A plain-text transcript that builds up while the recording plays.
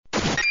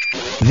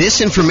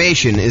This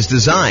information is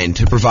designed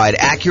to provide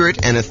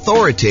accurate and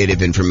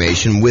authoritative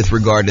information with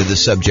regard to the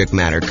subject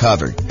matter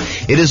covered.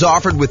 It is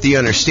offered with the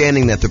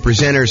understanding that the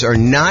presenters are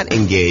not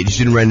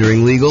engaged in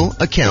rendering legal,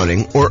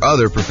 accounting, or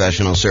other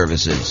professional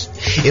services.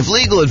 If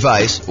legal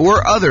advice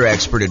or other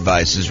expert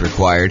advice is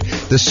required,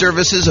 the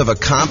services of a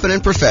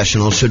competent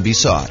professional should be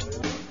sought.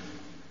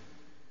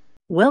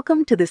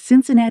 Welcome to the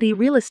Cincinnati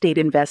Real Estate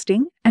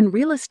Investing and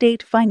Real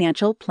Estate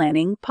Financial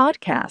Planning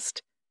Podcast.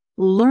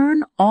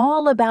 Learn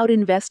all about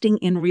investing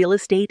in real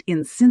estate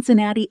in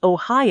Cincinnati,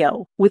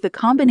 Ohio, with a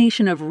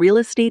combination of real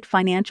estate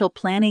financial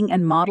planning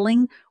and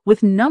modeling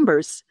with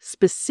numbers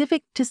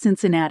specific to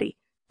Cincinnati,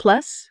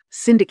 plus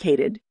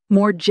syndicated,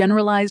 more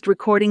generalized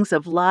recordings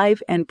of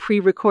live and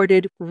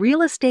pre-recorded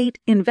real estate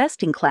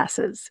investing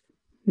classes,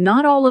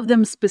 not all of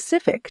them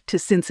specific to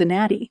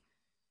Cincinnati.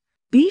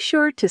 Be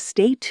sure to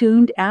stay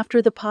tuned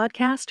after the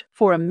podcast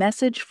for a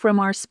message from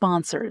our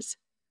sponsors.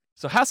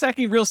 So house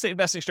hacking real estate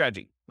investing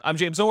strategy. I'm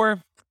James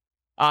Orr.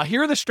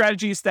 Here are the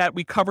strategies that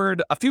we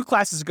covered a few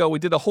classes ago. We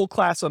did a whole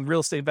class on real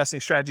estate investing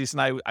strategies,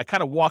 and I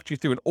kind of walked you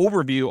through an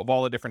overview of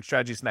all the different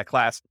strategies in that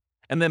class.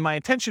 And then my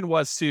intention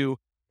was to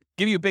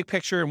give you a big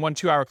picture in 1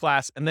 2-hour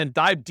class and then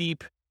dive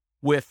deep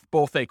with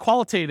both a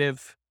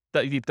qualitative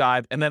deep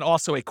dive and then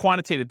also a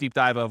quantitative deep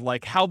dive of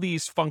like how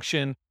these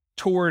function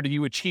toward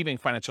you achieving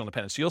financial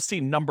independence. So you'll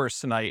see numbers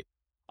tonight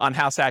on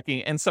house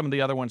hacking and some of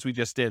the other ones we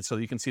just did so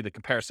you can see the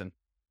comparison.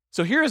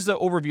 So here's the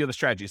overview of the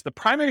strategies. The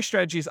primary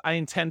strategies I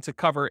intend to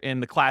cover in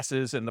the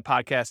classes and the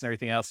podcast and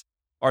everything else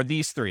are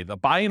these 3. The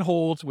buy and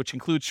hold, which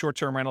includes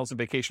short-term rentals and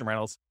vacation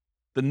rentals,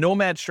 the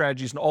nomad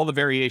strategies and all the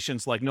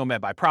variations like nomad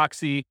by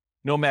proxy,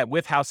 nomad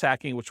with house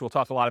hacking, which we'll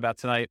talk a lot about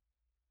tonight,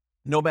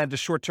 nomad to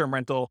short-term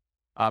rental,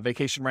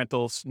 vacation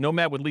rentals,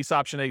 nomad with lease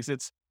option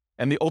exits,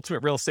 and the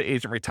ultimate real estate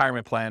agent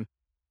retirement plan.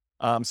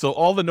 So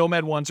all the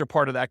nomad ones are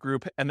part of that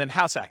group, and then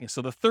house hacking.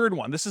 So the third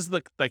one, this is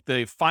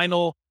the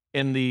final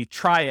in the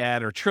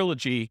triad or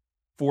trilogy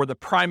for the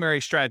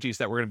primary strategies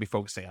that we're going to be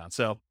focusing on.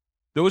 So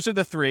those are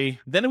the 3.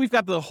 Then we've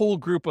got the whole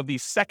group of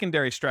these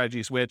secondary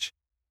strategies, which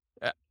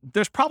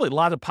there's probably a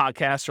lot of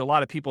podcasts or a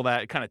lot of people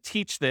that kind of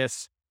teach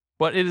this,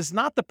 but it is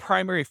not the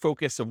primary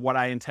focus of what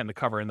I intend to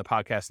cover in the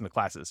podcast and the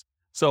classes.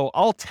 So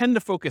I'll tend to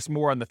focus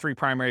more on the 3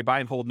 primary buy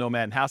and hold,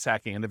 nomad, and house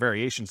hacking and the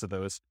variations of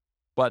those.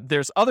 But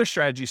there's other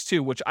strategies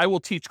too, which I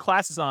will teach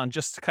classes on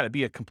just to kind of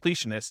be a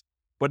completionist.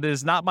 But it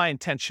is not my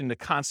intention to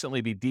constantly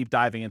be deep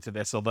diving into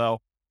this, although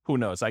who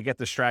knows, I get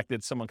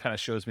distracted. Someone kind of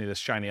shows me this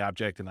shiny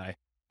object and I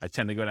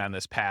tend to go down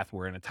this path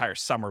where an entire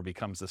summer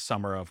becomes the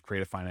summer of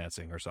creative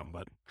financing or something.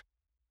 But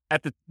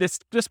at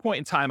this point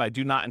in time, I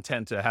do not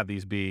intend to have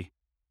these be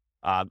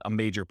a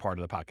major part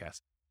of the podcast.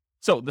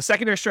 So the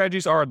secondary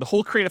strategies are the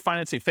whole creative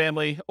financing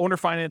family, owner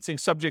financing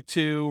subject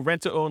to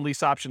rent to own,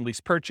 lease option, lease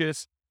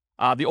purchase,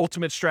 the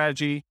ultimate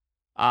strategy,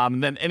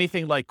 and then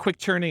anything like quick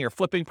turning or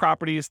flipping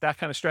properties, that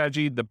kind of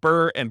strategy, the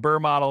BRRRR and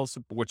BRRRR models,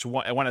 which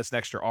one has an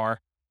extra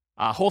R,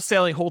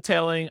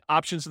 wholetailing,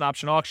 options and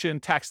option auction,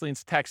 tax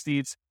liens, tax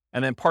deeds,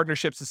 and then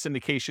partnerships and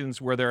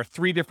syndications where there are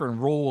 3 different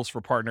roles for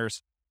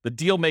partners. The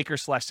deal maker /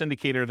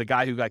 syndicator, the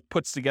guy who like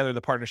puts together the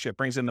partnership,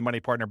 brings in the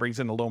money partner, brings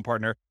in the loan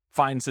partner,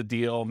 finds the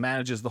deal,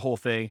 manages the whole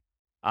thing.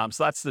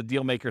 So that's the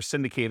deal maker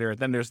syndicator.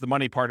 Then there's the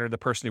money partner, the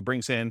person who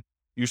brings in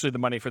usually the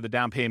money for the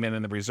down payment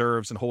and the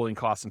reserves and holding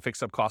costs and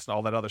fixed up costs and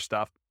all that other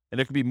stuff. And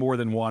there could be more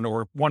than one,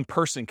 or one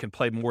person can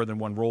play more than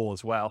one role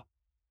as well.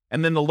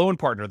 And then the loan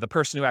partner, the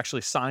person who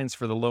actually signs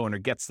for the loan or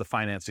gets the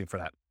financing for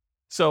that.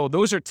 So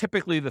those are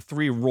typically the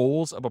 3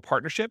 roles of a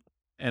partnership.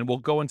 And we'll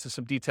go into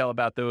some detail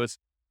about those.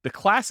 The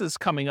classes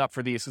coming up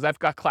for these, because I've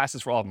got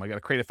classes for all of them. I got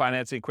a creative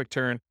financing, quick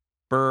turn,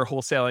 BRRRR,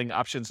 wholesaling,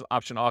 options,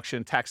 option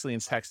auction, tax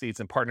liens, tax deeds,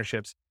 and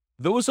partnerships.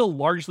 Those will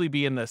largely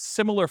be in the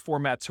similar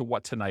format to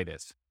what tonight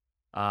is.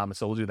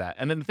 So we'll do that.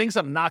 And then the things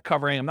I'm not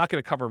covering, I'm not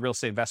going to cover real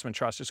estate investment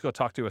trust. Just go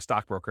talk to a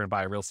stockbroker and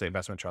buy a real estate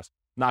investment trust.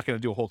 I'm not going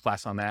to do a whole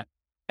class on that.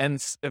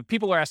 And if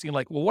people are asking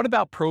like, well, what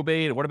about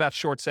probate? What about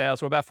short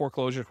sales? What about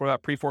foreclosures? What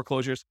about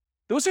pre-foreclosures?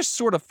 Those are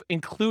sort of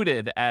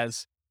included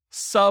as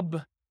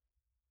sub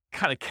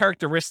kind of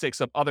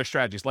characteristics of other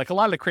strategies. Like a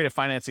lot of the creative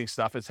financing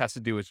stuff, it has to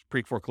do with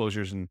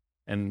pre-foreclosures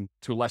and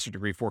to a lesser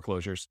degree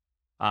foreclosures.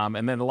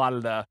 And then a lot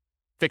of the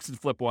fix and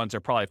flip ones are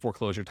probably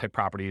foreclosure type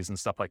properties and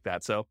stuff like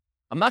that. So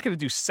I'm not going to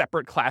do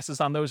separate classes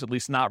on those, at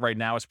least not right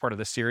now as part of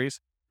this series,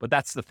 but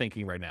that's the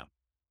thinking right now.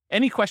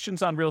 Any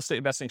questions on real estate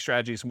investing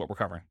strategies and what we're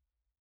covering?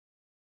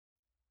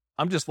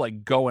 I'm just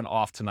like going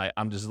off tonight.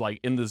 I'm just like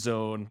in the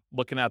zone,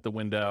 looking out the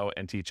window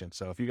and teaching.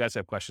 So if you guys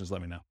have questions,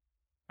 let me know.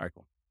 All right,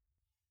 cool.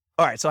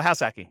 All right, so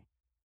house hacking.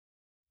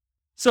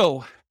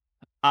 So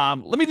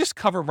let me just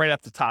cover right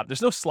up the top.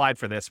 There's no slide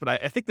for this, but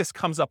I think this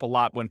comes up a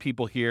lot when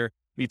people hear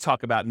me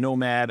talk about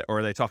nomad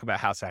or they talk about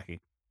house hacking.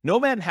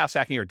 Nomad and house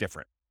hacking are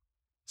different.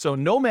 So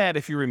nomad,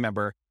 if you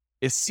remember,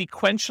 is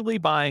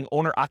sequentially buying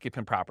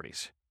owner-occupant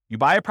properties. You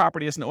buy a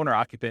property as an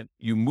owner-occupant,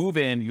 you move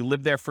in, you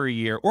live there for a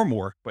year or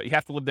more, but you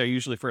have to live there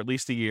usually for at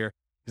least a year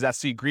because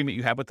that's the agreement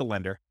you have with the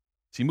lender.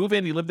 So you move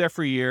in, you live there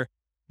for a year.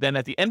 Then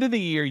at the end of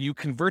the year, you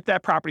convert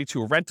that property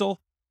to a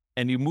rental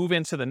and you move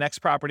into the next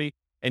property.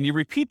 And you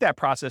repeat that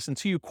process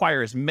until you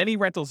acquire as many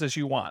rentals as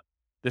you want.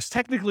 There's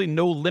technically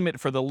no limit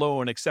for the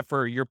loan except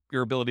for your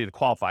ability to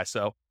qualify.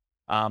 So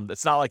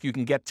it's not like you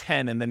can get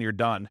 10 and then you're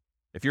done.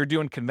 If you're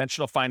doing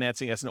conventional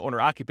financing as an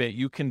owner-occupant,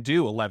 you can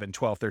do 11,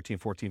 12, 13,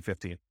 14,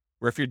 15.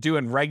 Where if you're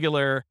doing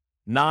regular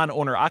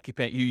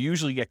non-owner-occupant, you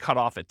usually get cut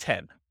off at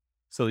 10.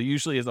 So there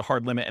usually is a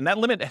hard limit. And that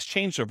limit has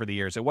changed over the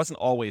years. It wasn't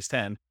always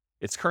 10.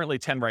 It's currently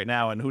 10 right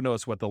now, and who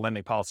knows what the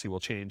lending policy will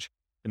change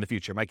in the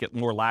future. It might get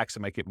more lax, it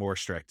might get more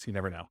strict. You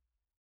never know.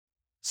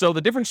 So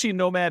the difference between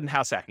Nomad and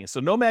house hacking. So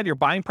Nomad, you're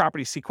buying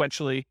properties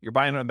sequentially. You're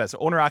buying them as an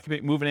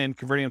owner-occupant, moving in,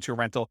 converting them to a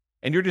rental,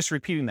 and you're just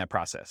repeating that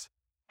process.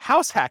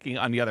 House hacking,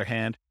 on the other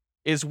hand,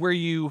 is where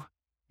you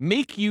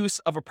make use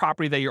of a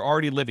property that you're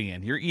already living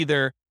in. You're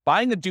either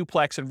buying a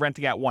duplex and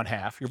renting out one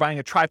half, you're buying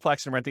a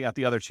triplex and renting out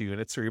the other 2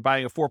 units, or you're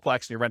buying a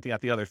fourplex and you're renting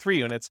out the other 3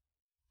 units,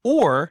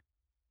 or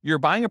you're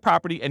buying a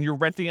property and you're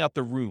renting out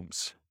the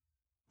rooms,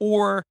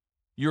 or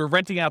you're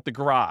renting out the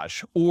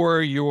garage,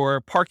 or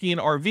you're parking an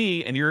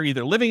RV and you're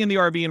either living in the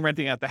RV and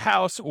renting out the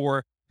house,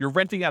 or you're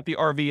renting out the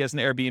RV as an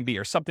Airbnb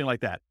or something like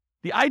that.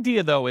 The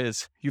idea, though,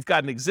 is you've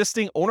got an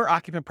existing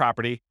owner-occupant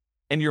property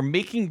and you're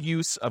making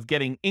use of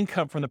getting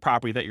income from the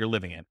property that you're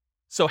living in.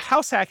 So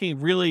house hacking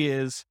really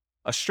is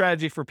a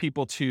strategy for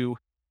people to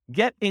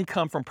get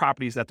income from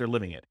properties that they're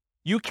living in.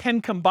 You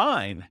can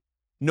combine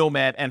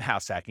Nomad and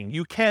house hacking.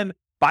 You can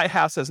buy a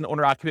house as an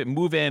owner-occupant,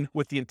 move in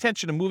with the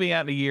intention of moving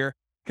out in a year,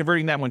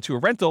 converting that one to a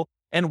rental.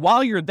 And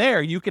while you're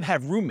there, you can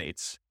have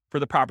roommates for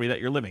the property that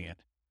you're living in.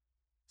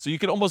 So you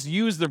can almost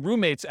use the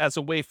roommates as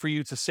a way for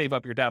you to save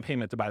up your down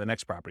payment to buy the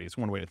next property. It's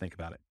one way to think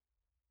about it.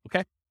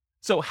 Okay.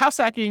 So house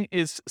hacking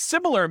is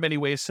similar in many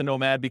ways to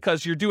Nomad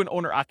because you're doing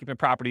owner-occupant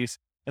properties.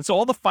 And so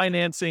all the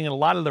financing and a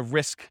lot of the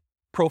risk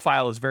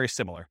profile is very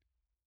similar.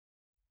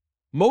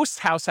 Most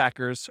house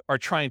hackers are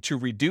trying to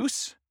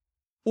reduce,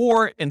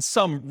 or in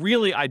some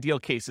really ideal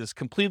cases,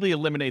 completely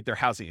eliminate their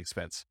housing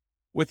expense.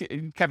 With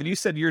Kevin, you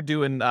said you're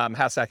doing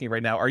house hacking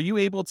right now. Are you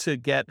able to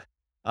get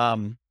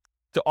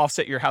to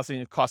offset your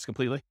housing costs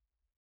completely?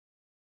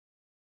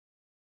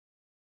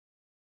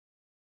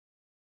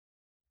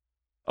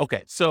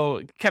 Okay,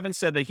 so Kevin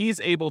said that he's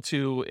able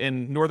to,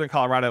 in Northern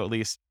Colorado at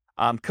least,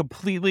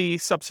 completely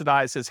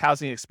subsidize his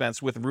housing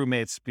expense with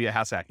roommates via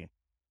house hacking.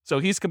 So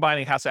he's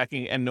combining house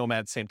hacking and Nomad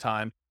at the same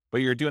time, but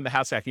you're doing the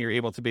house hacking, you're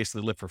able to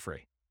basically live for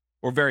free,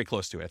 or very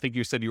close to it. I think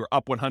you said you were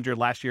up 100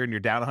 last year and you're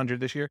down 100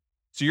 this year.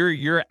 So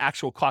your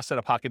actual cost out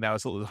of pocket now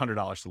is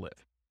 $100 to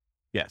live.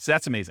 Yeah, so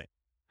that's amazing.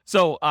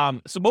 So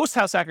most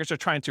house hackers are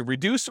trying to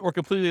reduce or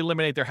completely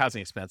eliminate their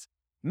housing expense.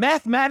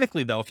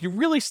 Mathematically, though, if you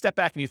really step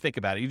back and you think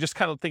about it, you just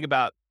kind of think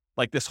about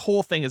like this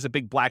whole thing is a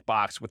big black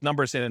box with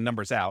numbers in and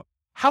numbers out.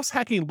 House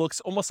hacking looks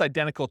almost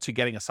identical to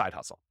getting a side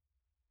hustle,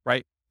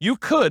 right? You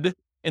could,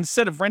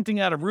 instead of renting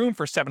out a room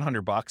for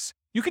 $700,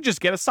 you could just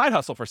get a side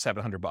hustle for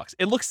 $700.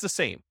 It looks the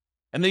same.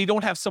 And then you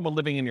don't have someone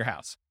living in your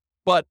house.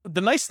 But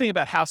the nice thing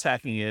about house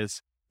hacking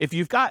is if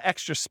you've got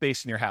extra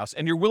space in your house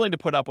and you're willing to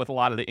put up with a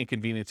lot of the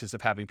inconveniences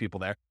of having people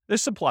there,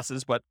 there's some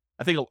pluses, but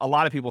I think a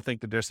lot of people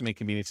think that there's some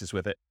inconveniences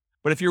with it.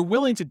 But if you're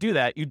willing to do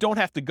that, you don't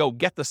have to go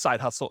get the side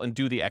hustle and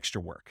do the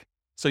extra work.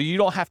 So you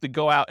don't have to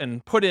go out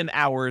and put in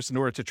hours in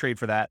order to trade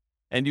for that.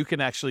 And you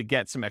can actually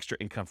get some extra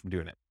income from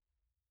doing it.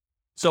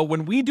 So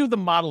when we do the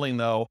modeling,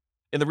 though,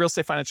 in the Real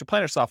Estate Financial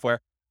Planner software,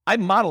 I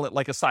model it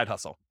like a side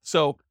hustle.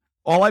 So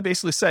all I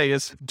basically say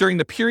is during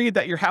the period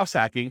that you're house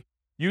hacking,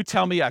 you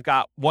tell me I've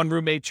got 1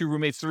 roommate, 2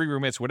 roommates, 3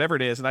 roommates, whatever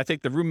it is, and I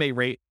take the roommate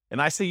rate,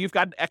 and I say you've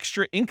got an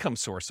extra income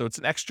source. So it's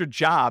an extra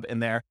job in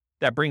there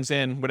that brings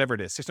in whatever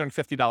it is,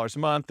 $650 a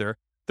month or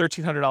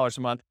 $1,300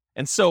 a month.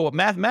 And so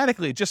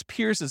mathematically, it just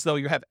appears as though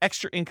you have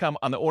extra income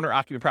on the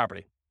owner-occupant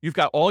property. You've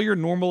got all your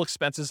normal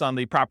expenses on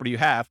the property you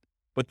have,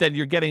 but then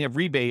you're getting a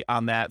rebate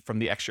on that from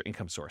the extra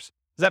income source.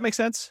 Does that make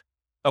sense?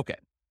 Okay.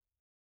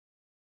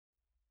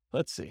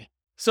 Let's see.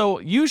 So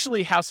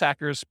usually house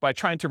hackers, by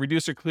trying to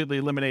reduce or completely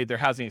eliminate their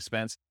housing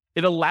expense,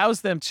 it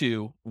allows them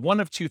to, one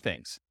of two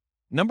things.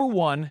 Number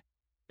one,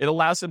 it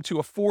allows them to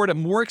afford a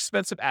more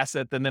expensive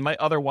asset than they might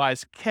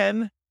otherwise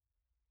can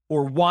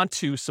or want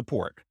to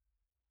support.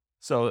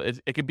 So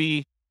it could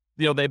be,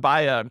 they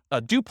buy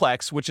a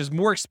duplex, which is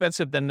more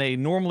expensive than they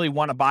normally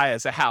want to buy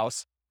as a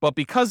house. But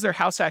because they're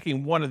house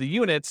hacking one of the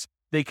units,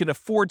 they can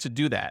afford to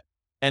do that.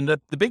 And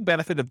the big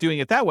benefit of doing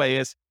it that way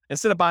is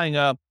instead of buying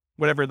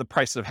whatever the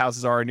price of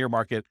houses are in your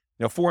market,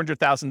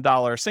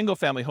 $400,000 single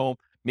family home,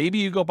 maybe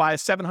you go buy a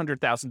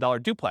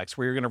 $700,000 duplex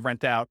where you're going to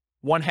rent out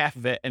one half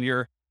of it, and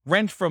your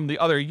rent from the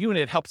other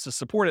unit helps to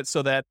support it,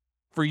 so that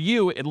for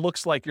you, it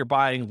looks like you're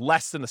buying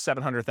less than a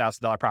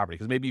 $700,000 property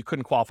because maybe you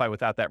couldn't qualify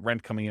without that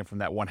rent coming in from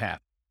that one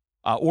half.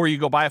 Or you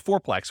go buy a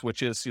fourplex,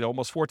 which is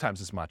almost 4 times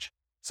as much.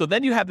 So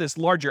then you have this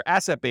larger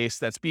asset base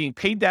that's being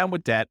paid down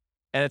with debt,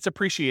 and it's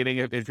appreciating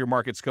if your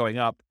market's going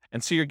up.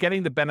 And so you're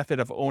getting the benefit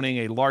of owning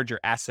a larger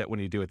asset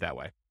when you do it that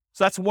way.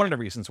 So that's one of the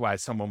reasons why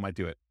someone might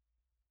do it.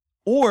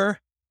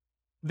 Or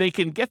they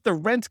can get the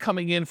rent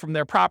coming in from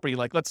their property.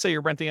 Like, let's say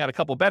you're renting out a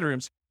couple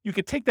bedrooms. You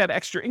could take that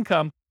extra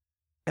income,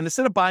 and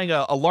instead of buying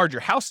a larger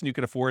house than you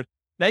can afford,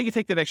 Now you can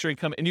take that extra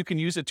income and you can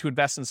use it to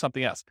invest in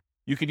something else.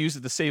 You could use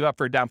it to save up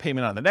for a down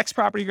payment on the next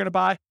property you're going to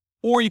buy,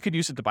 or you could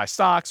use it to buy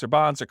stocks or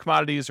bonds or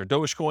commodities or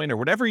Dogecoin or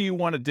whatever you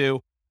want to do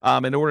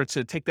in order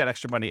to take that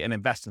extra money and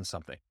invest in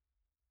something.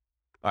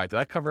 All right, did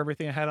I cover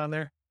everything I had on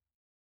there?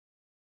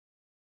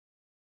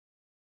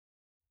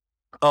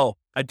 Oh,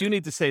 I do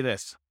need to say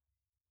this.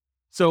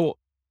 So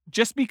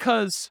just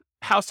because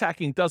house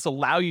hacking does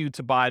allow you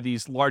to buy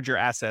these larger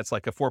assets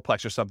like a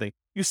fourplex or something,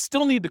 you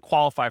still need to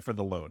qualify for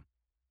the loan.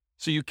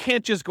 So you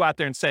can't just go out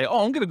there and say,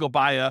 oh, I'm going to go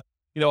buy a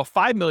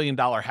 $5 million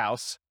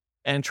house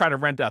and try to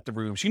rent out the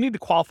rooms. You need to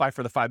qualify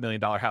for the $5 million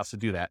house to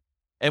do that.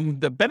 And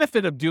the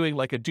benefit of doing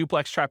like a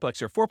duplex,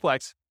 triplex, or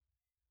fourplex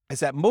is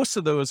that most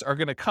of those are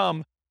going to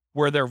come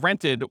where they're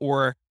rented,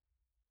 or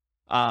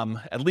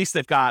at least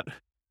they've got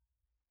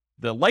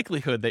the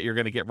likelihood that you're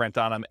going to get rent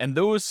on them. And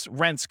those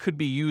rents could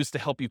be used to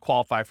help you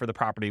qualify for the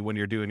property when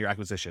you're doing your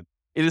acquisition.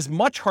 It is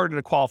much harder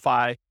to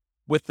qualify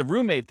with the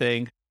roommate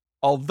thing.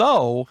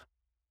 Although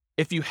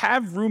if you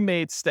have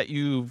roommates that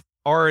you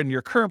are in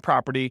your current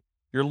property,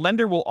 your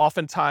lender will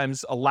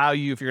oftentimes allow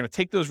you, if you're going to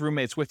take those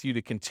roommates with you,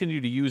 to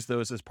continue to use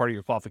those as part of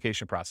your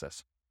qualification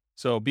process.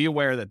 So be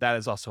aware that that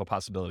is also a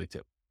possibility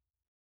too.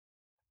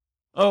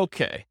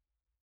 Okay.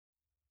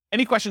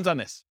 Any questions on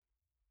this?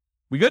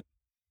 We good?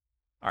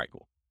 All right,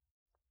 cool.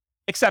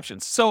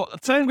 Exceptions. So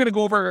tonight I'm going to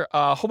go over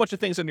a whole bunch of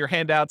things on your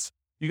handouts.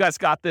 You guys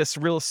got this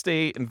real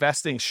estate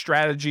investing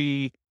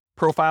strategy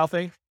profile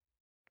thing.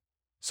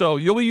 So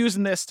you'll be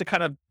using this to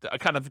kind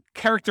of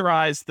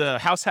characterize the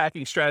house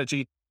hacking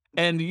strategy.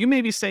 And you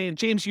may be saying,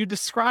 James, you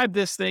described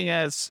this thing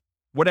as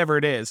whatever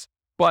it is,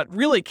 but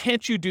really,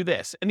 can't you do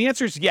this? And the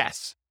answer is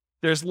yes.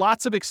 There's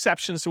lots of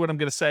exceptions to what I'm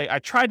going to say. I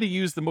tried to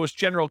use the most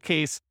general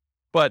case,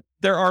 but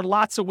there are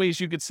lots of ways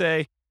you could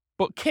say,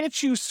 but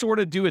can't you sort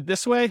of do it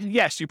this way?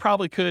 Yes, you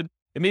probably could.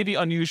 It may be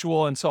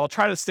unusual, and so I'll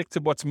try to stick to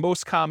what's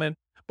most common,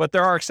 but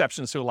there are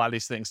exceptions to a lot of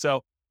these things.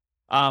 So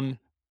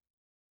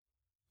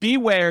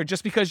beware,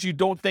 just because you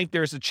don't think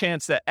there's a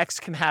chance that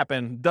X can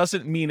happen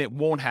doesn't mean it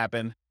won't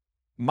happen.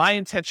 My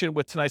intention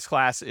with tonight's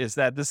class is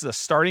that this is a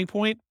starting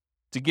point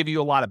to give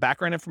you a lot of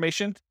background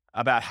information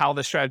about how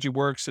the strategy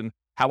works and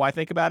how I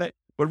think about it,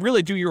 but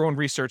really do your own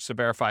research to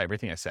verify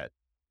everything I said.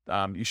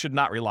 You should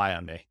not rely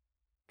on me.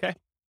 Okay?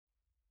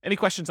 Any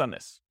questions on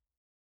this?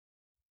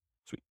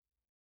 Sweet.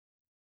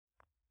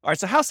 All right,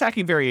 so house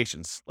hacking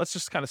variations. Let's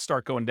just kind of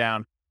start going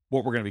down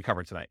what we're going to be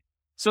covering tonight.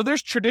 So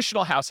there's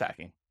traditional house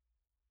hacking.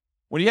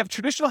 When you have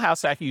traditional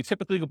house hacking, you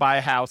typically go buy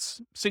a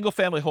house, single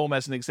family home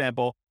as an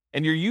example,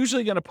 and you're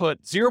usually going to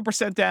put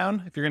 0%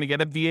 down if you're going to get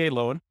a VA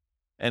loan.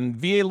 And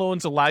VA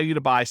loans allow you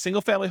to buy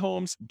single family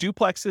homes,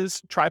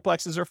 duplexes,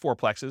 triplexes, or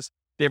fourplexes.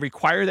 They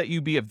require that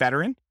you be a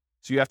veteran.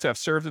 So you have to have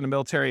served in the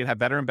military and have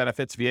veteran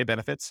benefits, VA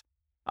benefits.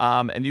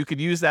 And you could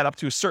use that up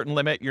to a certain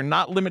limit. You're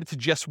not limited to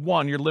just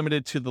one. You're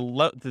limited to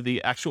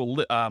the actual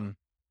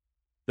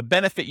the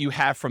benefit you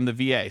have from the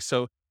VA.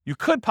 So you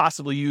could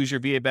possibly use your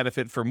VA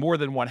benefit for more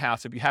than one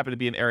house if you happen to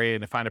be in an area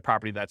and to find a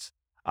property that's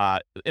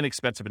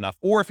inexpensive enough.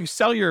 Or if you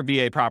sell your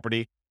VA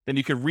property, then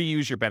you could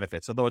reuse your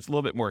benefits, although it's a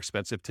little bit more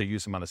expensive to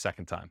use them on the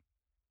second time.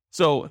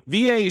 So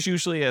VA is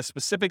usually a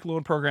specific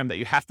loan program that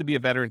you have to be a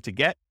veteran to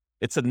get.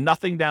 It's a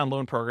nothing down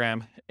loan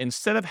program.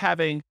 Instead of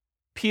having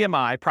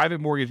PMI, private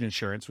mortgage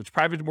insurance, which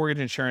private mortgage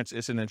insurance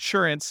is an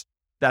insurance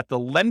that the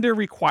lender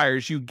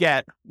requires you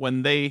get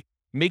when they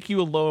make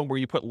you a loan where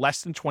you put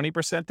less than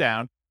 20%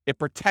 down. It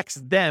protects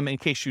them in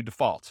case you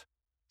default.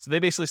 So they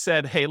basically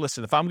said, hey,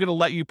 listen, if I'm going to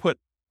let you put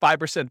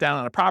 5% down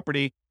on a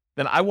property,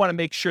 then I want to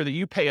make sure that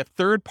you pay a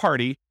third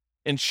party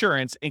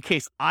insurance in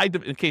case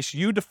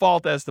you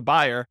default as the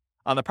buyer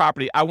on the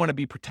property. I want to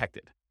be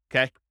protected.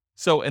 Okay.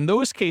 So in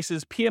those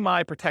cases,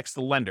 PMI protects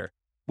the lender.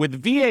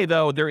 With VA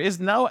though, there is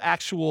no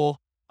actual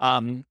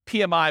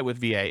PMI with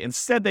VA.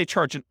 Instead, they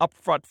charge an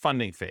upfront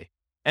funding fee.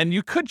 And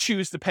you could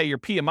choose to pay your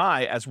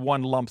PMI as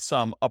one lump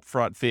sum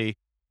upfront fee,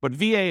 but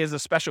VA is a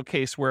special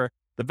case where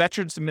the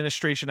Veterans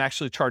Administration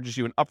actually charges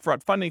you an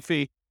upfront funding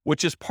fee,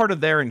 which is part of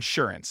their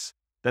insurance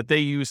that they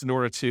use in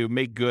order to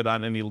make good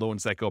on any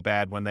loans that go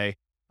bad when the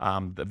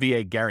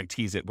VA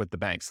guarantees it with the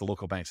banks, the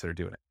local banks that are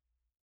doing it.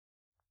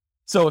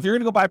 So if you're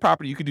going to go buy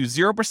property, you could do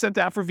 0%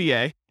 down for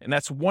VA, and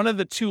that's one of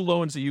the two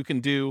loans that you can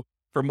do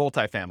for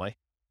multifamily.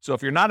 So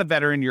if you're not a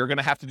veteran, you're going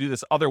to have to do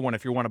this other one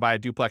if you want to buy a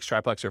duplex,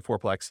 triplex, or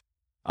fourplex.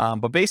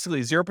 But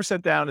basically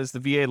 0% down is the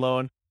VA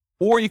loan,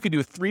 or you could do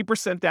a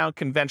 3% down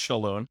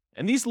conventional loan.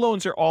 And these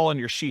loans are all on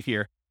your sheet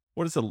here.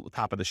 What does the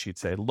top of the sheet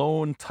say?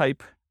 Loan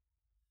type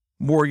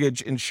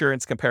mortgage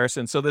insurance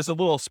comparison. So there's a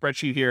little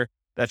spreadsheet here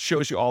that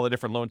shows you all the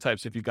different loan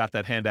types if you've got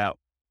that handout.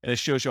 And it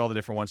shows you all the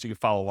different ones. So you can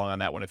follow along on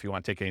that one if you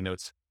want to take any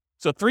notes.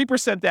 So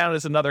 3% down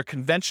is another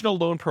conventional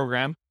loan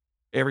program.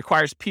 It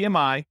requires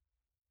PMI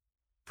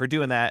for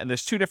doing that. And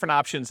there's two different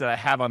options that I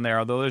have on there,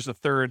 although there's a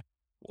third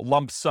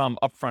lump sum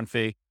upfront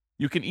fee.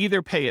 You can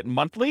either pay it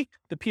monthly,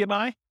 the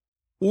PMI,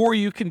 or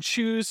you can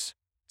choose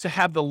to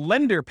have the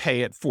lender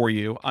pay it for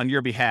you on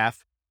your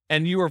behalf,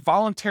 and you are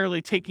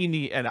voluntarily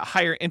taking at a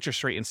higher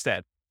interest rate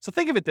instead. So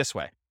think of it this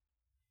way.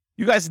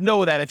 You guys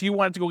know that if you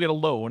wanted to go get a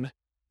loan,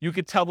 you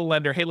could tell the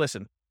lender, hey,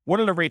 listen, what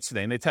are the rates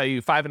today? And they tell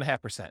you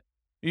 5.5%.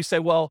 You say,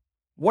 well,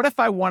 what if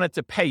I wanted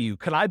to pay you?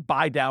 Could I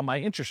buy down my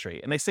interest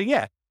rate? And they say,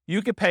 yeah,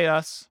 you could pay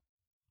us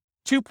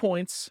 2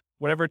 points,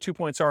 whatever 2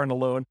 points are in the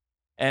loan,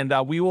 and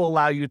we will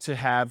allow you to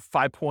have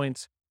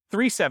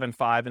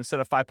 5.375 instead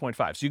of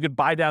 5.5. So you could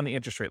buy down the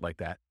interest rate like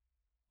that.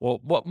 Well,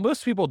 what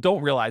most people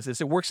don't realize is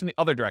it works in the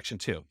other direction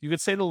too. You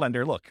could say to the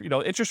lender, look,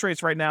 interest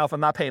rates right now, if I'm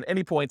not paying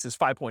any points, is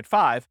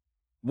 5.5.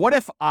 What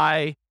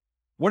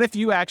if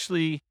you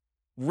actually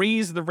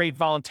raise the rate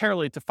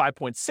voluntarily to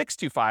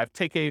 5.625,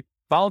 take a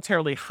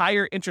voluntarily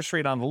higher interest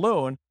rate on the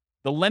loan?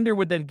 The lender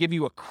would then give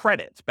you a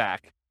credit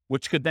back,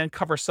 which could then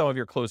cover some of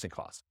your closing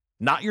costs,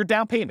 not your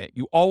down payment.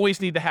 You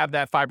always need to have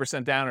that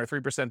 5% down or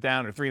 3%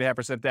 down or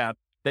 3.5% down,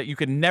 that you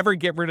can never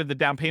get rid of the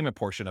down payment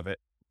portion of it.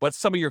 But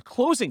some of your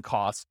closing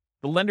costs,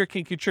 the lender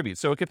can contribute.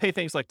 So it could pay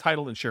things like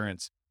title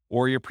insurance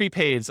or your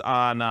prepaids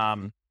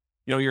on,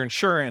 your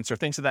insurance or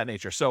things of that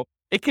nature. So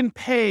it can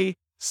pay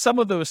some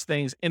of those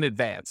things in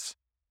advance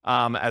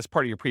as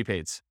part of your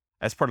prepaids,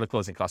 as part of the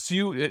closing costs.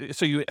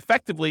 So you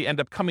effectively end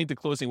up coming to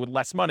closing with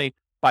less money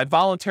by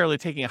voluntarily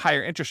taking a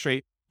higher interest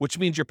rate, which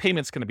means your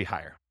payment's going to be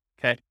higher.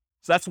 Okay,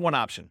 so that's one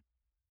option.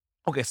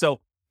 Okay, so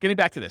getting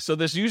back to this, so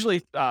there's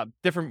usually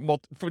different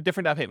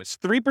down payments.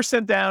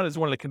 3% down is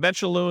one of the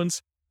conventional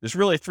loans. There's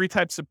really 3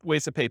 types of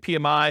ways to pay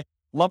PMI: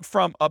 lump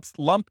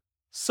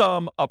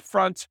sum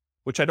upfront,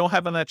 which I don't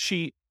have on that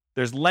sheet.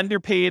 There's lender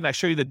paid, and I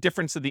show you the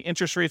difference of the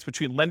interest rates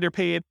between lender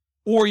paid,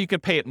 or you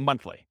can pay it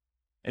monthly.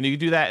 And you can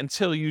do that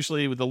until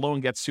usually the loan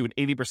gets to an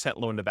 80%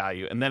 loan to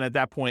value. And then at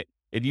that point,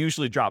 it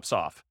usually drops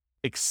off,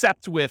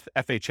 except with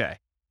FHA.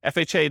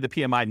 FHA, the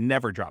PMI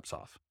never drops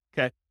off.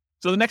 Okay.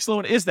 So the next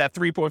loan is that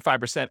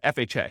 3.5%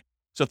 FHA.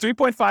 So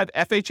 3.5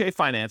 FHA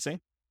financing.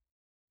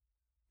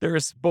 There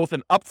is both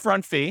an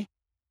upfront fee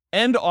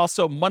and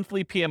also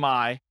monthly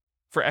PMI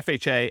for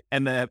FHA,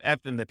 and the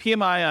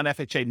PMI on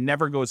FHA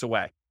never goes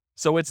away.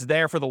 So it's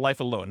there for the life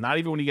of the loan. Not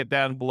even when you get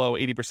down below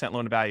 80%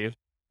 loan to value,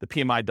 the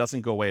PMI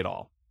doesn't go away at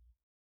all.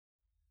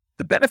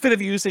 The benefit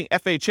of using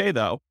FHA,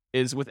 though,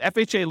 is with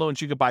FHA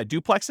loans, you could buy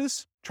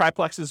duplexes,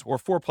 triplexes, or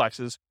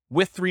fourplexes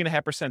with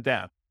 3.5%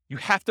 down. You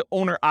have to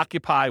owner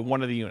occupy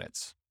one of the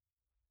units.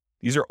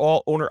 These are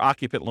all owner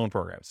occupant loan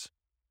programs.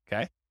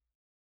 Okay.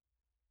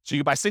 So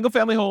you can buy single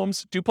family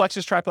homes,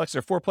 duplexes, triplexes,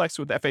 or fourplexes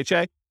with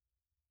FHA,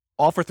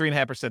 all for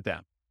 3.5%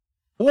 down,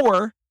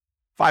 or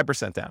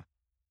 5% down.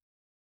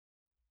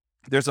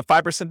 There's a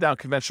 5% down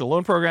conventional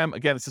loan program.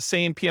 Again, it's the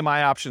same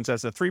PMI options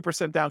as a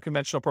 3% down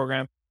conventional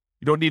program.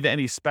 You don't need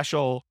any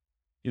special,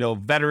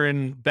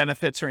 veteran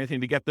benefits or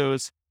anything to get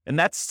those. And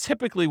that's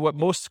typically what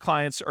most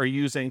clients are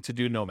using to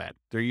do Nomad.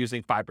 They're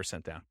using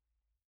 5% down.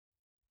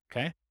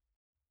 Okay.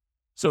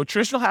 So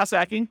traditional house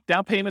hacking,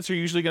 down payments are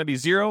usually going to be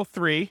 0,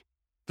 3,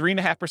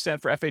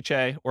 3.5% for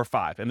FHA, or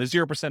 5. And the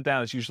 0%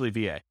 down is usually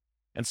VA.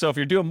 And so if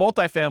you're doing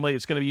multifamily,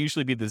 it's going to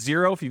usually be the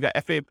 0 if you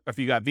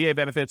got VA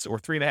benefits, or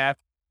 3.5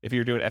 if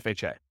you're doing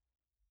FHA.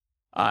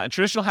 In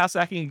traditional house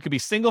hacking, it could be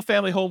single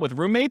family home with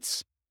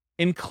roommates,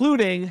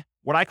 including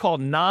what I call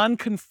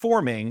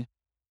non-conforming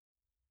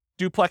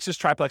duplexes,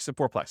 triplexes, and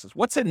fourplexes.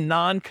 What's a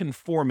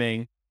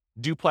non-conforming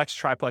duplex,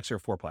 triplex, or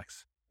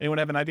fourplex? Anyone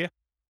have an idea?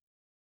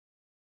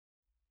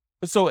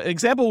 So an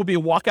example would be a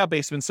walkout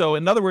basement. So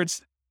in other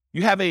words,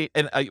 you have a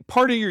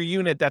part of your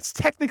unit that's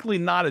technically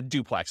not a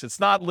duplex. It's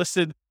not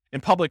listed in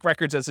public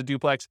records as a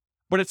duplex,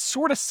 but it's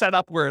sort of set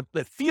up where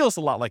it feels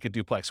a lot like a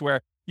duplex,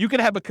 where you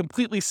can have a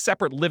completely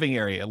separate living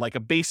area, like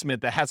a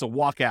basement that has a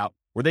walkout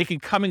where they can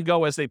come and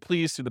go as they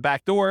please through the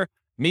back door.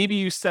 Maybe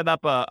you set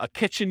up a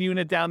kitchen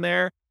unit down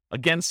there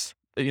against,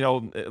 a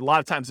lot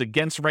of times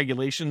against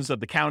regulations of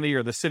the county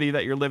or the city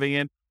that you're living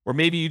in. Or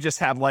maybe you just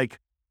have like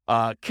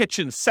a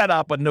kitchen set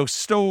up, but no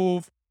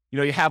stove.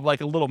 You have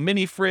like a little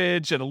mini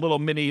fridge and a little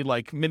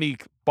mini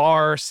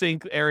bar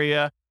sink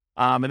area.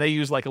 And they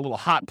use like a little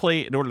hot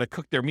plate in order to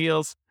cook their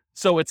meals.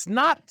 So it's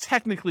not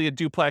technically a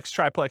duplex,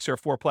 triplex, or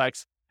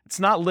fourplex. It's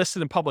not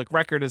listed in public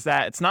record as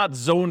that. It's not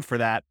zoned for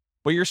that,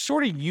 but you're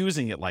sort of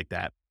using it like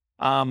that.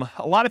 A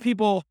lot of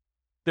people,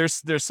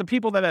 there's some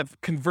people that have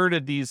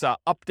converted these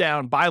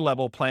up-down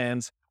bi-level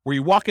plans where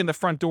you walk in the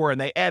front door and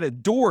they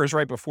added doors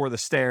right before the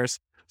stairs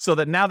so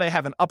that now they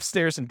have an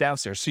upstairs and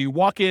downstairs. So you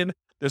walk in,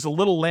 there's a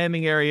little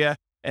landing area,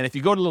 and if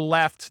you go to the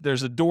left,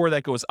 there's a door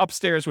that goes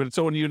upstairs with its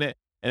own unit.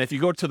 And if you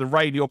go to the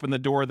right, you open the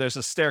door, there's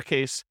a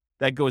staircase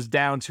that goes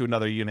down to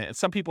another unit. And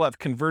some people have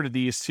converted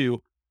these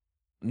to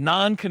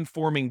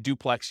non-conforming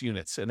duplex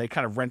units, and they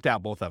kind of rent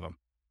out both of them.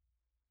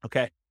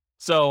 Okay.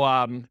 So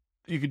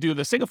you could do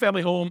the single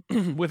family home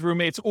with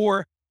roommates,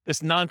 or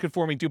this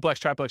non-conforming duplex,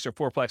 triplex, or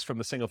fourplex from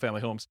the single family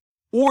homes.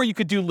 Or you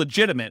could do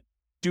legitimate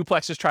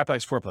duplexes,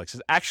 triplexes, fourplexes,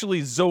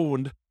 actually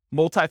zoned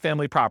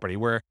multifamily property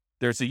where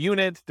there's a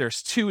unit,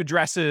 there's 2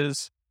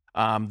 addresses,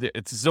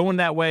 it's zoned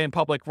that way in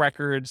public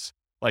records.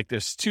 Like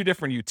there's 2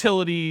 different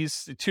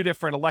utilities, 2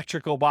 different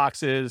electrical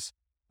boxes,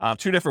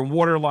 2 different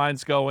water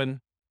lines going,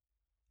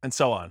 and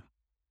so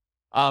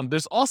on.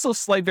 There's also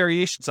slight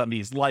variations on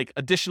these, like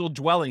additional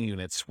dwelling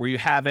units, where you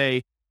have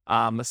a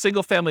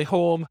single family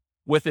home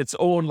with its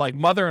own like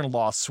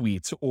mother-in-law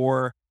suite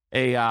or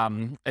a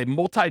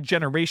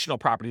multi-generational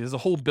property. There's a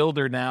whole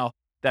builder now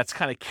that's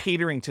kind of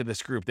catering to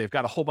this group. They've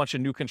got a whole bunch of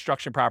new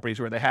construction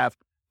properties where they have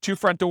 2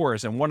 front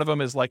doors, and one of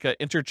them is like an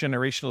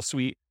intergenerational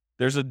suite.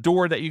 There's a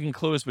door that you can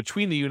close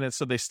between the units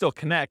so they still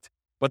connect,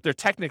 but they're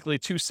technically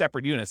 2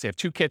 separate units. They have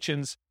 2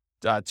 kitchens,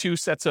 2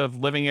 sets of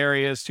living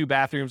areas, 2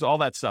 bathrooms, all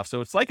that stuff. So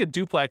it's like a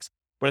duplex,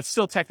 but it's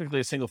still technically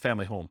a single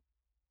family home,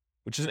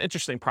 which is an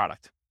interesting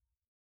product.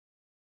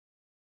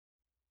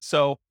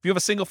 So if you have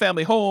a single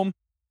family home,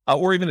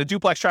 or even a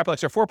duplex,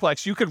 triplex, or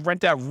fourplex, you could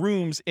rent out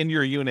rooms in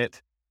your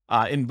unit,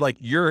 in like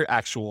your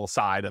actual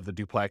side of the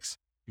duplex.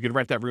 You could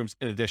rent out rooms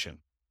in addition.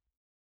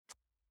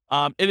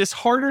 It is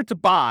harder to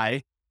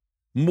buy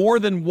more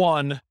than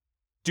one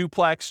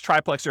duplex,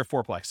 triplex, or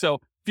fourplex. So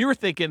if you were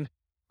thinking,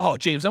 oh,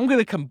 James, I'm going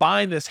to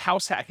combine this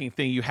house hacking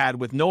thing you had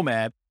with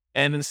Nomad,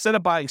 and instead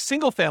of buying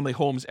single family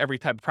homes every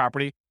type of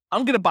property,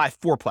 I'm going to buy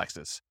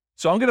fourplexes.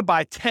 So I'm going to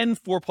buy 10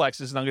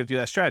 fourplexes, and I'm going to do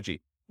that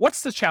strategy.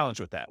 What's the challenge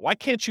with that? Why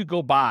can't you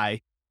go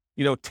buy,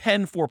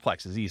 10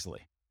 fourplexes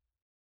easily?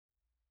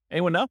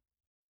 Anyone know?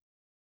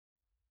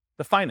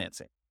 The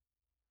financing.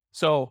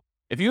 So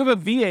if you have a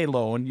VA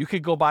loan, you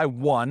could go buy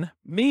 1,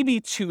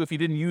 maybe 2 if you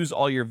didn't use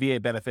all your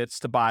VA benefits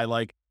to buy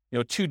 2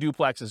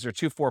 duplexes or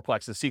 2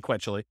 fourplexes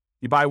sequentially.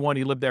 You buy 1,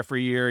 you live there for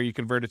a year, you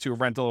convert it to a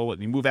rental,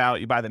 you move out,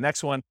 you buy the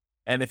next one.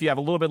 And if you have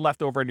a little bit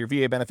left over in your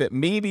VA benefit,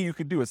 maybe you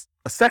could do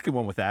a second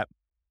one with that.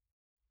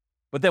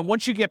 But then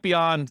once you get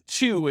beyond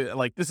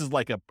 2, this is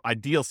like an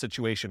ideal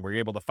situation where you're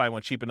able to find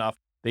one cheap enough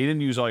that you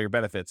didn't use all your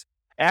benefits.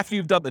 After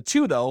you've done the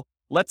 2 though,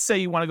 let's say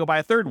you want to go buy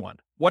a third one.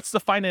 What's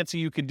the financing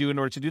you can do in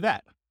order to do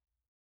that?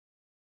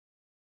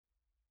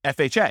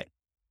 FHA.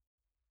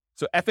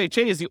 So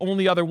FHA is the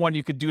only other one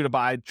you could do to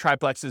buy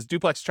triplexes,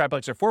 duplex,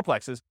 triplex, or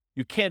fourplexes.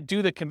 You can't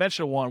do the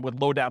conventional one with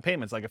low down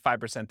payments, like a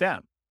 5%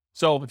 down.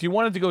 So if you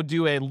wanted to go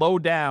do a low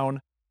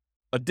down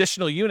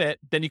additional unit,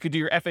 then you could do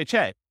your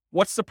FHA.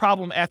 What's the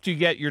problem after you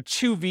get your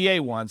 2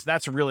 VA ones?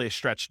 That's really a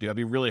stretch to do. It'd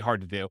be really hard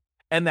to do.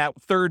 And that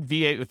third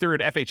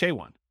FHA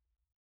one.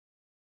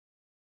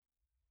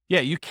 Yeah,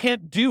 you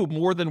can't do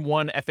more than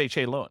 1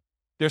 FHA loan.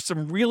 There's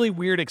some really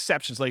weird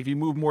exceptions. Like if you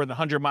move more than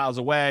 100 miles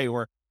away,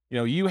 or,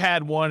 you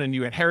had one and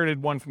you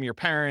inherited one from your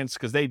parents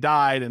because they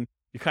died and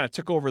you kind of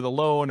took over the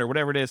loan or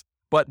whatever it is.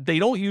 But they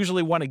don't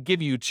usually want to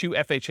give you 2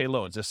 FHA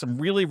loans. There's some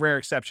really rare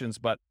exceptions,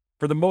 but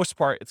for the most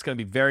part, it's going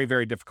to be very,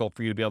 very difficult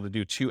for you to be able to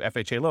do 2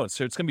 FHA loans.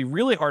 So it's going to be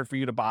really hard for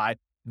you to buy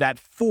that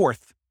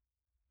 4th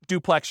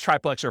duplex,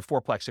 triplex, or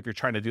fourplex if you're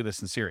trying to do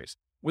this in series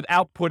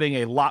without putting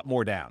a lot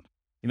more down.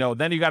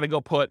 Then you got to go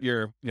put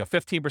your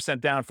 15%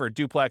 down for a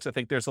duplex. I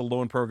think there's a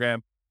loan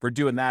program for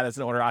doing that as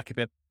an owner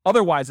occupant.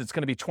 Otherwise, it's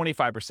going to be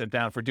 25%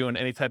 down for doing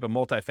any type of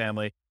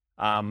multifamily.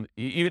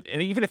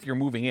 Even if you're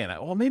moving in,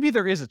 well, maybe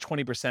there is a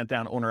 20%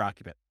 down owner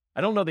occupant.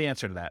 I don't know the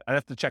answer to that. I'd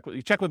have to check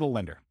with a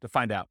lender to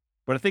find out.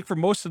 But I think for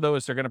most of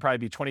those, they're going to probably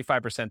be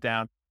 25%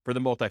 down for the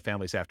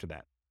multifamilies after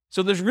that.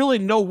 So there's really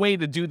no way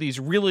to do these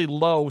really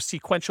low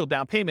sequential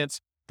down payments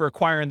for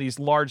acquiring these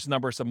large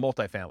numbers of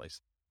multifamilies.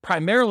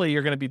 Primarily,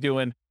 you're going to be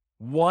doing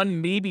 1,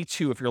 maybe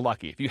 2 if you're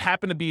lucky. If you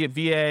happen to be a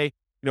VA,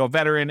 a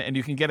veteran, and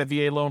you can get a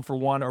VA loan for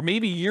 1, or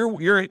maybe you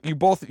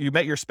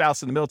met your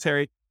spouse in the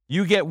military,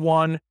 you get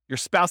 1, your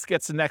spouse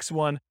gets the next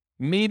one.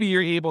 Maybe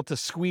you're able to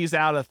squeeze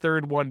out a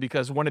third one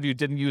because one of you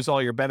didn't use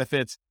all your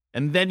benefits.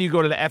 And then you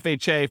go to the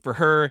FHA for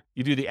her,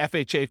 you do the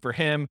FHA for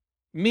him.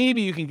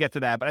 Maybe you can get to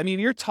that. But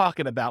you're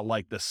talking about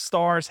like the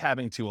stars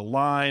having to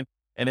align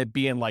and it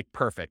being like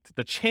perfect.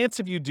 The chance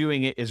of you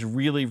doing it is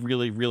really,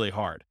 really, really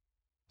hard.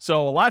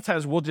 So a lot of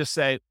times we'll just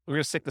say, we're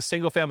going to stick to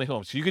single family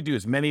homes. So you could do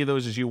as many of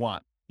those as you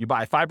want. You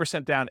buy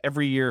 5% down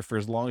every year for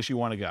as long as you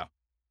want to go.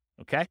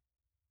 Okay.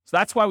 So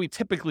that's why we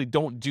typically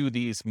don't do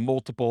these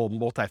multiple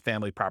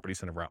multifamily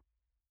properties in a row.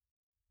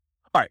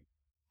 All right.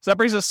 So that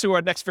brings us to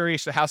our next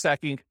variation of house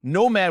hacking,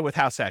 Nomad with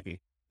house hacking.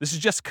 This is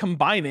just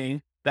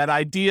combining that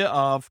idea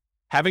of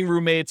having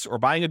roommates or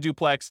buying a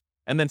duplex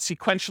and then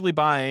sequentially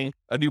buying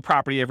a new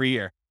property every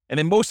year. And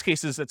in most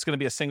cases, it's going to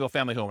be a single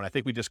family home. And I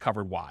think we just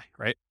covered why,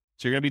 right?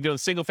 So you're going to be doing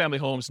single family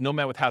homes,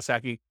 Nomad with house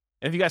hacking.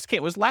 And if you guys can't,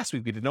 it was last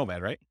week we did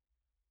Nomad, right?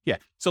 Yeah.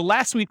 So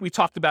last week we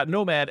talked about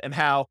Nomad and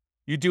how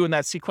you're doing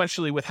that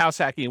sequentially with house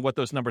hacking and what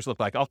those numbers look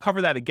like. I'll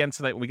cover that again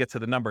tonight when we get to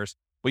the numbers,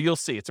 but you'll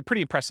see it's a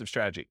pretty impressive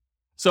strategy.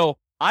 So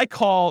I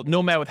call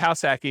Nomad with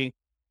house hacking,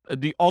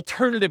 the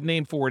alternative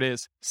name for it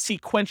is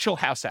sequential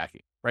house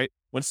hacking, right?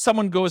 When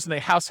someone goes and they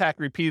house hack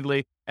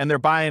repeatedly and they're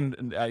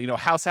buying,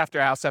 house after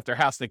house after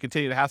house, and they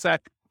continue to house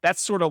hack,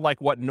 that's sort of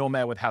like what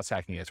Nomad with house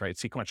hacking is, right?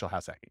 Sequential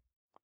house hacking.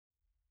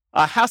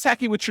 House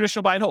hacking with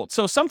traditional buy and hold.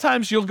 So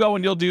sometimes you'll go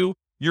and you'll do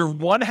your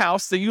one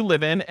house that you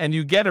live in and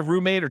you get a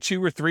roommate or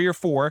 2 or 3 or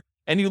 4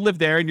 and you live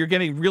there and you're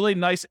getting really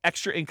nice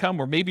extra income,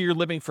 or maybe you're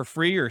living for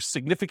free or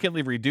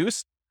significantly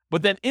reduced.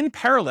 But then in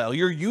parallel,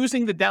 you're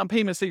using the down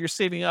payments that you're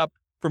saving up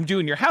from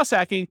doing your house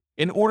hacking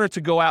in order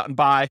to go out and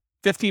buy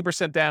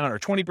 15% down or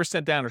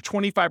 20% down or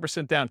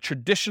 25% down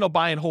traditional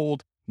buy and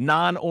hold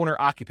non-owner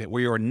occupant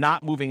where you're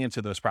not moving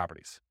into those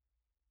properties.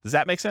 Does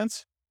that make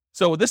sense?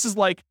 So this is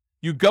like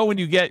you go and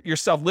you get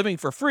yourself living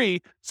for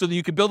free so that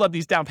you can build up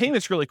these down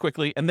payments really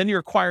quickly. And then you're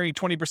acquiring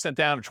 20%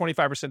 down or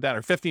 25% down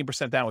or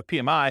 15% down with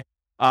PMI,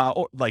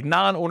 or like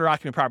non-owner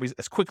occupant properties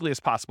as quickly as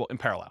possible in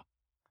parallel.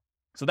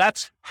 So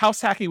that's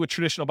house hacking with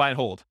traditional buy and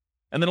hold.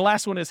 And then the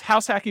last one is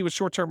house hacking with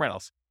short-term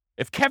rentals.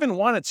 If Kevin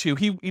wanted to,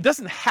 he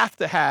doesn't have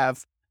to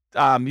have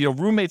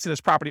roommates in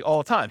his property all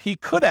the time. He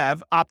could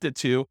have opted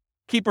to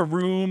keep a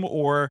room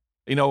or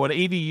an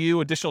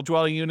ADU, additional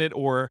dwelling unit,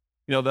 or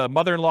the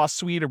mother-in-law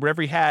suite or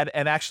whatever he had,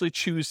 and actually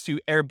choose to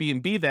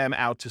Airbnb them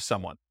out to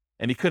someone.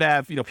 And he could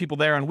have people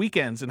there on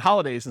weekends and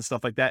holidays and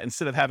stuff like that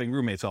instead of having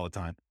roommates all the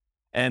time.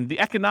 And the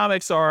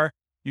economics are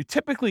you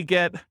typically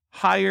get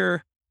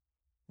higher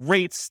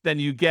rates than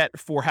you get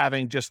for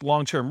having just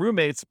long-term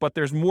roommates, but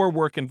there's more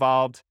work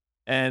involved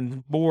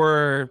and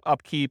more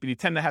upkeep, and you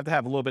tend to have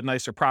a little bit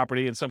nicer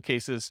property in some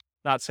cases.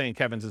 Not saying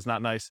Kevin's is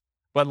not nice,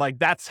 but like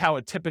that's how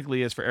it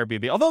typically is for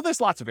Airbnb. Although there's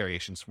lots of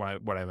variations,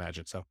 what I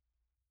imagine. So,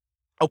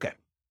 okay.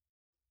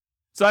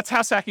 So that's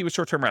house hacking with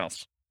short-term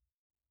rentals.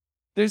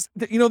 There's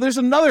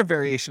another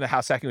variation of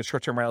house hacking with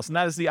short-term rentals, and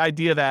that is the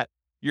idea that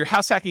you're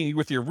house hacking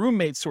with your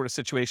roommate sort of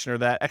situation or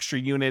that extra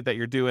unit that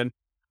you're doing.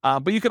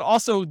 But you can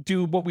also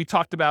do what we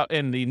talked about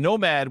in the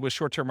nomad with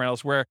short-term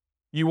rentals, where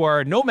you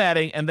are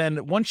nomading, and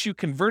then once you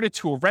convert it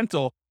to a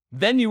rental,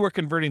 then you are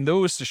converting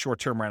those to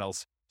short-term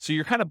rentals. So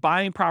you're kind of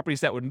buying properties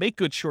that would make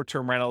good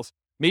short-term rentals.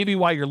 Maybe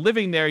while you're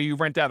living there, you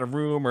rent out a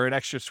room or an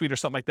extra suite or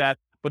something like that.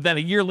 But then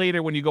a year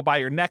later, when you go buy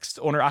your next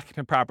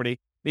owner-occupant property,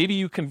 maybe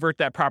you convert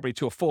that property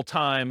to a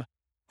full-time,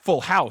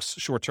 full house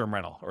short-term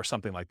rental or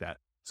something like that.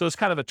 So it's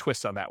kind of a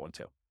twist on that one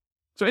too.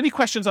 So any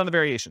questions on the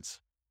variations?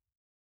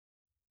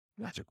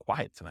 You guys are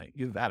quiet tonight.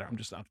 Either that or I'm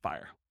just on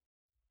fire.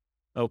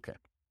 Okay.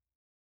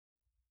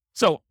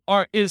 So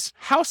is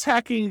house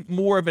hacking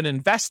more of an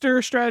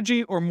investor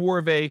strategy or more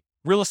of a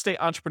real estate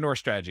entrepreneur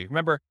strategy?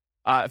 Remember,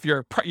 if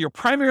you're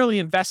primarily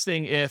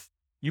investing if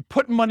you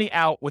put money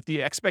out with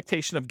the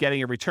expectation of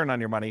getting a return on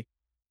your money,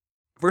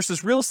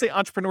 versus real estate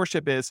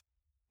entrepreneurship is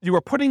you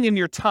are putting in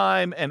your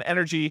time and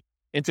energy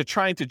into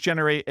trying to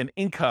generate an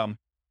income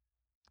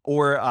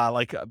or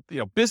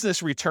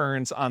business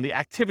returns on the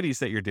activities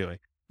that you're doing.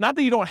 Not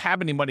that you don't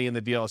have any money in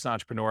the deal as an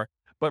entrepreneur,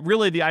 but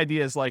really the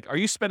idea is like, are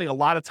you spending a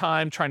lot of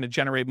time trying to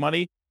generate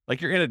money?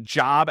 Like you're in a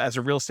job as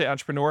a real estate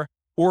entrepreneur,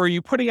 or are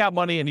you putting out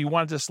money and you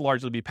want this to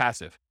largely be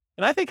passive?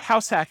 And I think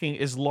house hacking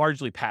is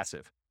largely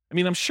passive. I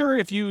mean, I'm sure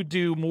if you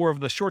do more of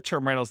the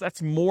short-term rentals,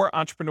 that's more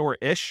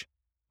entrepreneur-ish,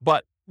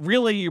 but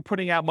really you're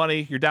putting out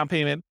money, your down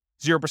payment,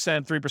 0%,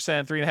 3%,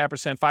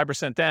 3.5%,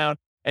 5% down,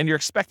 and you're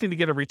expecting to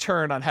get a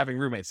return on having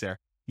roommates there.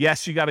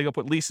 Yes, you got to go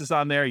put leases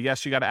on there.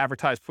 Yes, you got to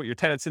advertise, put your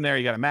tenants in there.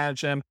 You got to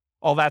manage them,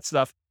 all that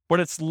stuff. But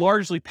it's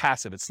largely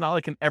passive. It's not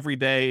like an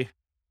everyday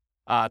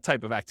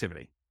type of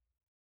activity.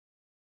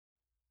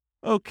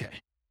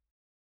 Okay.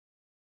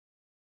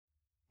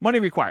 Money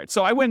required.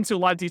 So I went into a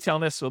lot of detail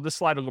on this, so this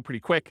slide will go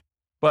pretty quick.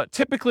 But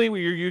typically,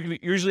 you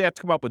usually have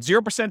to come up with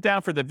 0%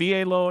 down for the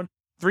VA loan,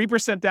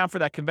 3% down for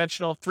that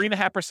conventional,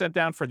 3.5%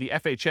 down for the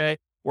FHA,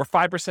 or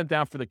 5%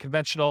 down for the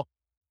conventional,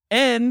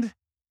 and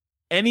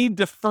any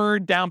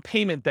deferred down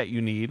payment that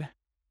you need.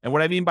 And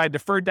what I mean by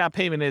deferred down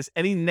payment is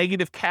any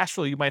negative cash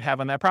flow you might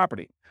have on that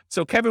property.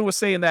 So Kevin was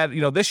saying that,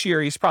 this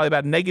year he's probably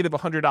about negative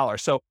 $100.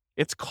 So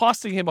it's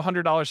costing him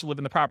 $100 to live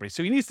in the property.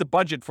 So he needs to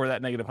budget for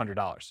that negative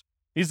 $100.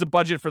 He needs to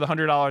budget for the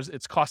 $100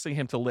 it's costing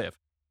him to live,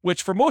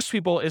 which for most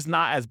people is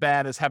not as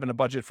bad as having a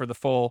budget for the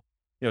full,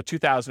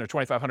 $2,000 or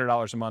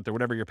 $2,500 a month or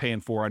whatever you're paying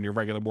for on your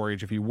regular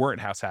mortgage if you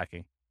weren't house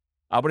hacking.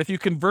 But if you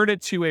convert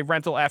it to a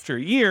rental after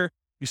a year,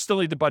 you still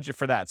need to budget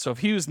for that. So if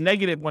he was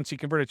negative once he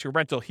converted to a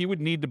rental, he would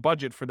need to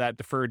budget for that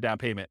deferred down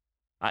payment,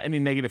 any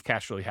negative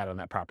cash flow he had on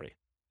that property.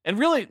 And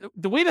really,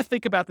 the way to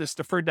think about this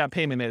deferred down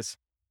payment is,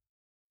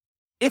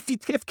 if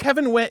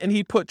Kevin went and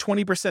he put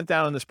 20%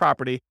 down on this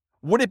property,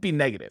 would it be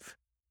negative?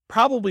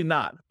 Probably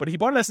not. But he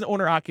bought it as an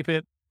owner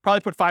occupant,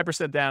 probably put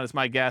 5% down is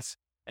my guess.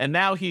 And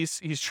now he's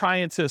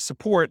trying to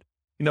support,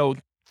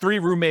 3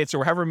 roommates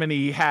or however many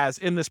he has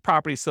in this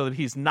property so that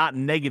he's not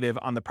negative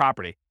on the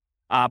property.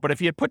 But if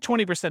he had put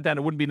 20% down,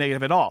 it wouldn't be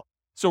negative at all.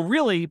 So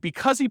really,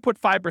 because he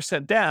put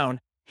 5% down,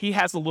 he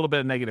has a little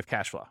bit of negative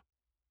cash flow.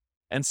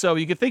 And so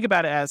you can think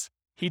about it as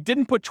he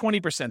didn't put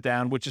 20%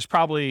 down, which is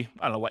probably,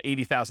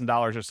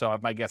 $80,000 or so.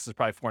 My guess is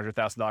probably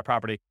 $400,000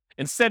 property.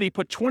 Instead, he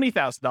put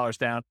 $20,000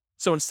 down.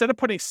 So instead of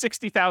putting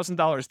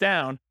 $60,000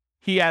 down,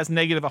 he has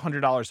negative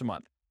 $100 a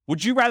month.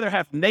 Would you rather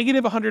have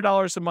negative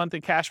 $100 a month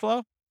in cash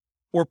flow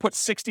or put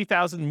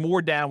 $60,000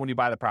 more down when you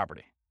buy the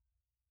property?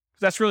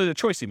 Because that's really the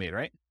choice he made,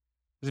 right?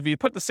 Because if you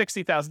put the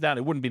 $60,000 down,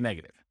 it wouldn't be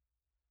negative.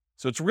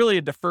 So it's really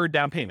a deferred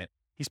down payment.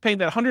 He's paying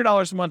that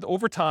 $100 a month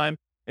over time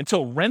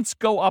until rents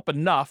go up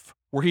enough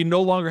where he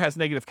no longer has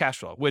negative cash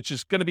flow, which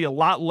is going to be a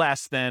lot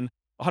less than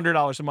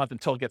 $100 a month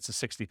until it gets to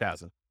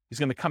 $60,000. He's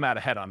going to come out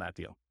ahead on that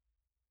deal.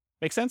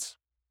 Make sense?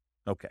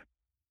 Okay.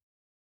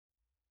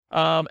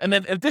 And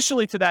then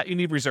additionally to that, you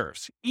need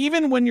reserves.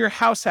 Even when you're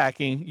house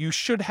hacking, you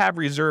should have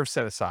reserves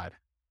set aside.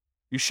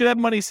 You should have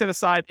money set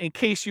aside in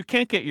case you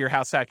can't get your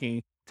house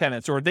hacking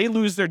tenants or they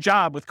lose their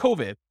job with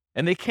COVID.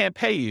 and they can't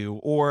pay you,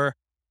 or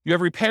you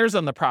have repairs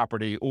on the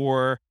property,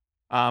 or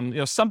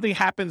something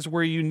happens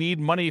where you need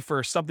money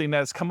for something that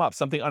has come up,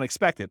 something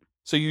unexpected.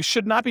 So you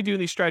should not be doing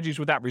these strategies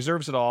without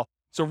reserves at all.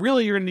 So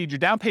really, you're going to need your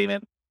down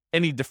payment,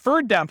 any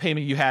deferred down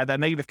payment you had, that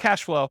negative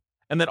cash flow,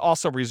 and then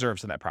also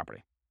reserves in that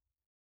property.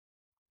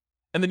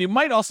 And then you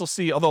might also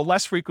see, although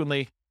less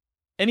frequently,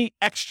 any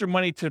extra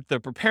money to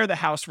prepare the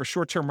house for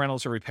short-term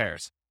rentals or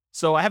repairs.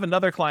 So I have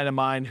another client of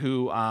mine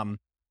who,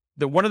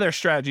 one of their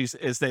strategies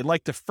is they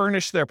like to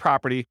furnish their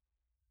property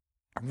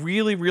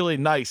really, really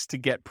nice to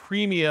get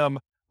premium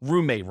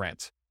roommate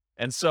rent.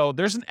 And so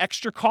there's an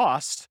extra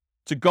cost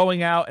to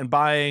going out and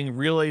buying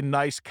really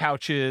nice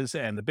couches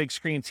and the big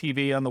screen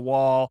TV on the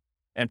wall,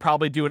 and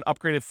probably doing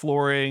upgraded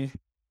flooring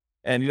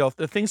and,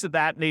 the things of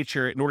that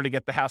nature in order to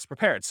get the house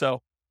prepared. So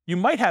you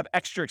might have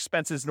extra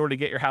expenses in order to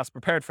get your house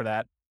prepared for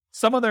that.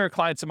 Some other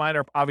clients of mine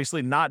are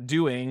obviously not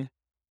doing,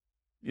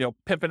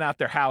 pimping out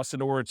their house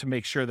in order to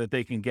make sure that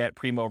they can get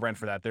primo rent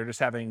for that. They're just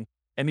having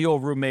any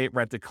old roommate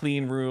rent a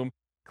clean room,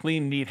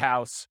 clean, neat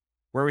house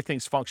where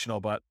everything's functional,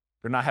 but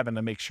they're not having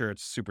to make sure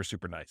it's super,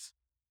 super nice.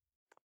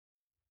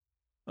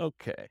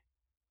 Okay.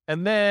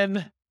 And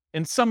then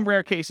in some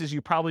rare cases,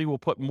 you probably will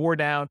put more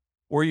down,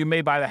 or you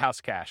may buy the house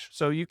cash.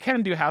 So you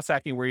can do house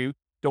hacking where you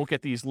don't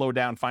get these low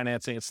down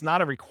financing. It's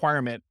not a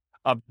requirement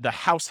of the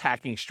house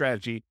hacking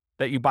strategy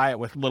that you buy it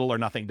with little or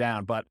nothing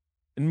down. But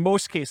in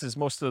most cases,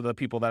 most of the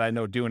people that I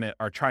know doing it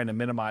are trying to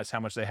minimize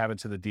how much they have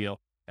into the deal,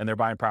 and they're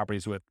buying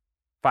properties with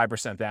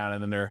 5% down,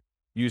 and then they're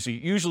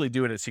usually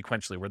doing it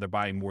sequentially where they're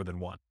buying more than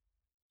one.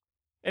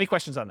 Any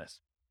questions on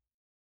this?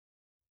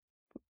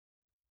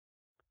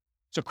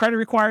 So credit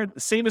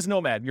required, same as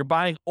Nomad. You're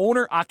buying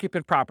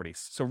owner-occupant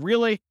properties. So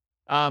really,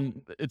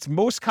 it's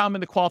most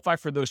common to qualify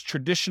for those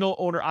traditional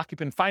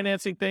owner-occupant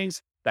financing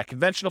things, that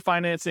conventional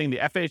financing, the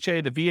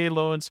FHA, the VA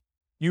loans.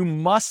 You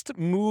must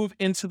move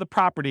into the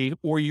property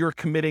or you're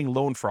committing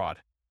loan fraud.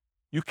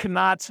 You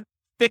cannot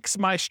fix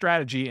my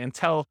strategy and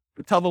tell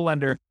the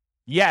lender,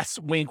 yes,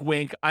 wink,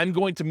 wink, I'm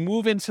going to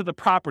move into the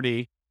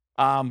property,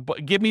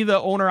 but give me the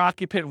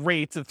owner-occupant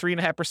rate, the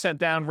 3.5%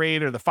 down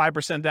rate or the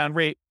 5% down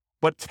rate,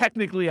 but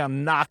technically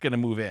I'm not going to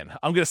move in.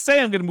 I'm going to say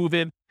I'm going to move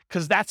in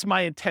because that's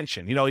my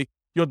intention.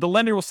 The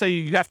lender will say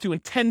you have to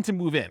intend to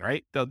move in,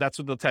 right? That's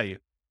what they'll tell you.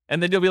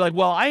 And then you'll be like,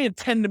 well, I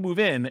intend to move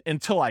in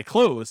until I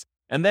close,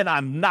 and then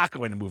I'm not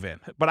going to move in.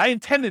 But I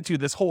intended to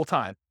this whole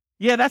time.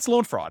 Yeah, that's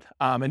loan fraud.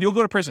 And you'll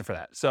go to prison for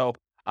that. So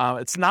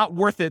it's not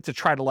worth it to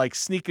try to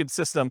sneak in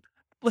system.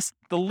 Listen,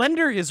 the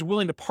lender is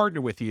willing to partner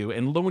with you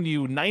and loan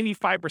you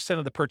 95%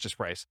 of the purchase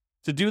price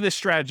to do this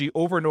strategy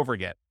over and over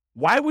again.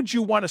 Why would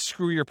you want to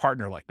screw your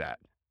partner like that?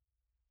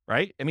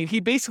 Right? I mean, he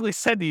basically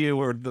said to you,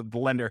 or the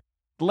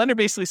lender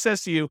basically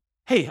says to you,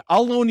 hey,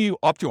 I'll loan you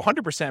up to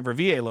 100% for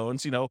VA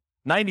loans,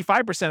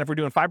 95% if we're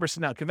doing 5%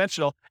 now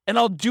conventional, and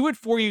I'll do it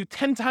for you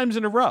 10 times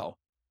in a row.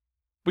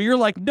 But you're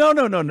like, no.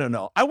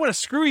 I want to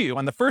screw you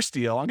on the first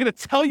deal. I'm going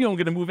to tell you I'm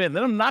going to move in,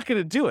 then I'm not going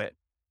to do it.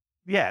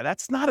 Yeah,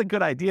 that's not a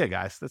good idea,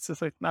 guys. That's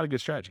just not a good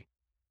strategy.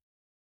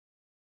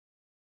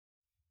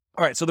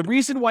 All right, so the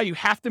reason why you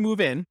have to move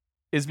in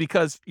is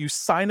because you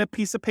sign a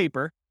piece of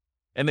paper,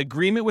 an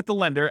agreement with the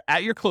lender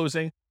at your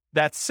closing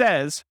that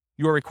says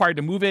you are required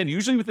to move in,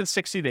 usually within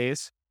 60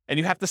 days, and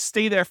you have to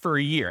stay there for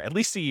a year, at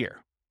least a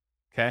year.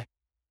 Okay.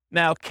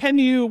 Now, can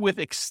you, with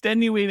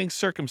extenuating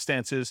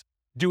circumstances,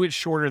 do it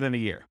shorter than a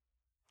year?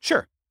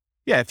 Sure.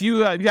 Yeah. If you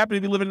happen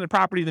to be living in the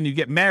property, then you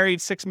get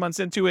married 6 months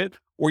into it,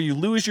 or you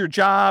lose your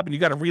job and you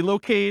got to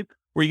relocate,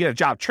 or you get a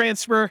job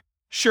transfer.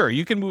 Sure.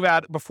 You can move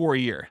out before a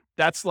year.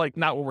 That's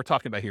not what we're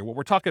talking about here. What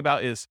we're talking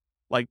about is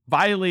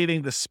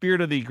violating the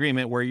spirit of the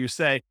agreement where you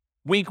say,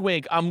 wink,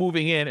 wink, I'm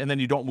moving in, and then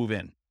you don't move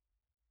in.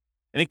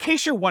 And in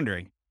case you're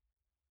wondering,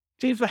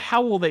 James, but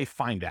how will they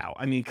find out?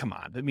 I mean, come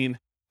on. I mean,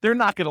 they're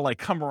not going to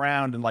come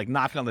around and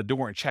knock on the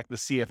door and check to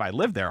see if I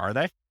live there, are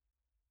they?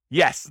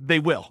 Yes, they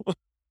will.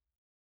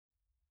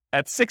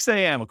 At 6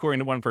 a.m., according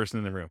to one person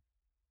in the room.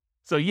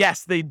 So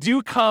yes, they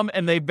do come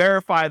and they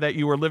verify that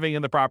you are living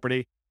in the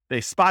property.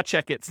 They spot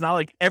check it. It's not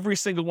like every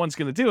single one's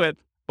going to do it,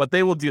 but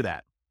they will do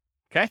that.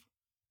 Okay.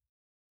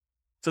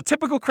 So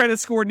typical credit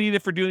score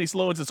needed for doing these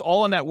loans. It's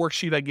all on that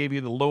worksheet I gave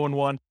you, the loan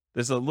one.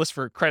 There's a list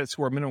for credit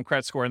score, minimum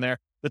credit score in there.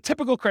 The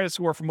typical credit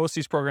score for most of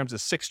these programs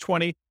is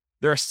 620.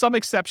 There are some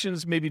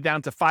exceptions, maybe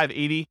down to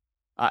 580,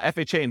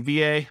 FHA and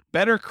VA.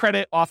 Better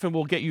credit often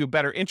will get you a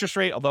better interest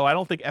rate, although I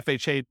don't think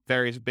FHA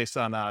varies based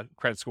on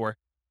credit score,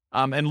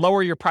 and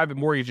lower your private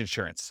mortgage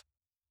insurance.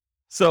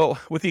 So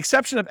with the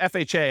exception of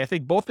FHA, I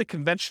think both the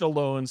conventional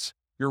loans,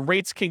 your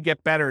rates can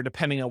get better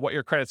depending on what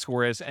your credit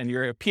score is, and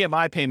your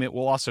PMI payment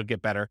will also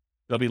get better.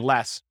 It'll be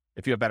less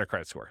if you have better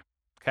credit score.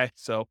 Okay,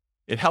 so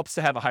it helps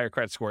to have a higher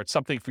credit score. It's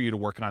something for you to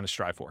work on and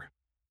strive for.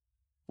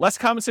 Less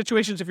common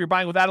situations, if you're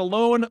buying without a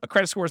loan, a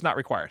credit score is not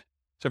required.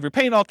 So if you're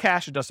paying all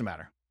cash, it doesn't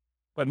matter.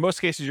 But in most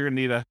cases, you're going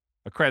to need a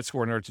credit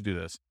score in order to do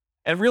this.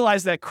 And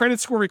realize that credit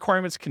score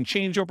requirements can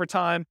change over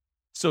time.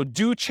 So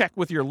do check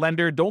with your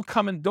lender. Don't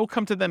come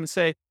to them and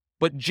say,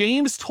 but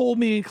James told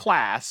me in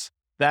class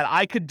that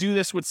I could do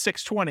this with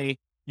 620.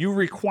 you're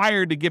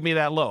required to give me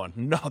that loan.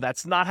 No,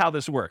 that's not how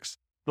this works.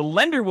 The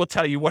lender will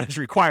tell you what is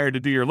required to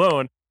do your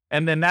loan,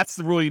 and then that's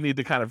the rule you need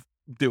to kind of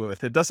do it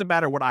with. It doesn't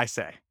matter what I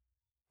say.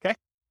 Okay?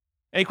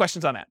 Any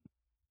questions on that?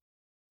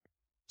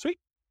 Sweet.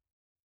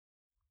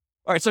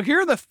 All right, so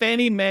here are the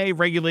Fannie Mae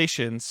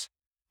regulations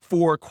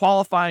for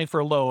qualifying for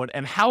a loan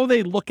and how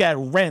they look at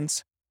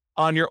rents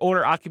on your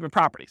owner-occupant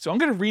property. So I'm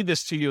going to read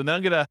this to you, and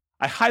then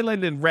I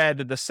highlighted in red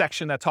the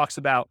section that talks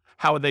about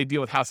how they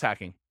deal with house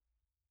hacking.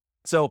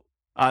 So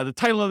the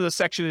title of the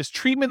section is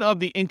Treatment of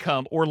the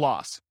Income or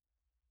Loss.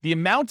 The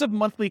amount of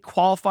monthly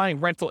qualifying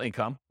rental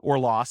income or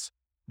loss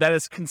that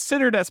is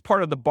considered as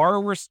part of the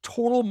borrower's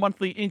total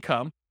monthly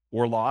income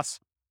or loss,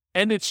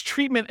 and its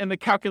treatment in the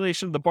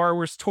calculation of the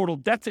borrower's total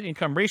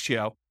debt-to-income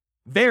ratio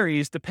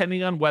varies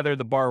depending on whether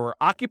the borrower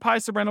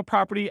occupies the rental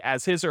property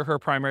as his or her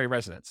primary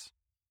residence.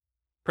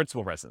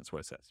 Principal residence, what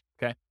it says,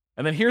 okay?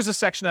 And then here's a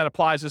section that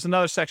applies. There's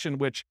another section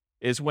which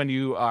is when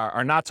you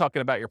are not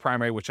talking about your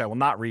primary, which I will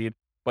not read,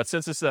 but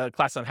since this is a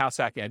class on house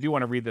hacking, I do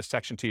want to read this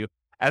section to you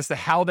as to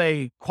how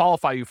they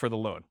qualify you for the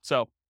loan.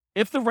 So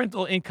if the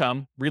rental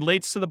income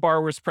relates to the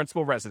borrower's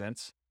principal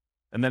residence,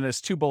 and then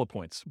there's 2 bullet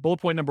points. Bullet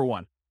point number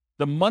 1,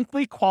 the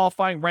monthly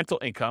qualifying rental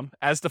income,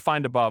 as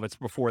defined above, it's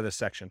before this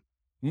section,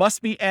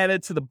 must be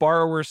added to the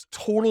borrower's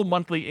total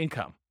monthly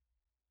income.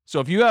 So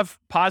if you have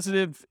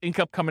positive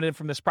income coming in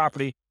from this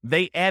property,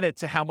 they add it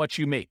to how much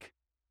you make.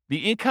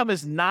 The income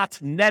is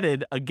not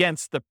netted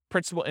against the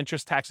principal,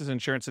 interest, taxes,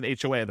 insurance,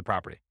 and HOA of the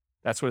property.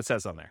 That's what it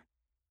says on there.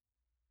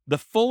 The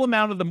full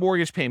amount of the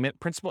mortgage payment,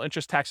 principal,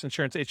 interest, tax,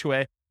 insurance,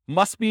 HOA,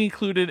 must be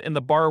included in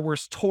the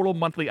borrower's total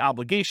monthly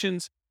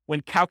obligations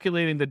when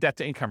calculating the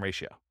debt-to-income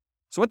ratio.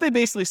 So what they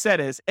basically said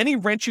is any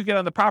rent you get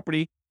on the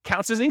property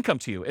counts as income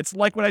to you. It's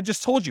like what I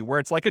just told you, where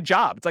it's like a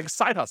job. It's like a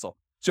side hustle.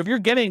 So if you're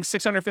getting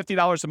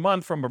 $650 a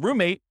month from a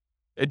roommate,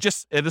 it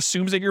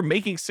assumes that you're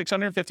making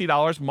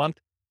 $650 a month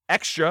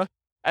extra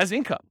as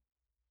income.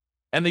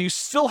 And then you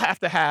still have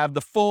to have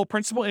the full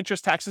principal,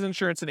 interest, taxes,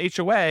 insurance, and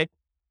HOA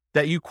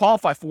that you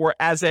qualify for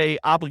as a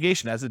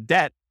obligation, as a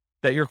debt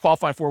that you're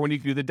qualifying for when you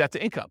do the debt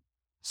to income.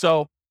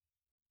 So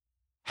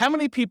how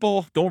many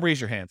people, don't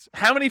raise your hands,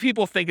 how many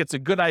people think it's a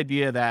good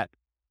idea that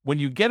when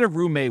you get a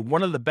roommate,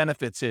 one of the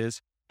benefits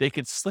is they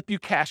can slip you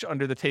cash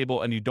under the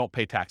table and you don't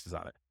pay taxes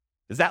on it?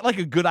 Is that like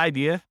a good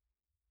idea?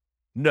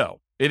 No,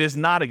 it is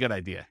not a good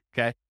idea,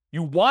 okay?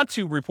 You want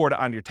to report it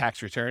on your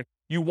tax return.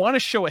 You want to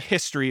show a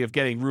history of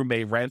getting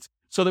roommate rent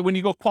so that when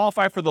you go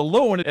qualify for the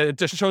loan, it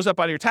just shows up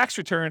on your tax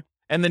return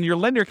and then your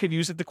lender can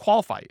use it to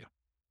qualify you.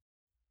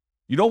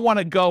 You don't want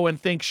to go and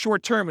think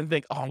short term and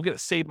think, oh, I'm going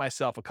to save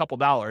myself a couple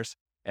dollars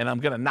and I'm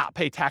going to not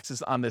pay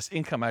taxes on this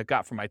income I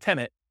got from my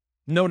tenant.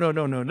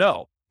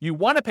 No. You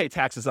want to pay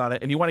taxes on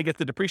it and you want to get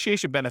the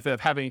depreciation benefit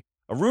of having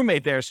a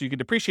roommate there so you can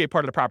depreciate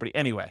part of the property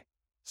anyway.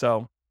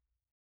 So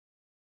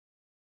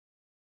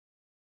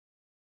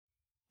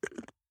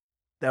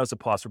that was a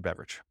pause for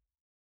beverage.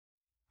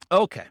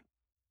 Okay.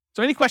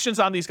 So any questions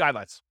on these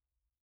guidelines?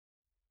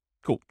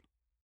 Cool.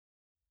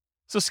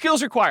 So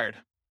skills required.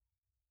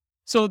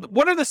 So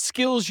what are the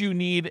skills you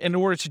need in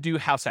order to do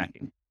house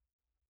hacking?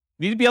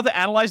 You need to be able to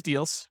analyze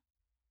deals,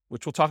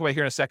 which we'll talk about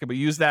here in a second, but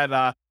use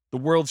that the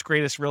world's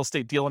greatest real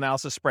estate deal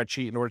analysis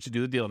spreadsheet in order to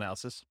do the deal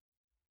analysis.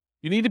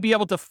 You need to be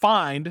able to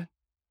find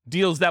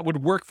deals that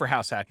would work for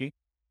house hacking.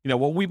 You know,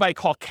 what we might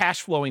call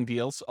cash flowing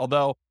deals,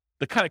 although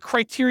the kind of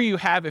criteria you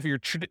have if you're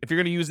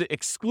going to use it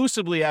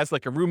exclusively as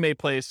like a roommate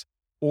place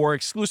or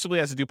exclusively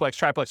as a duplex,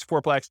 triplex,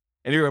 fourplex,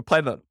 and you're going to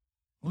plan on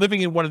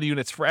living in one of the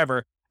units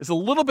forever is a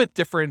little bit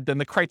different than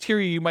the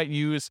criteria you might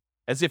use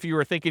as if you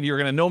were thinking you're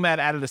going to nomad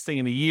out of this thing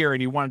in a year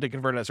and you wanted to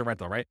convert it as a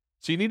rental, right?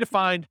 So you need to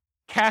find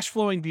cash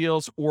flowing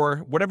deals or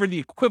whatever the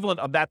equivalent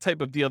of that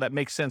type of deal that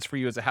makes sense for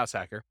you as a house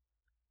hacker.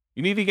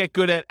 You need to get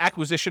good at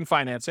acquisition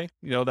financing,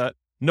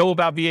 know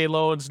about VA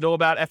loans, know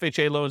about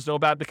FHA loans, know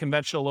about the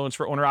conventional loans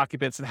for owner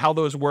occupants and how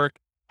those work,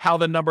 how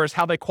the numbers,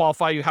 how they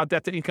qualify you, how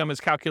debt to income is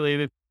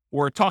calculated,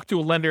 or talk to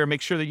a lender and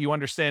make sure that you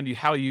understand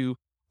how you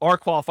are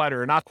qualified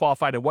or are not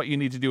qualified and what you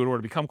need to do in order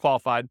to become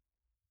qualified.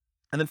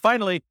 And then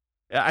finally,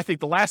 I think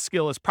the last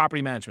skill is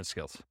property management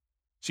skills.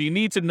 So you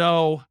need to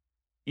know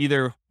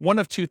either one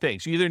of two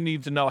things. You either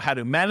need to know how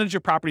to manage your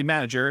property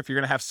manager if you're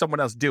going to have someone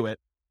else do it,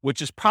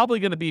 which is probably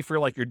going to be for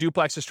like your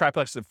duplexes,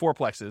 triplexes, and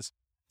fourplexes.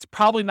 It's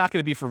probably not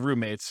going to be for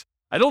roommates.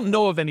 I don't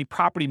know of any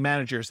property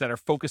managers that are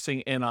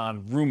focusing in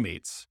on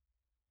roommates.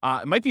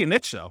 It might be a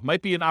niche though. It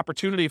might be an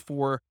opportunity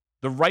for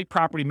the right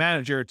property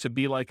manager to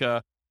be like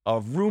a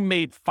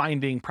roommate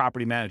finding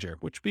property manager,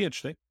 which would be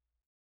interesting.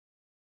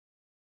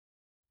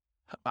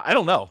 I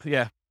don't know.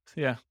 Yeah.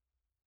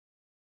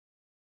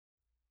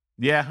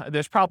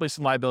 There's probably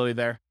some liability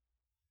there.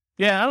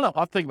 Yeah, I don't know.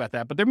 I'll think about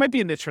that, but there might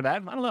be a niche for that. I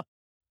don't know.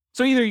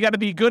 So either you got to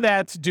be good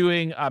at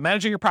doing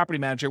managing your property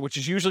manager, which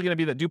is usually going to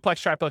be the duplex,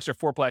 triplex, or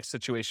fourplex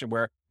situation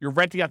where you're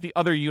renting out the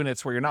other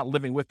units where you're not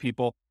living with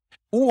people,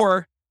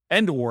 or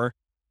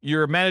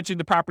you're managing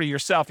the property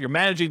yourself. You're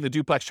managing the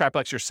duplex,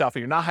 triplex yourself,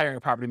 and you're not hiring a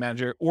property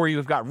manager, or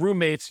you've got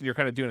roommates and you're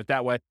kind of doing it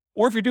that way.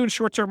 Or if you're doing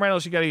short-term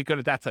rentals, you got to get good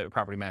at that type of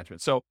property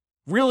management. So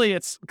Really,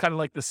 it's kind of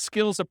like the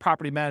skills of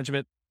property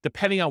management,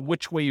 depending on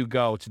which way you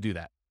go to do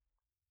that.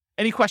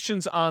 Any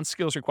questions on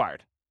skills required?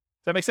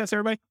 Does that make sense,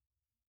 everybody?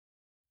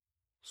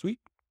 Sweet.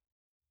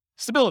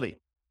 Stability.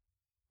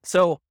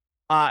 So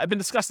I've been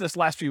discussing this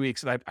last few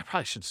weeks, and I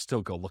probably should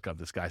still go look up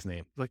this guy's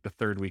name. It's like the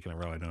third week in a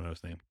row I don't know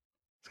his name.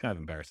 It's kind of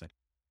embarrassing.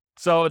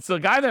 So it's the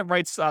guy that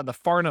writes the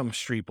Farnham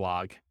Street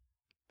blog.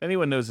 If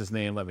anyone knows his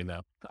name, let me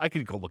know. I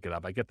could go look it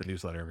up. I get the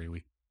newsletter every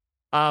week.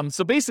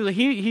 So basically,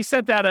 he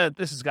sent out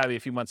this has got to be a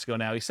few months ago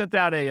now. He sent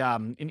out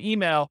an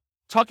email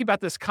talking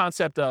about this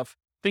concept of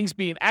things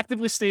being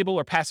actively stable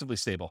or passively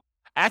stable.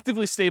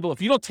 Actively stable,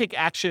 if you don't take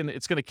action,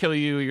 it's going to kill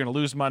you. You're going to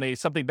lose money.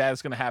 Something bad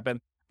is going to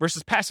happen.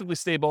 Versus passively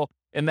stable,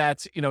 in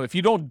that, if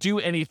you don't do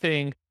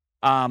anything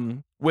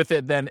with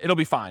it, then it'll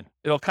be fine.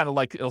 It'll kind of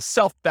like, it'll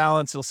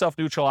self-balance, it'll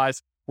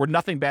self-neutralize, where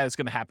nothing bad is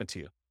going to happen to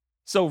you.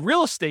 So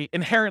real estate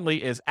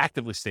inherently is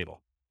actively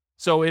stable.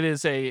 So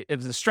it's a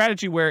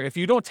strategy where if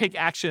you don't take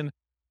action,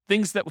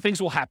 things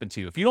will happen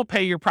to you. If you don't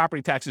pay your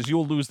property taxes,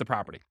 you'll lose the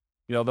property.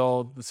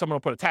 Someone will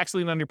put a tax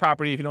lien on your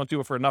property. If you don't do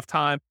it for enough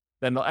time,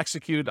 then they'll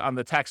execute on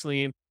the tax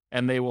lien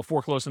and they will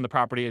foreclose on the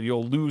property and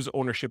you'll lose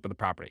ownership of the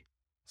property.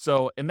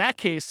 So in that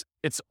case,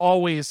 it's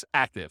always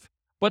active.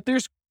 But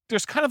there's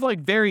kind of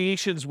like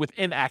variations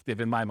within active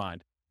in my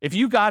mind. If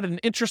you got an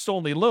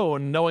interest-only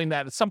loan, knowing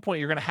that at some point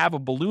you're going to have a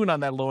balloon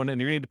on that loan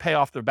and you're going to need to pay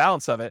off the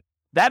balance of it,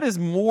 that is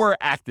more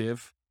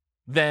active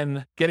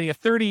than getting a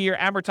 30-year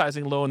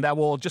amortizing loan that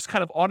will just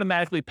kind of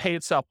automatically pay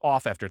itself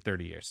off after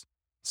 30 years.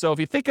 So if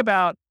you think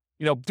about,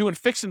 doing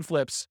fix and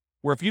flips,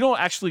 where if you don't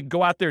actually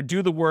go out there,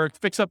 do the work,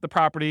 fix up the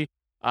property,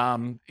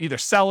 either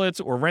sell it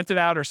or rent it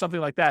out or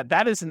something like that,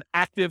 that is an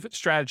active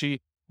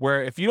strategy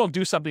where if you don't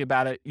do something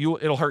about it,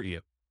 it'll hurt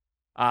you.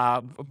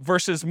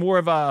 Versus more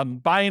of a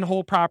buy and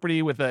hold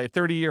property with a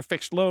 30-year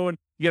fixed loan,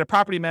 you get a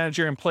property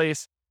manager in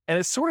place, and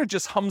it sort of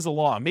just hums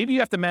along. Maybe you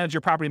have to manage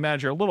your property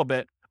manager a little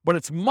bit, but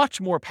it's much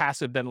more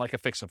passive than like a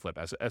fix and flip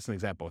as an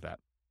example of that.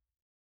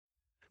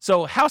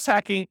 So house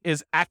hacking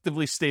is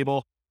actively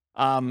stable.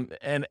 And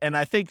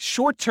I think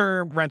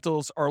short-term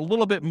rentals are a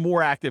little bit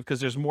more active because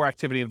there's more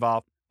activity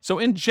involved. So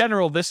in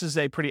general, this is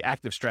a pretty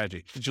active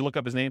strategy. Did you look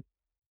up his name?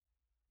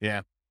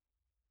 Yeah,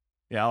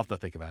 I'll have to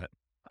think about it.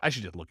 I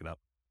should just look it up.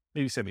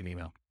 Maybe send me an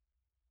email.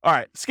 All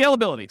right,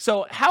 scalability.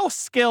 So how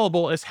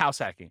scalable is house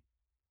hacking?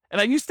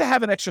 And I used to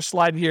have an extra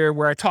slide here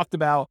where I talked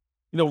about,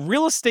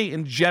 real estate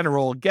in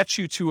general gets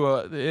you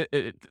to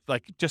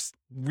just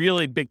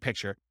really big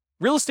picture.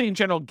 Real estate in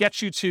general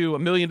gets you to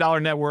 $1 million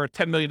net worth,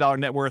 $10 million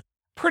net worth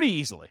pretty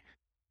easily.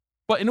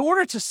 But in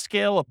order to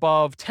scale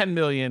above 10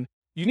 million,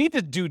 you need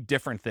to do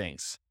different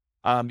things.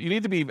 You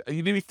need to be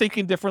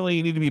thinking differently.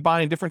 You need to be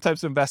buying different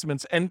types of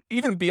investments. And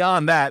even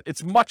beyond that,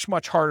 it's much,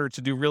 much harder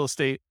to do real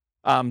estate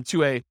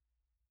to a,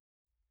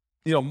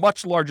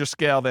 much larger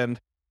scale than,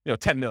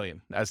 10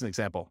 million as an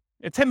example.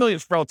 And 10 million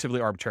is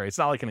relatively arbitrary. It's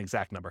not like an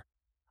exact number.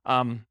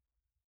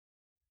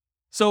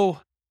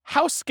 So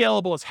how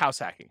scalable is house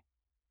hacking?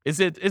 Is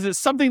it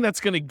something that's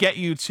going to get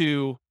you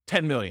to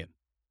 10 million?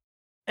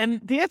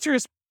 And the answer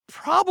is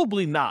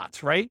probably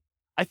not, right?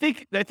 I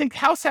think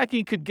house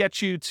hacking could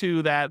get you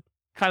to that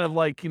kind of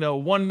like,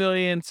 1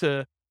 million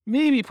to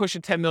maybe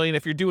pushing 10 million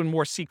if you're doing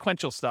more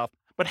sequential stuff.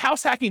 But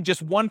house hacking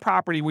just one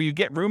property where you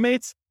get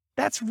roommates,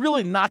 that's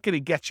really not going to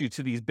get you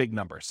to these big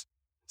numbers.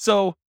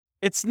 So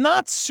it's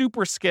not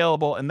super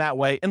scalable in that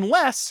way,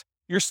 unless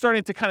you're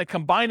starting to kind of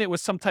combine it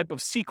with some type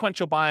of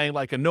sequential buying,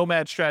 like a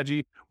nomad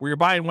strategy where you're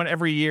buying one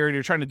every year and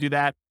you're trying to do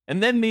that.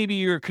 And then maybe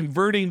you're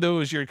converting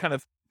those, you're kind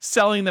of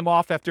selling them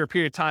off after a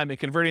period of time and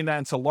converting that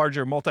into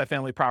larger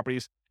multifamily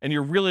properties. And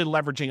you're really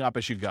leveraging up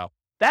as you go.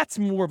 That's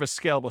more of a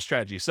scalable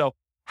strategy. So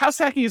house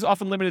hacking is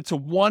often limited to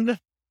one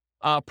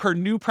per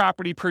new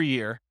property per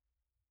year.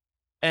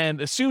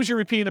 And as soon as you're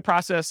repeating the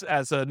process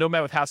as a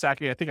nomad with house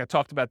hacking, I think I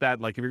talked about that,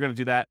 like if you're going to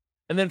do that.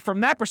 And then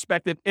from that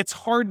perspective, it's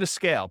hard to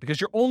scale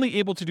because you're only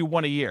able to do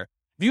one a year.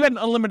 If you had an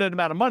unlimited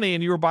amount of money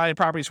and you were buying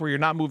properties where you're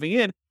not moving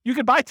in, you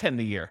could buy 10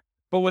 a year.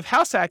 But with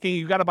house hacking,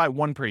 you got to buy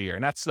one per year.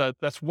 And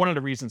that's one of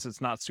the reasons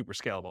it's not super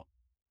scalable.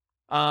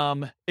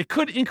 It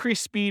could increase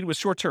speed with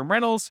short-term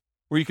rentals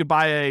where you could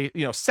buy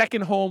a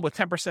second home with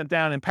 10%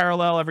 down in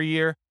parallel every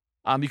year.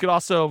 You could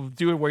also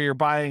do it where you're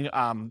buying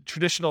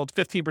traditional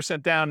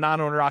 15% down,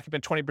 non-owner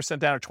occupant, 20%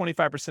 down, or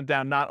 25%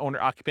 down, non-owner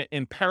occupant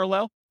in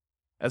parallel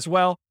as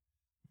well.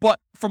 But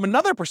from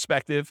another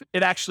perspective,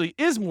 it actually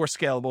is more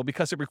scalable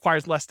because it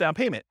requires less down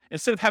payment.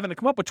 Instead of having to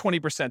come up with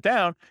 20%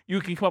 down,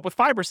 you can come up with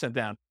 5%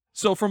 down.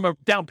 So from a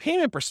down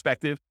payment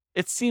perspective,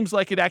 it seems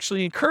like it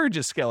actually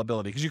encourages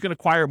scalability because you can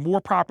acquire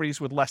more properties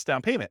with less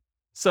down payment.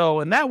 So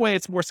in that way,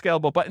 it's more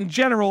scalable. But in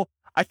general,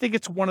 I think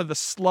it's one of the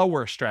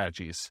slower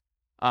strategies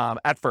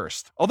at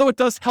first, although it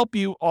does help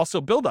you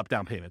also build up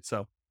down payment.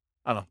 So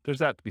I don't know, there's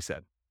that to be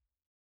said.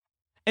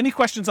 Any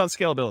questions on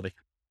scalability?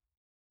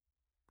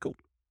 Cool.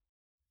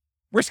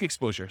 Risk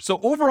exposure. So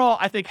overall,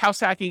 I think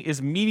house hacking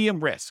is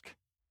medium risk,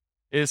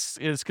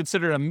 is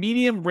considered a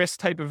medium risk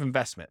type of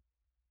investment.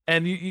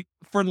 And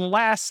for the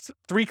last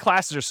 3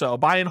 classes or so,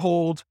 buy and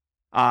hold,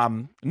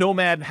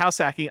 Nomad, and house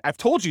hacking, I've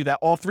told you that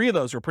all three of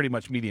those are pretty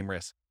much medium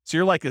risk. So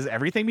you're like, is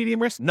everything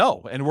medium risk?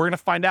 No. And we're going to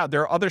find out.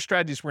 There are other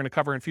strategies we're going to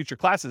cover in future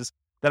classes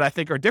that I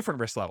think are different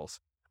risk levels.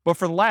 But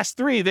for the last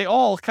three, they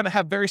all kind of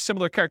have very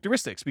similar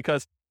characteristics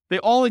because they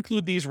all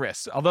include these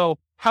risks. Although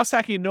house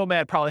hacking and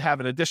Nomad probably have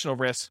an additional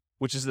risk,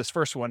 which is this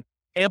first one,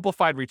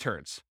 amplified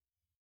returns.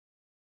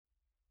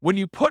 When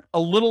you put a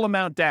little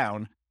amount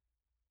down,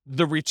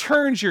 the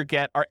returns you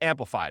get are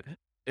amplified.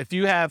 If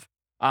you have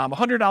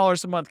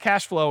 $100 a month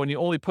cash flow and you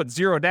only put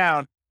zero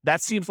down,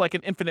 that seems like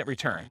an infinite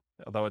return,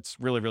 although it's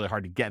really, really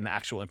hard to get an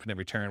actual infinite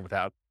return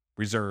without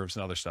reserves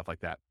and other stuff like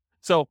that.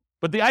 So,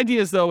 but the idea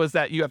is though, is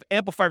that you have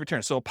amplified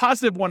returns. So a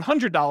positive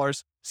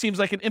 $100 seems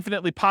like an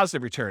infinitely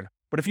positive return.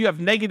 But if you have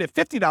negative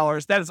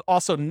 $50, that is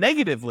also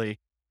negatively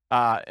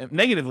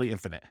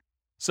infinite.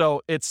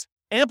 So it's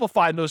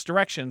amplified in those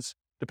directions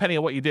depending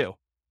on what you do.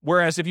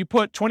 Whereas if you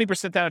put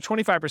 20% down or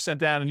 25%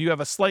 down and you have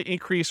a slight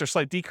increase or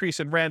slight decrease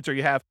in rent, or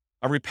you have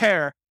a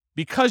repair,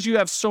 because you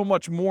have so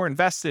much more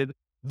invested,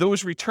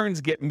 those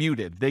returns get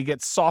muted. They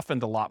get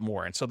softened a lot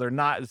more. And so they're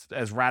not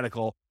as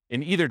radical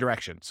in either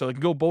direction. So it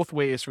can go both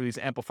ways for these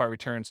amplified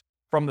returns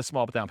from the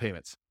small down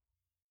payments.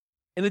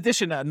 In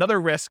addition,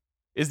 another risk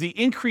is the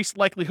increased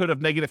likelihood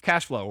of negative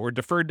cash flow or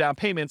deferred down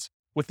payments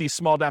with these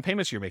small down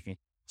payments you're making.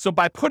 So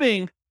by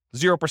putting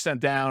 0%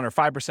 down or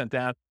 5%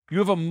 down, you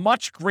have a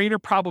much greater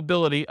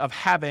probability of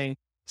having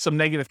some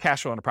negative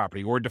cash flow on a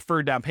property or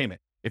deferred down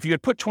payment. If you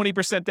had put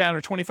 20% down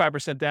or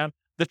 25% down,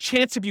 the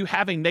chance of you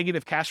having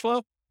negative cash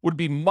flow would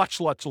be much,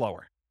 much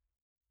lower.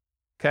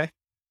 Okay.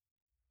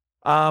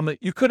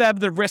 You could have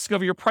the risk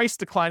of your price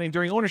declining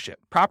during ownership.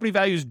 Property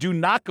values do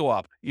not go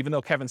up, even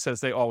though Kevin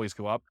says they always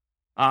go up.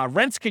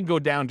 Rents can go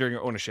down during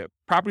your ownership.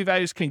 Property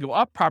values can go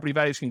up, property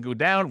values can go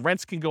down,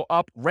 rents can go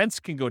up, rents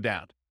can go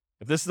down.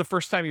 If this is the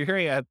first time you're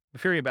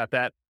hearing about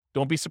that,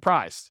 don't be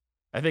surprised.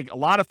 I think a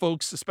lot of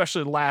folks,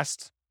 especially the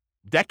last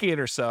decade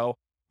or so,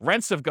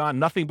 rents have gone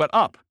nothing but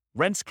up.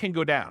 Rents can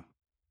go down.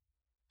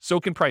 So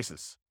can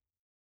prices.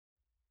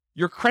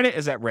 Your credit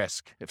is at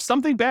risk. If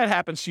something bad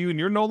happens to you and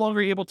you're no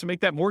longer able to make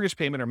that mortgage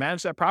payment or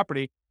manage that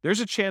property, there's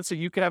a chance that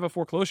you could have a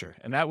foreclosure,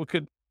 and that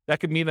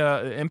could mean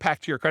an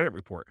impact to your credit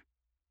report.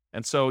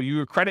 And so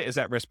your credit is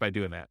at risk by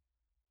doing that.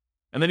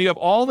 And then you have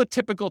all the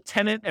typical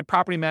tenant and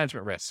property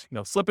management risks,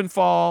 slip and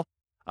fall,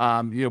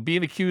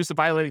 being accused of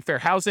violating fair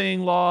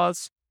housing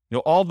laws,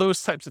 all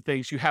those types of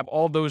things. You have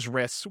all those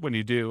risks when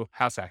you do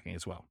house hacking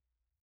as well.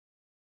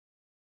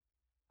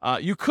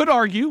 You could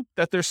argue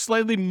that there's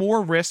slightly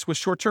more risk with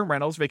short-term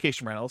rentals,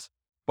 vacation rentals,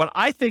 but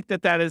I think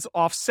that is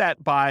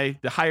offset by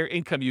the higher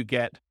income you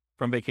get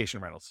from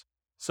vacation rentals.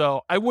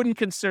 So I wouldn't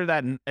consider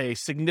that a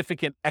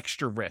significant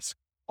extra risk.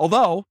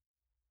 Although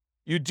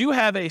you do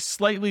have a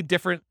slightly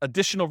different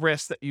additional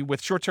risk that you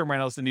with short-term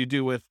rentals than you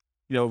do with,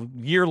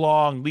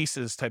 year-long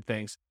leases type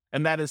things.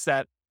 And that is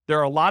that there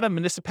are a lot of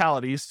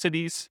municipalities,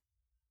 cities,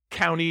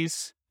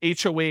 counties,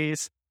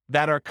 HOAs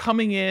that are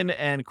coming in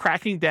and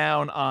cracking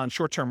down on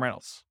short-term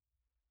rentals.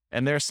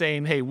 And they're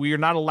saying, hey, we are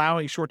not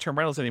allowing short-term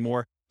rentals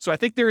anymore. So I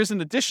think there is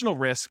an additional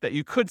risk that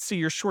you could see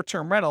your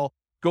short-term rental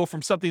go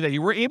from something that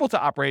you were able to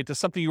operate to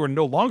something you are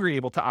no longer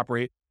able to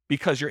operate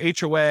because your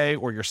HOA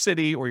or your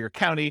city or your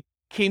county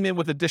came in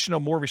with additional,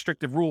 more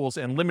restrictive rules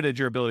and limited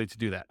your ability to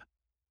do that.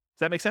 Does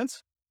that make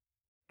sense?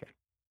 Okay.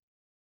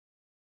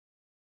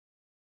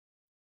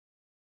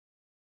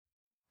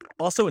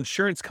 Also,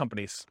 insurance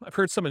companies. I've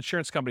heard some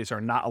insurance companies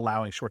are not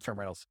allowing short-term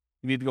rentals.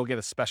 You need to go get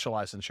a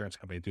specialized insurance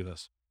company to do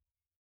this.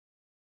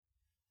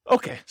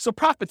 Okay, so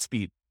profit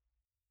speed.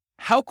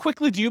 How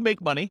quickly do you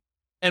make money,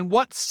 and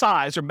what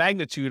size or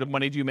magnitude of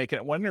money do you make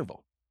at one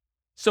interval?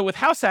 So with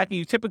house hacking,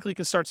 you typically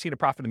can start seeing a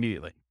profit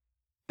immediately.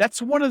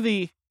 That's one of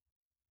the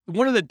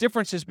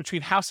differences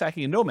between house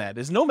hacking and nomad.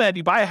 Is nomad,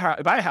 you buy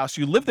a house,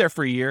 you live there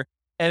for a year,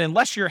 and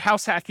unless you're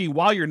house hacking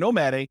while you're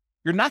nomading,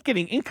 you're not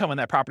getting income on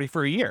that property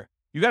for a year.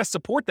 You got to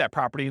support that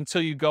property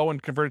until you go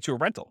and convert it to a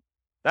rental.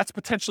 That's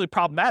potentially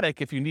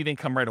problematic if you need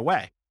income right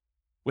away.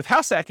 With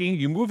house hacking,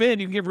 you move in,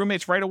 you can give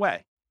roommates right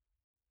away.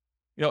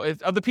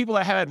 Of the people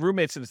that had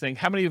roommates in this thing,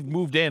 how many have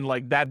moved in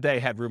like that day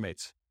had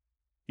roommates?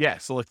 Yeah,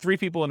 so like 3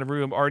 people in the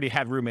room already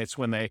had roommates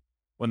when they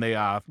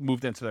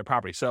moved into their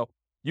property. So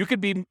you could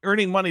be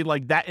earning money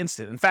like that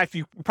instant. In fact,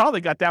 you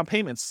probably got down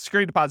payments,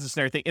 security deposits,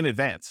 and everything in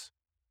advance.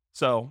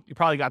 So you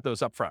probably got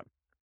those up front.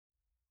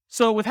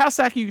 So with house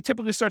hacking, you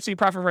typically start seeing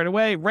profit right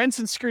away. Rents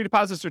and security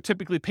deposits are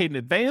typically paid in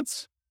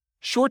advance.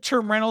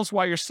 Short-term rentals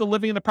while you're still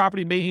living in the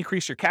property may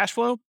increase your cash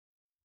flow.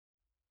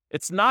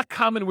 It's not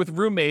common with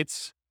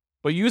roommates,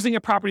 but using a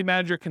property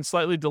manager can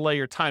slightly delay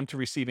your time to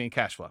receiving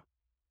cash flow.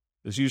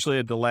 There's usually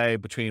a delay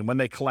between when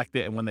they collect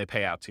it and when they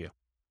pay out to you.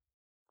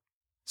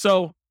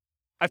 So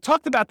I've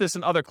talked about this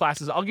in other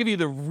classes. I'll give you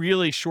the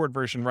really short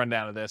version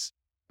rundown of this,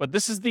 but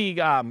this is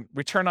the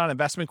return on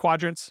investment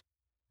quadrants.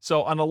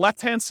 So on the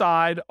left-hand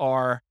side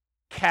are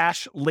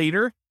cash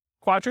later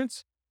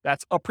quadrants.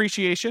 That's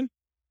appreciation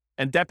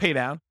and debt pay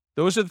down.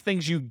 Those are the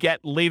things you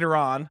get later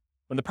on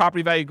when the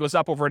property value goes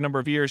up over a number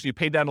of years. You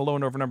pay down a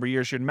loan over a number of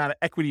years. Your amount of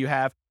equity you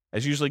have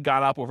has usually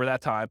gone up over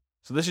that time.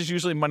 So this is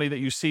usually money that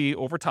you see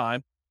over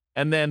time.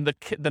 And then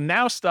the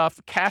now stuff,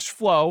 cash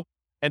flow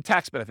and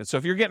tax benefits. So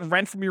if you're getting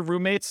rent from your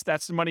roommates,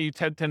 that's the money you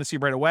tend to see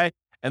right away.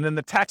 And then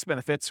the tax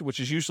benefits, which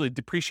is usually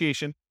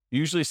depreciation. You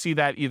usually see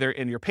that either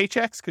in your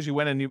paychecks because you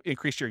went and you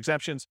increased your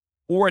exemptions,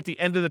 or at the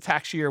end of the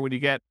tax year when you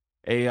get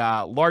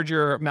a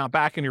larger amount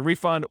back in your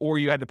refund, or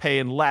you had to pay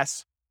in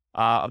less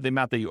of the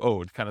amount that you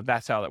owed. Kind of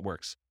that's how that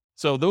works.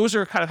 So those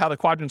are kind of how the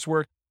quadrants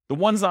work. The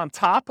ones on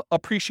top,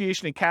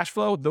 appreciation and cash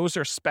flow, those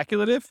are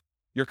speculative.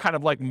 You're kind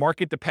of like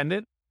market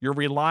dependent. You're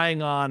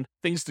relying on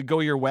things to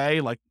go your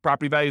way, like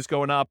property values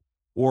going up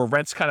or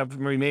rents kind of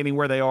remaining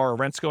where they are or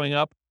rents going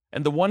up.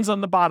 And the ones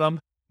on the bottom,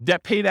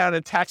 debt pay down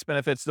and tax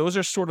benefits, those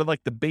are sort of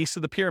like the base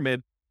of the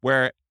pyramid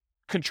where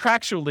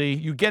contractually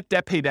you get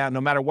debt pay down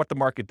no matter what the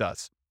market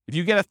does. If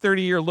you get a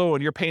 30-year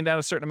loan, you're paying down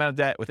a certain amount of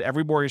debt with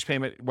every mortgage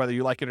payment, whether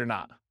you like it or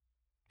not.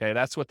 Okay,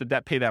 that's what the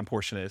debt pay down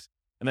portion is.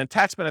 And then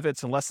tax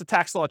benefits, unless the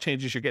tax law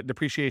changes, you're getting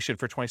depreciation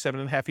for 27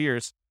 and a half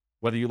years,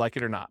 whether you like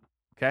it or not.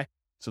 Okay,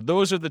 so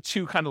those are the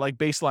two kind of like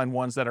baseline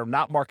ones that are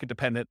not market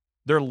dependent.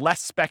 They're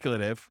less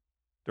speculative.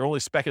 They're only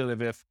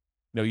speculative if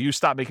you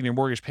stop making your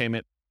mortgage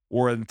payment,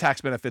 or the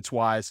tax benefits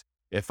wise,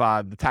 if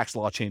the tax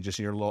law changes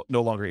and you're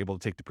no longer able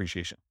to take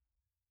depreciation.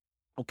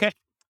 Okay,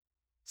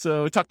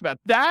 so we talked about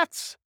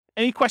that.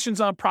 Any questions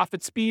on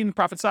profit speed and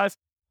profit size?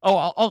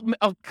 Oh,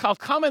 I'll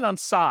comment on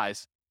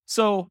size.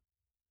 So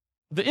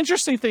the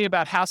interesting thing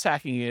about house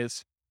hacking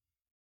is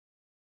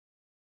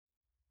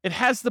it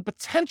has the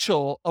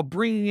potential of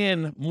bringing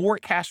in more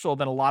cash flow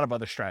than a lot of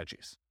other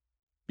strategies.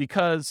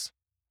 Because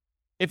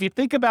if you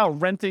think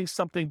about renting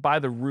something by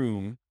the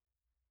room,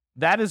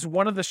 that is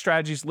one of the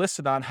strategies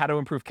listed on how to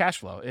improve cash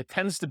flow. It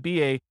tends to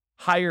be a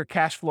higher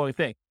cash flowing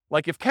thing.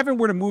 Like if Kevin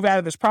were to move out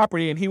of his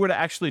property and he were to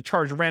actually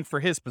charge rent for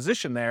his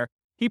position there,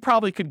 he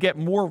probably could get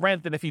more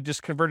rent than if he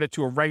just converted it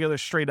to a regular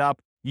straight up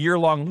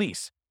year-long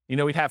lease. He'd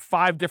have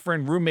 5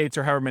 different roommates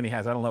or however many he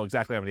has. I don't know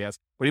exactly how many he has,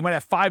 but he might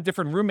have 5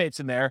 different roommates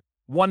in there.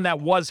 One that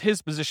was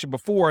his position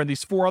before, and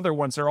these 4 other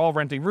ones are all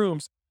renting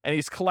rooms, and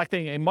he's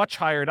collecting a much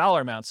higher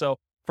dollar amount. So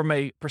from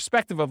a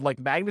perspective of like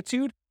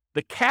magnitude,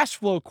 the cash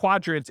flow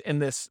quadrant in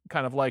this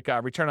kind of like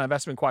return on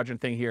investment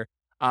quadrant thing here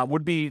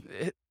would be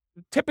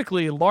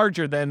typically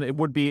larger than it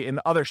would be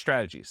in other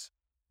strategies,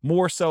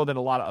 more so than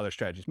a lot of other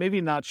strategies. Maybe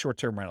not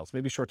short-term rentals.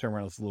 Maybe short-term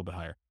rentals is a little bit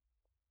higher.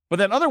 But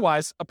then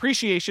otherwise,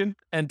 appreciation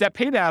and debt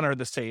pay down are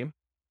the same.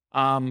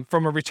 From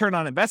a return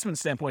on investment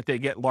standpoint, they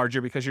get larger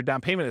because your down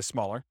payment is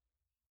smaller.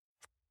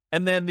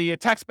 And then the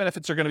tax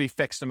benefits are going to be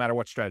fixed no matter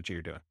what strategy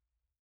you're doing.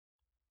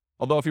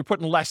 Although if you're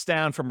putting less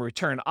down from a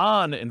return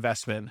on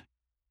investment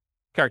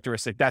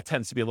characteristic, that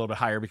tends to be a little bit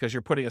higher because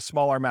you're putting a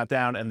smaller amount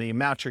down and the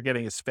amount you're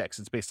getting is fixed.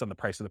 It's based on the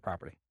price of the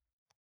property.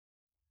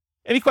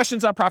 Any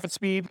questions on profit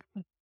speed?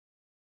 All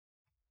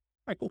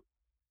right, cool.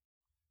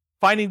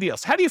 Finding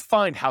deals. How do you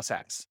find house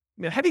hacks?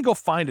 How do you go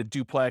find a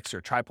duplex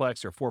or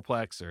triplex or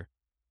fourplex or,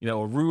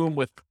 a room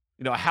with,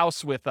 a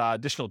house with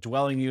additional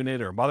dwelling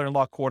unit or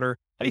mother-in-law quarter?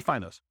 How do you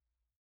find those?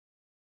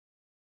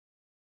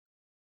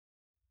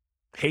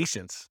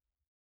 Patience.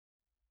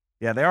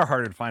 Yeah, they are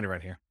harder to find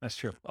around here. That's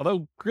true.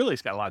 Although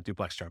Greeley's got a lot of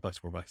duplex, triplex,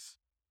 fourplex.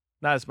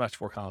 Not as much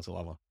Fort Collins or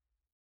Loveland.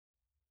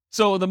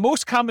 So the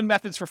most common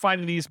methods for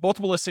finding these,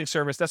 multiple listing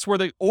service, that's where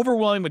the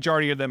overwhelming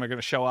majority of them are going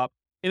to show up.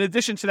 In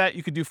addition to that,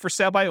 you could do for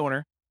sale by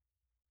owner.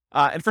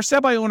 And for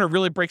sale by owner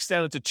really breaks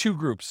down into 2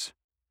 groups.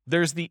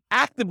 There's the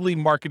actively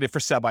marketed for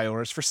sale by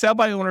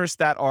owners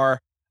that are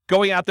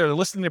going out there, they're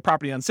listing their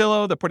property on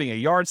Zillow, they're putting a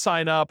yard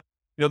sign up,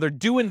 they're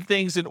doing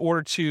things in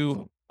order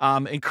to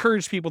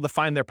encourage people to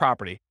find their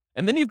property.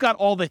 And then you've got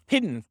all the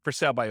hidden for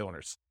sale by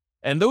owners.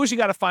 And those you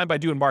got to find by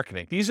doing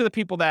marketing. These are the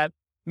people that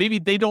maybe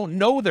they don't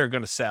know they're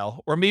going to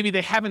sell, or maybe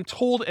they haven't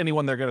told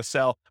anyone they're going to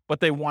sell, but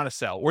they want to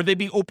sell, or they'd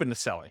be open to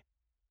selling.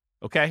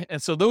 Okay.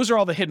 And so those are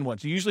all the hidden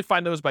ones. You usually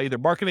find those by either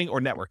marketing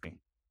or networking.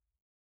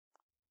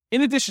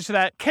 In addition to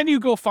that, can you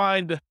go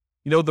find,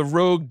 the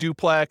rogue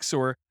duplex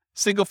or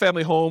single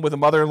family home with a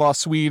mother-in-law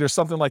suite or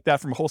something like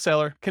that from a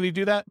wholesaler? Can you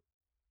do that?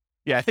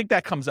 Yeah, I think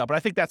that comes up, but I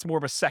think that's more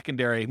of a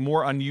secondary,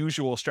 more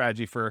unusual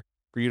strategy for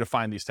you to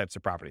find these types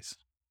of properties.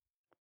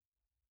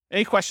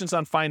 Any questions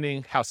on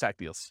finding house hack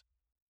deals?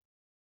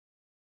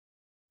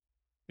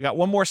 We got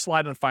one more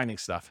slide on finding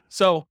stuff.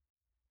 So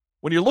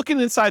when you're looking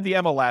inside the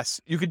MLS,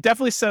 you could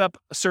definitely set up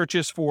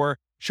searches for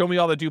show me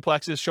all the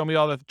duplexes, show me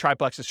all the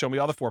triplexes, show me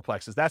all the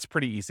fourplexes. That's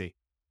pretty easy.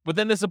 But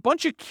then there's a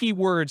bunch of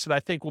keywords that I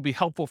think will be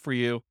helpful for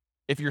you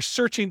if you're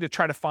searching to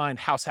try to find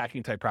house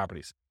hacking type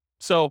properties.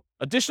 So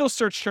additional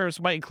search terms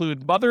might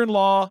include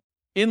mother-in-law,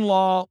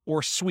 in-law,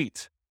 or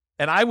suite.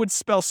 And I would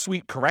spell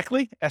suite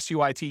correctly,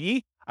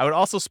 S-U-I-T-E. I would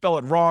also spell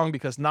it wrong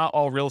because not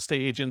all real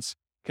estate agents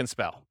can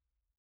spell.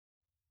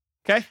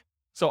 Okay?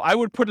 So I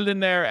would put it in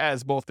there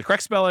as both the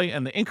correct spelling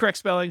and the incorrect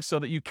spelling so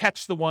that you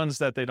catch the ones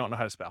that they don't know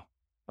how to spell.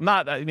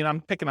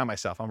 I'm picking on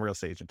myself. I'm a real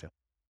estate agent too.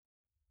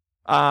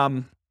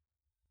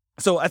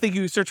 So I think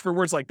you search for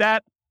words like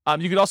that.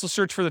 You could also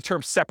search for the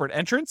term separate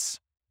entrance,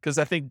 because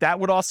I think that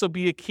would also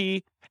be a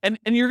key. And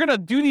you're going to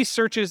do these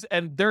searches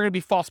and there are going to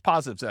be false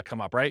positives that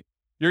come up, right?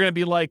 You're going to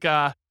be like,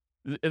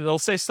 It'll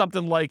say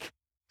something like,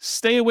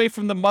 stay away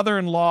from the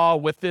mother-in-law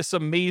with this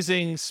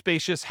amazing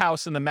spacious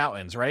house in the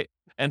mountains, right?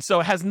 And so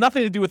it has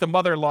nothing to do with the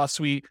mother-in-law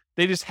suite.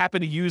 They just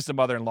happen to use the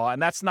mother-in-law,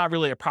 and that's not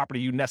really a property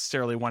you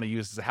necessarily want to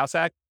use as a house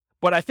hack.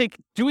 But I think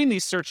doing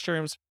these search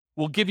terms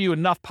will give you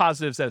enough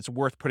positives that it's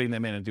worth putting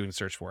them in and doing a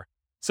search for.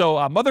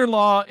 So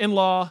mother-in-law,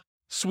 in-law,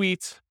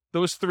 suite,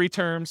 those 3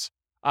 terms.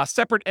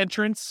 Separate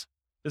entrance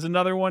is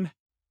another one.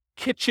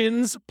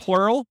 Kitchens,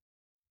 plural.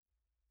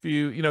 If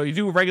you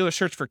do a regular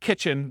search for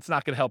kitchen, it's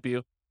not going to help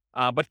you.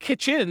 But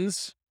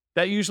kitchens,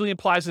 that usually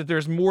implies that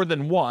there's more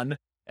than one,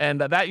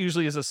 and that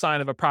usually is a sign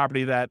of a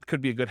property that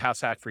could be a good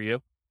house hack for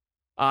you.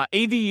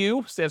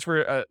 ADU stands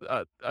for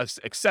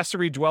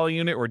accessory dwelling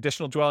unit or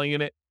additional dwelling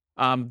unit.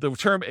 The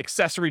term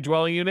accessory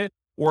dwelling unit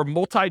or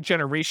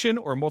multi-generation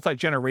or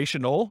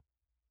multi-generational,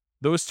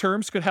 those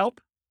terms could help.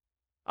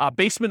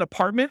 Basement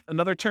apartment,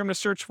 another term to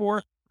search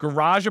for.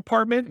 Garage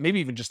apartment, maybe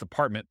even just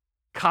apartment.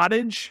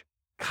 Cottage,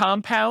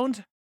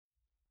 compound,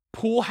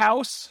 pool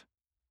house,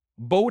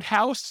 boat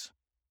house,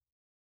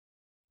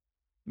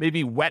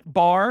 maybe wet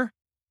bar.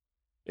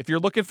 If you're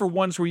looking for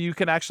ones where you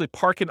can actually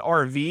park an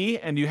RV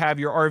and you have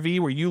your RV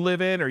where you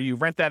live in, or you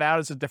rent that out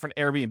as a different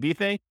Airbnb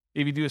thing,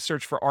 if you do a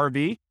search for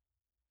RV.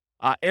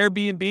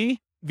 Airbnb,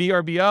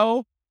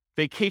 VRBO,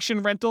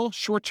 vacation rental,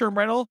 short-term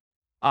rental,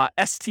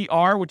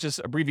 STR, which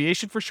is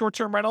abbreviation for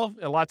short-term rental.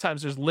 A lot of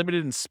times there's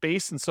limited in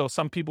space, and so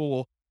some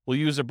people will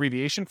use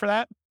abbreviation for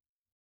that.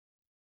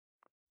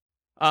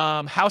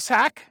 House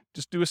hack,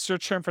 just do a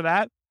search term for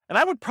that. And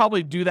I would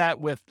probably do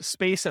that with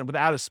space and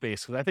without a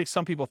space, because I think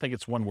some people think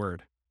it's one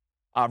word.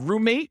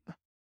 Roommate,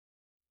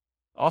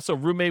 also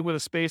roommate with a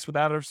space,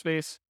 without a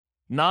space.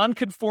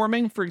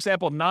 Non-conforming, for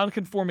example,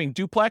 non-conforming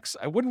duplex.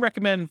 I wouldn't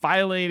recommend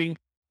violating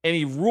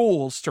any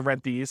rules to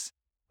rent these,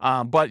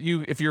 but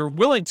if you're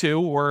willing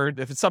to, or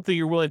if it's something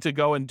you're willing to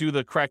go and do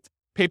the correct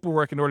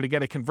paperwork in order to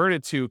get it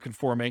converted to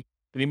conforming,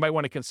 then you might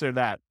want to consider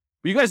that.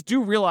 But you guys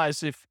do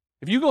realize if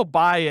you go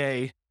buy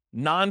a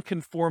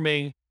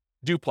non-conforming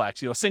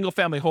duplex, a single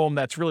family home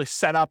that's really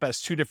set up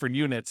as 2 different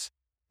units,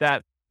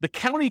 that the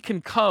county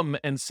can come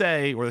and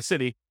say, or the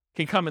city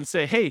can come and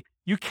say, hey,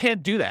 you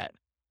can't do that.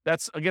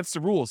 That's against the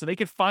rules. And they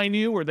could fine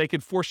you, or they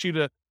could force you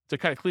to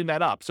kind of clean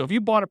that up. So if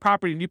you bought a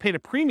property and you paid a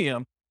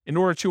premium in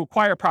order to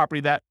acquire a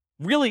property that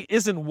really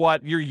isn't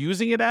what you're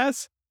using it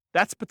as,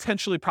 that's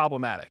potentially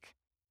problematic,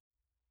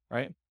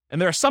 right?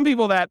 And there are some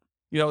people that,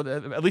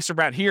 at least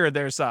around here,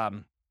 there's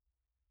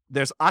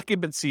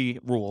occupancy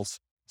rules.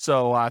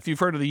 So if you've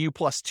heard of the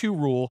U+2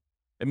 rule,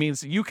 it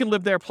means you can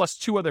live there plus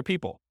 2 other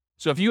people.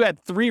 So if you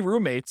had 3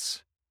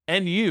 roommates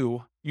and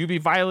you'd be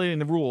violating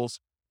the rules.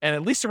 And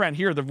at least around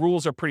here, the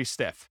rules are pretty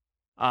stiff.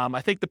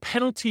 I think the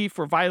penalty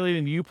for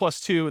violating the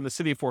U+2 in the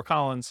city of Fort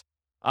Collins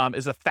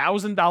is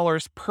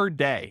 $1,000 per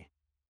day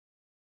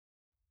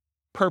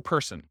per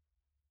person.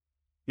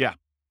 Yeah.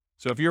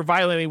 So if you're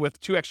violating with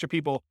 2 extra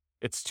people,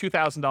 it's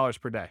 $2,000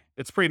 per day.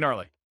 It's pretty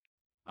gnarly.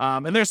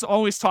 And there's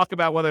always talk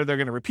about whether they're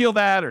going to repeal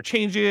that or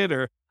change it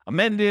or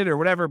amend it or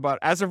whatever. But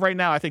as of right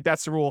now, I think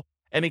that's the rule.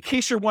 And in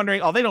case you're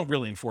wondering, they don't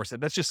really enforce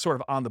it. That's just sort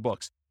of on the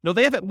books. No,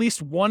 they have at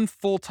least 1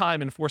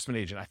 full-time enforcement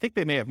agent. I think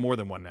they may have more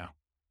than one now,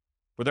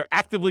 where they're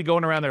actively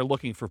going around there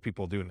looking for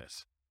people doing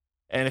this.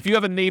 And if you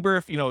have a neighbor,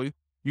 if you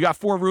got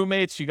 4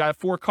 roommates, you got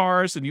 4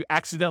 cars, and you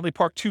accidentally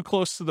park too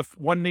close to the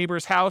one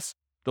neighbor's house,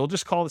 they'll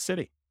just call the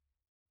city.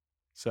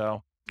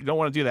 So you don't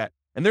want to do that.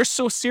 And they're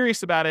so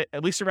serious about it,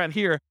 at least around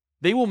here,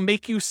 they will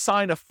make you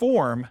sign a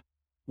form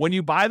when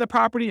you buy the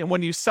property and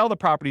when you sell the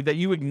property that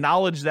you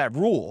acknowledge that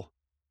rule.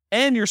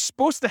 And you're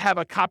supposed to have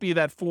a copy of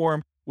that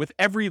form with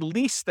every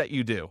lease that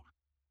you do.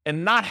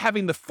 And not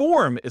having the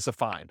form is a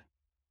fine.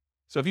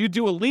 So if you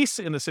do a lease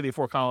in the city of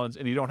Fort Collins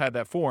and you don't have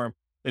that form,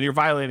 then you're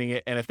violating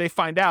it. And if they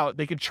find out,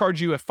 they could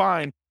charge you a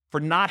fine for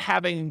not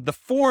having the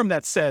form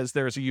that says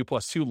there's a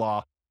U+2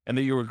 law and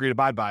that you agree to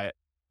abide by it,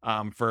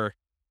 for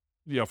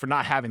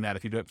not having that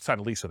if you don't sign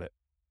a lease with it.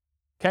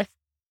 Okay?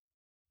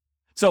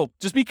 So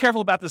just be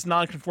careful about this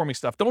non-conforming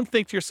stuff. Don't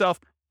think to yourself,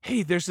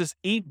 hey, there's this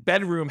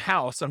 8-bedroom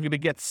house. I'm going to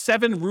get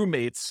 7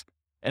 roommates,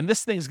 and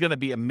this thing's going to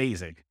be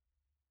amazing.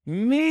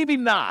 Maybe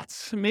not.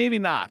 Maybe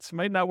not.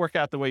 Might not work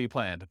out the way you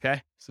planned,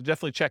 okay? So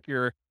definitely check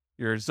your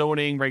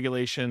zoning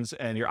regulations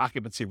and your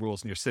occupancy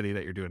rules in your city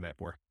that you're doing that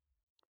for.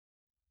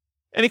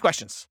 Any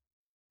questions?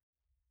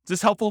 Is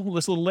this helpful,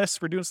 this little list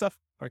for doing stuff?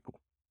 All right, cool.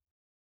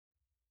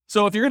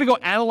 So if you're going to go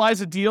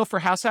analyze a deal for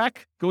House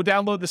Hack, go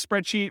download the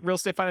spreadsheet,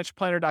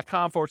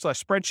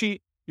 realestatefinancialplanner.com/spreadsheet.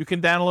 You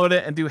can download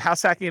it and do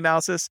house hacking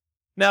analysis.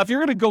 Now, if you're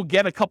going to go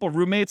get a couple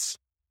roommates,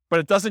 but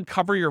it doesn't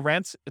cover your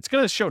rent, it's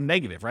going to show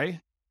negative,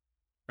 right?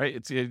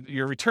 Right?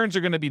 Your returns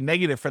are going to be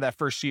negative for that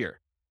first year.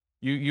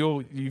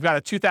 You've got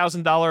a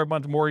 $2,000 a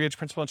month mortgage,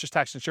 principal, interest,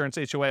 tax, insurance,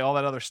 HOA, all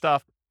that other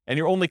stuff, and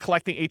you're only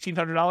collecting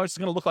 $1,800. It's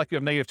going to look like you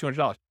have negative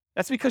 $200.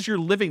 That's because you're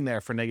living there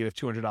for negative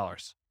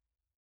 $200.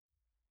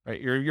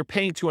 Right? You're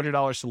paying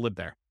 $200 to live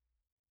there.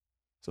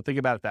 So think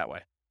about it that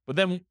way. But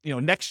then,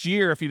 next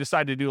year, if you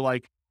decide to do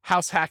like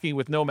house hacking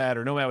with Nomad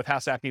or Nomad with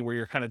house hacking, where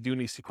you're kind of doing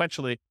these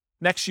sequentially,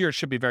 next year it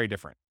should be very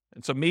different.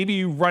 And so maybe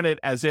you run it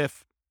as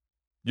if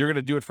you're going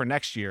to do it for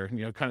next year,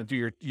 kind of do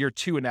your year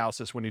 2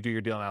 analysis when you do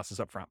your deal analysis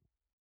up front.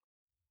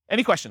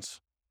 Any questions?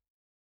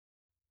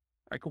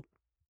 All right, cool.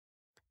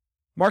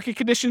 Market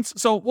conditions.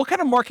 So what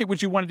kind of market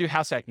would you want to do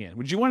house hacking in?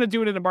 Would you want to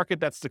do it in a market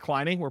that's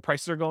declining, where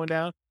prices are going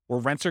down, where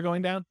rents are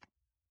going down?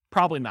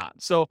 Probably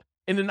not. So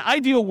in an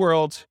ideal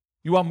world,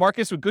 you want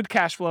markets with good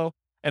cash flow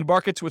and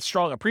markets with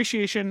strong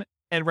appreciation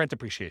and rent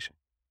appreciation.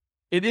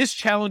 It is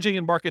challenging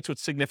in markets with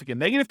significant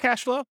negative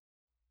cash flow,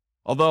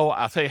 although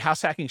I'll tell you,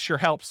 house hacking sure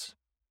helps.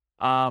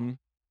 And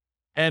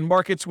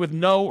markets with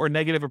no or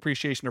negative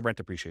appreciation or rent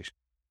appreciation.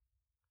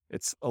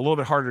 It's a little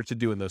bit harder to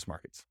do in those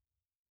markets.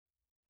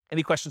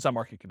 Any questions on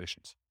market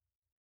conditions?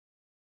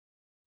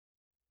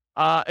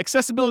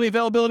 Accessibility,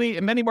 availability.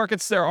 In many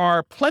markets, there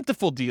are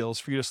plentiful deals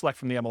for you to select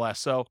from the MLS.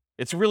 So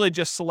it's really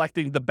just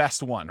selecting the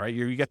best one, right?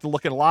 You get to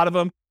look at a lot of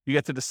them. You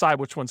get to decide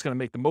which one's going to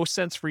make the most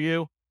sense for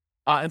you.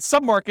 In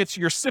some markets,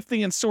 you're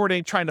sifting and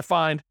sorting, trying to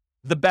find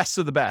the best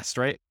of the best,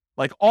 right?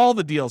 Like all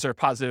the deals are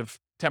positive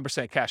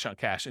 10% cash on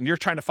cash, and you're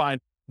trying to find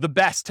the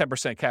best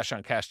 10% cash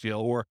on cash deal,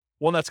 or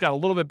one that's got a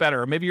little bit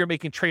better. Or maybe you're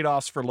making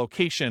trade-offs for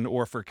location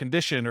or for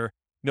condition, or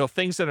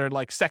things that are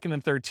like second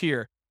and third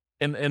tier.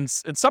 And in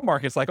some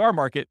markets, like our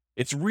market,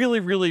 it's really,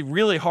 really,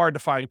 really hard to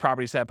find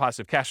properties that have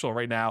positive cash flow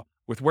right now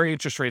with where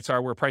interest rates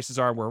are, where prices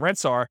are, where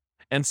rents are.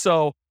 And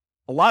so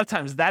a lot of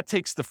times that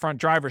takes the front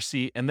driver's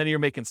seat, and then you're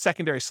making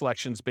secondary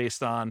selections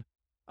based on,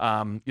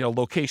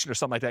 location or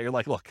something like that. You're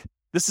like, look,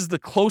 this is the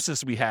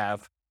closest we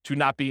have to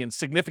not being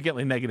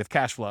significantly negative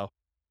cash flow.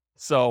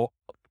 So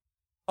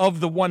of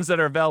the ones that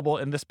are available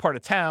in this part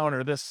of town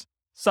or this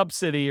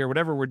sub-city or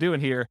whatever we're doing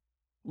here,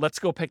 let's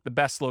go pick the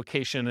best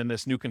location in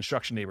this new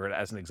construction neighborhood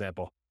as an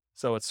example.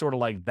 So it's sort of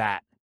like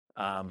that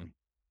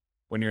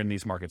when you're in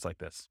these markets like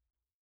this.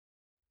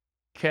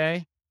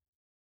 Okay.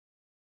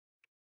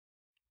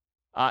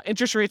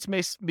 Interest rates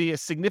may be a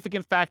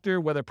significant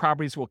factor, whether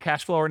properties will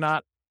cash flow or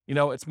not.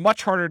 It's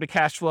much harder to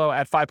cash flow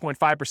at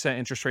 5.5%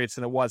 interest rates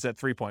than it was at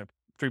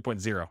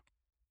 3.0.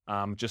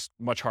 Just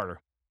much harder.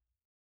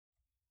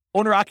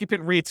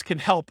 Owner-occupant REITs can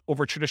help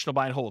over traditional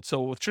buy and hold.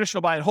 So with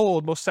traditional buy and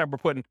hold, most of the time we're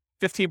putting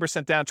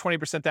 15% down,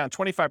 20% down,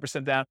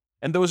 25% down,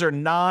 and those are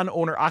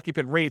non-owner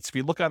occupant rates. If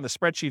you look on the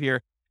spreadsheet here,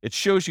 it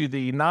shows you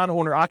the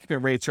non-owner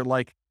occupant rates are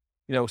like,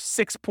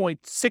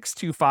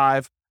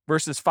 6.625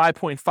 versus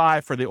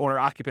 5.5 for the owner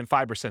occupant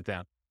 5%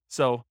 down.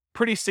 So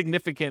pretty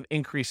significant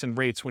increase in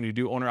rates when you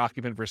do owner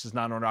occupant versus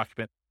non-owner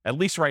occupant, at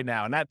least right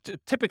now. And that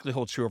typically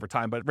holds true over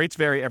time, but rates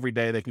vary every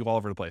day. They can go all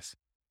over the place.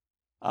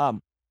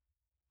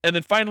 And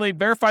then finally,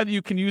 verify that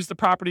you can use the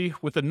property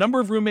with the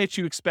number of roommates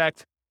you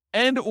expect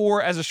and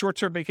or as a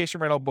short-term vacation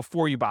rental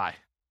before you buy.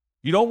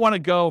 You don't want to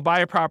go buy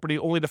a property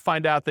only to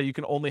find out that you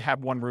can only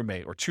have one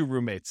roommate or two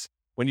roommates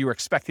when you were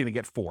expecting to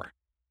get 4.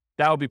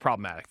 That would be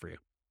problematic for you.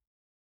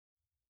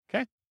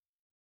 Okay?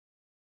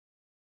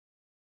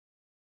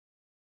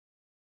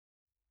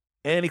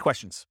 Any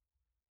questions?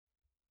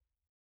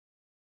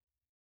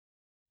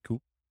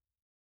 Cool.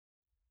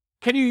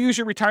 Can you use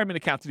your retirement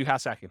account to do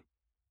house hacking?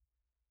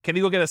 Can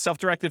you go get a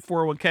self-directed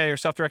 401k or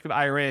self-directed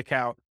IRA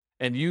account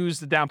and use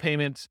the down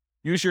payments,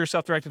 use your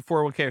self-directed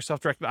 401k or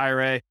self-directed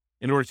IRA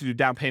in order to do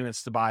down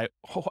payments to buy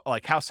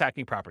like house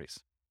hacking properties?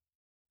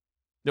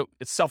 No,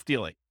 it's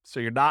self-dealing.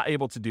 So you're not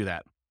able to do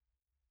that.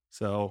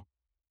 So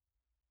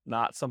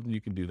not something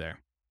you can do there.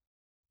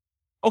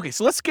 Okay,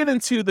 so let's get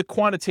into the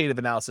quantitative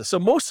analysis. So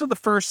most of the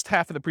first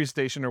half of the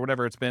presentation or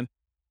whatever it's been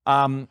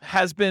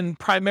has been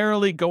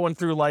primarily going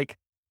through like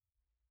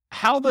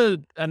how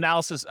the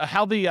analysis,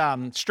 how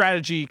the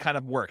strategy kind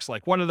of works.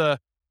 Like one of the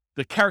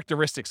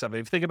characteristics of it,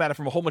 if you think about it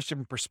from a whole bunch of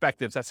different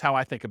perspectives, that's how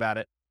I think about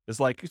it. Is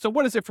like, so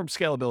what is it from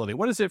scalability?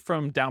 What is it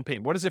from down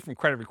payment? What is it from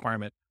credit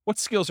requirement? What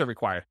skills are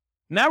required?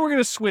 Now we're going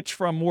to switch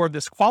from more of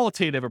this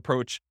qualitative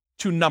approach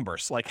to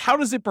numbers. Like how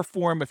does it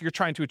perform if you're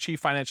trying to achieve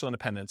financial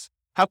independence?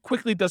 How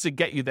quickly does it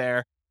get you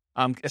there?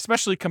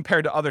 Especially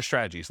compared to other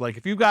strategies. Like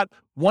if you've got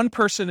one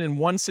person in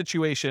one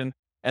situation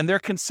and they're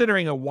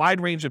considering a wide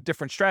range of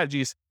different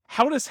strategies,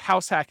 how does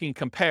house hacking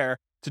compare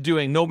to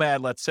doing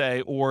Nomad, let's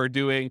say, or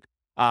doing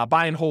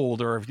buy and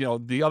hold, or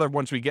the other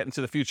ones we get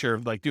into the future,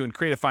 like doing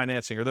creative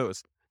financing or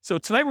those? So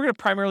tonight we're going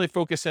to primarily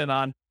focus in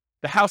on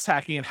the house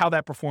hacking and how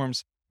that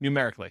performs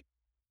numerically.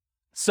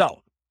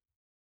 So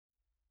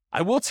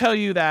I will tell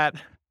you that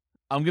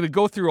I'm going to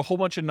go through a whole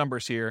bunch of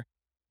numbers here,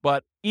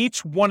 but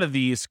each one of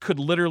these could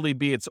literally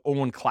be its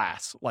own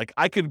class. Like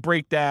I could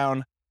break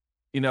down,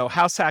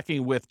 house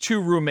hacking with 2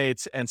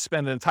 roommates and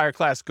spend an entire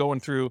class going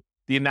through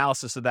the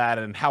analysis of that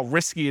and how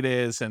risky it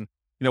is and,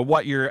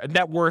 what your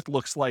net worth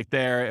looks like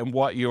there and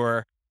what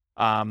your,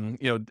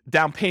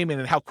 down payment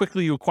and how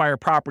quickly you acquire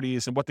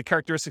properties and what the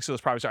characteristics of those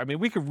properties are. I mean,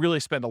 we could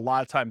really spend a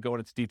lot of time going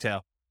into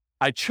detail.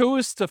 I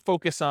chose to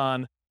focus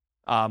on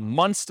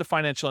months to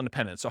financial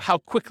independence. So how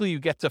quickly you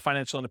get to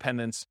financial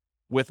independence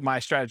with my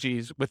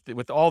strategies,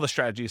 with all the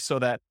strategies, so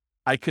that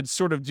I could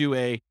sort of do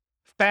a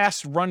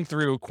fast run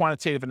through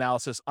quantitative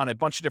analysis on a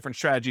bunch of different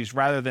strategies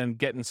rather than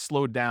getting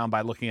slowed down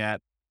by looking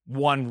at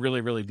one really,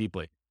 really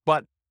deeply.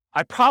 But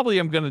I probably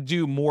am going to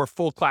do more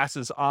full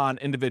classes on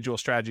individual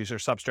strategies or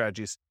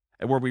sub-strategies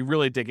and where we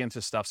really dig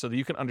into stuff so that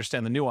you can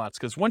understand the nuance.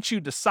 Because once you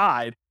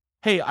decide,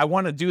 hey, I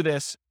want to do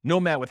this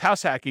nomad with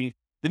house hacking,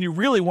 then you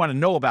really want to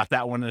know about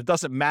that one. And it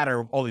doesn't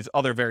matter all these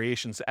other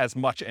variations as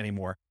much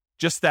anymore.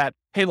 Just that,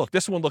 hey, look,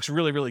 this one looks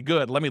really, really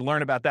good. Let me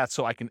learn about that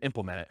so I can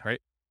implement it,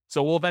 right?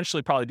 So we'll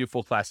eventually probably do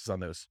full classes on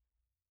those.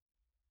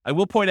 I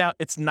will point out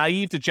it's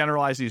naive to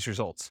generalize these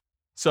results.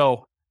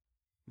 So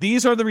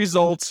these are the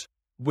results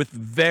with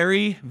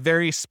very,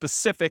 very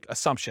specific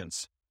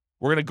assumptions.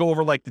 We're going to go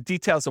over like the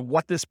details of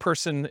what this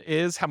person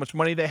is, how much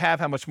money they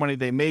have, how much money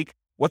they make,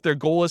 what their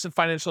goal is in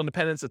financial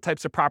independence, the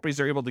types of properties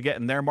they're able to get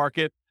in their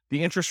market,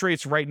 the interest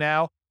rates right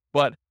now.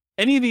 But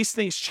any of these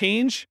things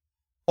change,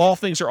 all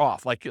things are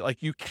off. Like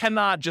you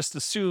cannot just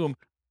assume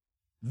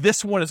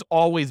this one is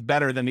always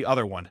better than the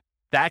other one.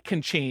 That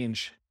can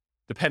change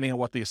depending on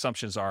what the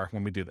assumptions are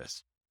when we do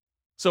this.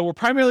 So we're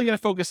primarily going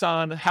to focus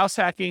on house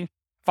hacking,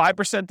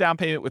 5% down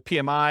payment with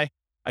PMI.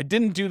 I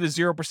didn't do the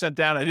 0%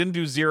 down. I didn't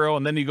do 0,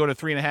 and then you go to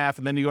 3.5,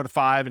 and then you go to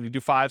 5, and you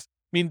do 5s. I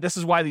mean, this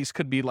is why these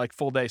could be like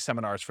full day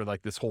seminars for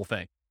like this whole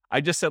thing.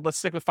 I just said, let's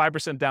stick with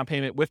 5% down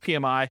payment with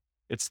PMI.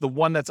 It's the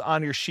one that's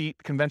on your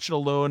sheet,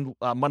 conventional loan,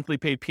 monthly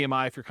paid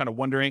PMI, if you're kind of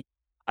wondering.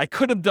 I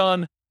could have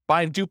done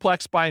buying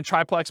duplex, buying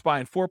triplex,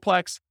 buying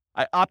fourplex.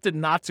 I opted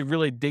not to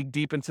really dig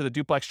deep into the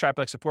duplex,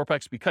 triplex, and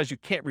fourplex because you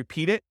can't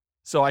repeat it.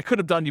 So I could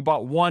have done, you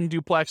bought one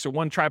duplex or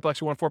one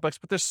triplex or one fourplex,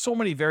 but there's so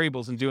many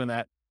variables in doing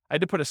that. I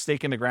had to put a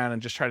stake in the ground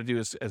and just try to do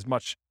as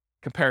much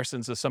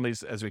comparisons of some of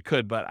these as we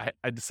could. But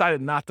I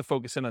decided not to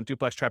focus in on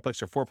duplex,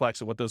 triplex, or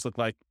fourplex and what those look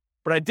like.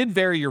 But I did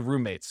vary your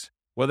roommates,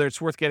 whether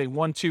it's worth getting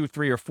 1, 2,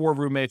 3, or 4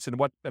 roommates and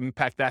what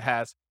impact that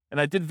has.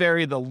 And I did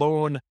vary the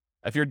loan.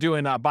 If you're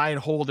doing buy and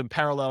hold in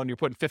parallel and you're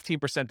putting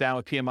 15% down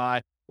with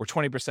PMI or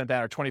 20%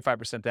 down or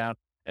 25% down.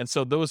 And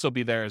so those will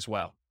be there as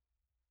well.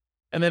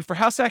 And then for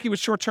house hacking with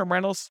short-term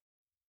rentals,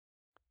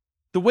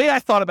 the way I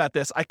thought about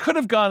this, I could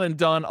have gone and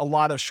done a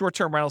lot of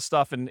short-term rental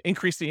stuff and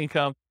increased the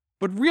income.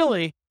 But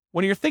really,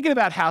 when you're thinking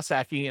about house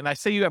hacking, and I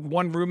say you have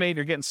one roommate,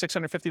 you're getting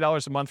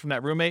 $650 a month from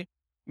that roommate,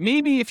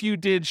 maybe if you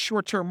did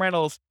short-term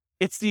rentals,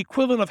 it's the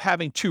equivalent of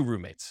having 2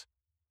 roommates,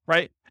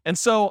 right? And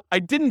so I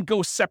didn't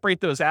go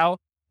separate those out,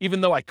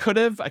 even though I could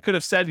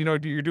have said, you're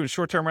doing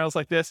short-term rentals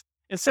like this.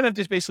 Instead of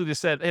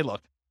just said, hey,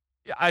 look,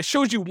 I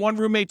showed you 1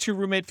 roommate, 2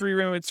 roommates, 3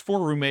 roommates,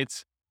 4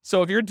 roommates.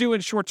 So if you're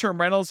doing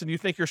short-term rentals and you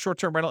think your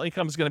short-term rental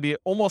income is going to be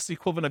almost the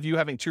equivalent of you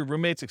having 2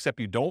 roommates, except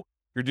you don't,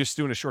 you're just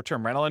doing a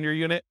short-term rental in your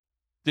unit,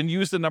 then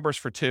use the numbers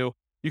for 2.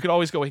 You can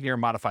always go in here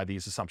and modify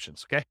these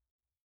assumptions, okay?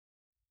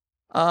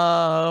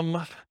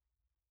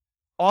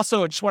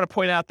 Also, I just want to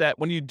point out that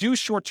when you do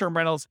short-term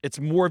rentals, it's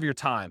more of your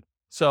time.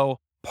 So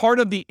part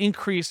of the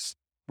increased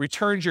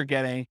returns you're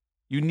getting,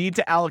 you need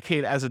to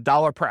allocate as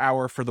 $1 per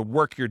hour for the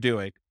work you're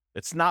doing.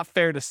 It's not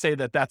fair to say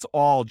that that's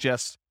all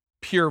just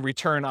pure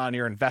return on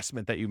your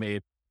investment that you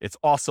made. It's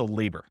also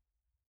labor.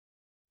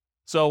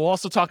 So we'll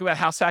also talk about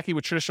house hacking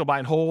with traditional buy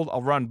and hold.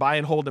 I'll run buy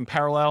and hold in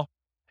parallel,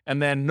 and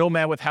then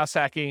nomad with house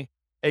hacking,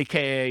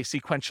 AKA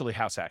sequentially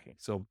house hacking.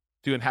 So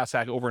doing house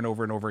hack over and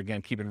over and over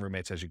again, keeping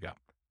roommates as you go.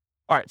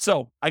 All right.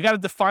 So I got to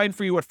define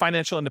for you what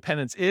financial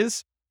independence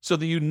is so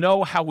that you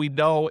know how we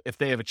know if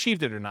they have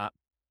achieved it or not.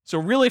 So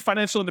really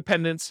financial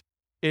independence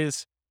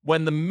is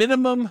when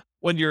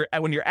your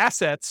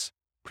assets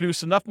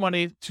produce enough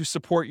money to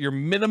support your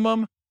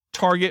minimum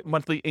target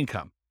monthly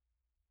income.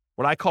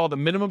 What I call the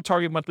minimum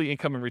target monthly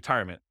income in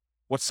retirement.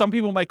 What some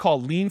people might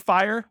call lean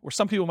fire, or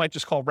some people might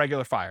just call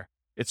regular fire.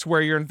 It's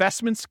where your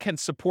investments can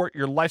support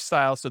your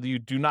lifestyle so that you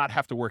do not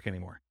have to work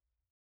anymore.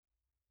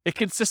 It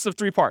consists of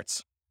 3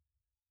 parts.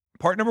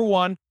 Part number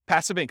 1,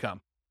 passive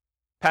income.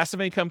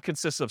 Passive income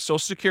consists of Social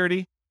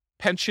Security,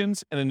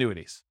 pensions, and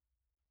annuities.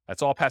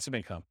 That's all passive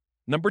income.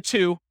 Number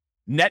 2,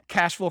 net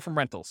cash flow from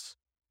rentals.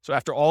 So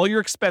after all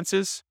your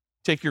expenses,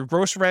 take your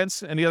gross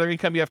rents, any other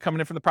income you have coming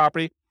in from the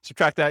property,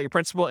 subtract that, your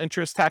principal,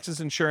 interest, taxes,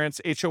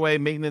 insurance, HOA,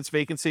 maintenance,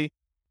 vacancy,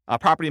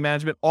 property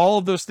management, all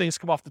of those things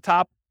come off the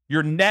top.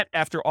 Your net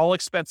after all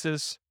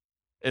expenses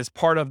is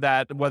part of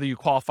that, whether you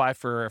qualify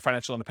for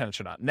financial independence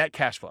or not, net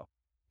cash flow.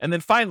 And then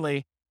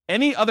finally,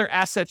 any other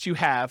assets you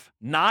have,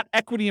 not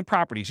equity in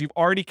properties, you've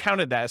already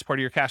counted that as part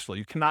of your cash flow.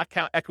 You cannot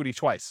count equity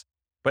twice.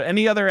 But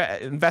any other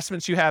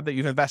investments you have that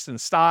you've invested in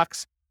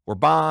stocks or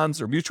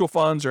bonds or mutual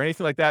funds or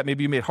anything like that,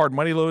 maybe you made hard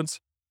money loans,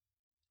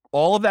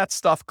 all of that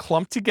stuff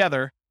clumped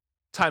together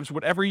times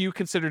whatever you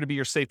consider to be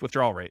your safe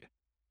withdrawal rate.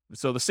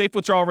 So the safe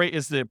withdrawal rate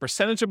is the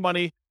percentage of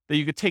money that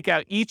you could take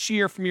out each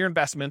year from your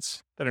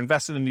investments that are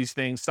invested in these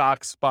things,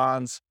 stocks,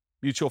 bonds,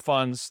 mutual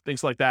funds,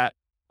 things like that,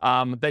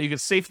 that you can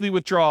safely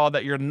withdraw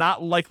that you're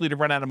not likely to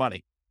run out of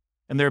money.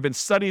 And there have been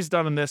studies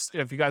done on this.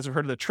 If you guys have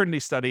heard of the Trinity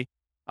study,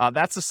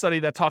 that's a study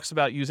that talks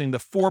about using the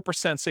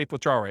 4% safe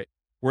withdrawal rate,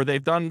 where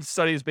they've done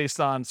studies based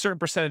on certain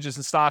percentages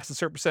in stocks and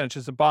certain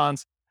percentages in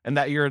bonds, and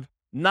that you're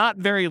not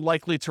very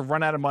likely to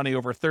run out of money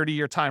over a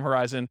 30-year time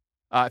horizon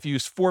if you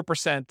use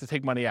 4% to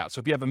take money out. So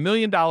if you have $1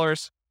 million,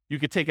 you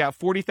could take out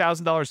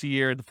 $40,000 a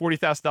year. The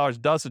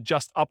 $40,000 does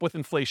adjust up with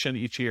inflation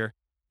each year,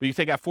 but you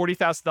take out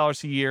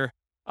 $40,000 a year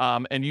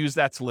and use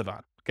that to live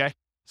on, okay?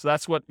 So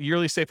that's what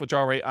yearly safe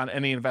withdrawal rate on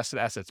any invested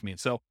assets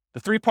means. So the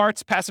 3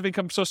 parts: passive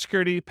income, Social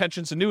Security,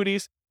 pensions,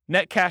 annuities,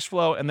 net cash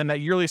flow, and then that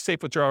yearly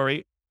safe withdrawal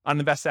rate on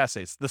invested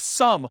assets. The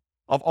sum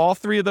of all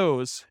 3 of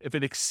those, if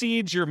it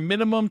exceeds your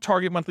minimum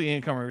target monthly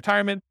income in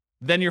retirement,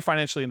 then you're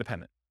financially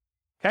independent.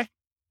 Okay?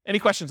 Any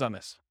questions on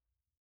this?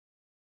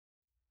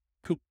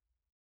 Cool.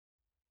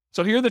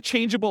 So here are the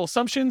changeable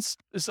assumptions.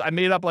 I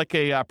made up like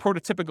a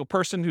prototypical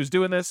person who's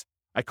doing this.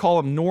 I call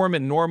them Norm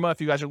and Norma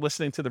if you guys are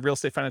listening to the Real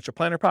Estate Financial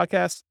Planner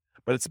podcast,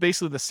 but it's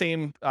basically the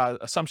same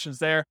assumptions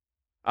there.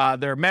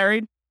 They're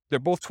married. They're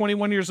both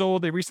 21 years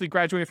old. They recently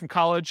graduated from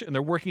college, and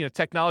they're working in a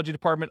technology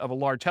department of a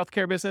large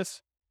healthcare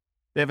business.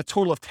 They have a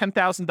total of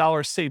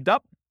 $10,000 saved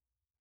up.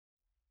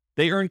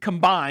 They earn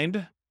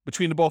combined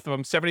between the both of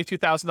them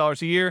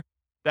 $72,000 a year.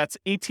 That's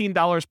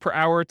 $18 per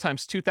hour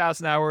times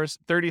 2,000 hours,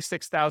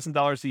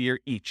 $36,000 a year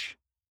each.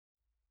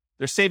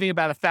 They're saving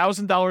about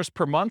 $1,000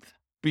 per month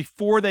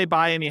before they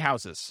buy any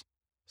houses.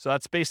 So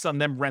that's based on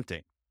them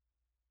renting.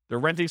 They're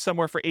renting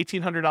somewhere for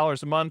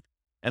 $1,800 a month,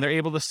 and they're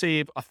able to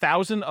save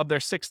 $1,000 of their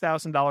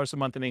 $6,000 a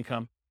month in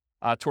income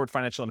toward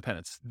financial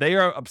independence. They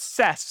are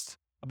obsessed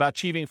about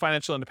achieving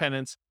financial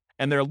independence,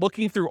 and they're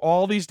looking through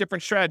all these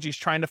different strategies,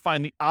 trying to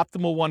find the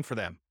optimal one for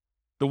them,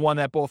 the one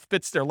that both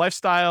fits their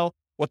lifestyle,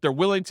 what they're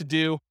willing to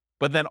do,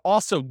 but then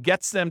also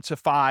gets them to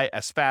FI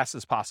as fast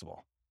as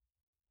possible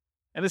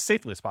and as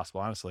safely as possible,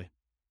 honestly.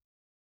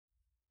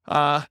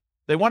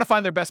 They want to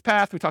find their best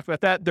path. We talked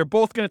about that. They're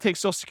both going to take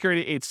Social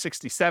Security at age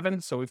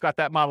 67. So we've got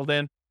that modeled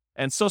in.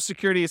 And Social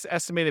Security is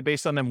estimated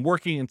based on them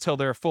working until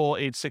they're full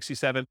age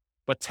 67.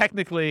 But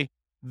technically,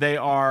 they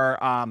are,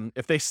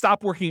 if they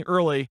stop working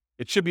early,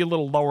 it should be a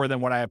little lower than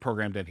what I have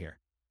programmed in here.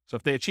 So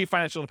if they achieve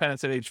financial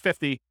independence at age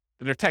 50,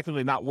 then they're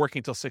technically not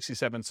working until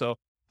 67. So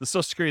the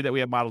Social Security that we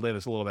have modeled in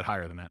is a little bit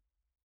higher than that.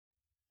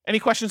 Any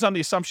questions on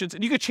the assumptions?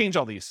 And you could change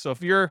all these. So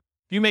if you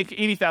make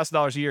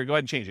 $80,000 a year, go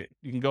ahead and change it.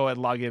 You can go ahead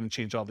and log in and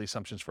change all the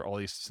assumptions for all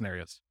these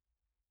scenarios.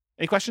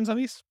 Any questions on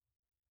these?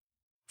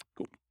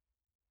 Cool.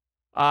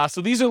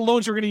 So these are the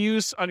loans we're going to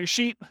use on your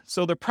sheet.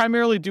 So they're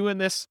primarily doing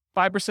this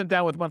 5%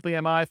 down with monthly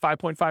MI,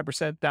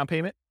 5.5% down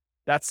payment.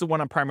 That's the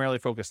one I'm primarily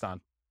focused on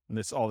in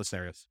all the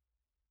scenarios.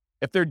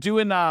 If they're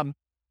doing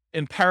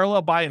in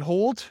parallel buy and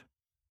hold,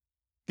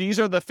 these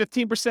are the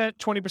 15%,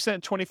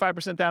 20%,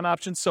 25% down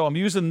options. So I'm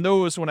using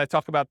those when I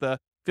talk about the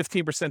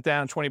 15%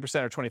 down,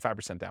 20% or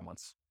 25% down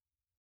ones.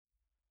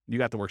 You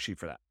got the worksheet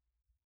for that.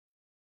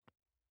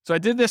 So I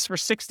did this for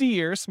 60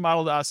 years,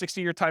 modeled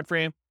 60-year time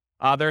frame.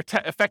 Their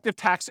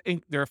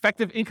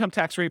effective income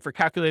tax rate for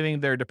calculating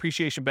their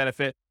depreciation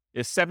benefit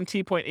is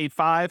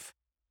 17.85.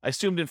 I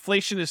assumed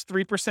inflation is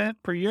 3%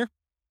 per year.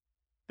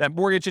 That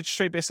mortgage interest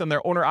rate based on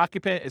their owner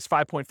occupant is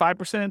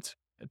 5.5%.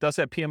 It does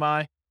have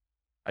PMI.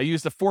 I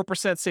used the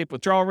 4% safe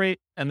withdrawal rate,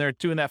 and they're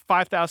doing that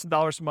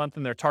 $5,000 a month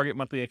in their target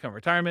monthly income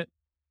retirement.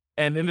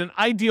 And in an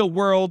ideal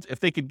world, if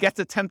they could get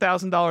to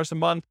 $10,000 a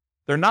month,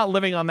 they're not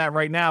living on that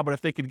right now, but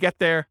if they could get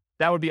there,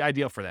 that would be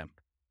ideal for them.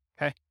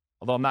 Okay.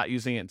 Although I'm not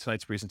using it in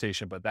tonight's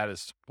presentation, but that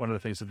is one of the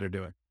things that they're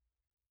doing.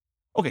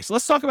 Okay. So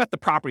let's talk about the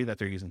property that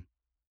they're using.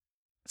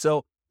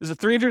 So this is a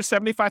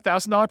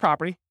 $375,000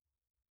 property.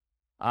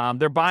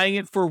 They're buying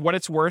it for what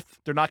it's worth.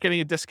 They're not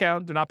getting a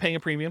discount. They're not paying a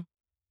premium.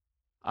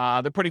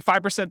 They're putting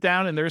 5%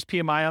 down, and there's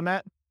PMI on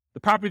that. The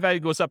property value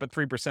goes up at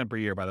 3% per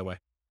year, by the way.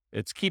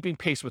 It's keeping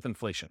pace with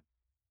inflation.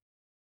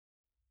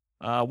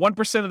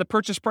 1% of the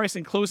purchase price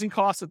and closing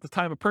costs at the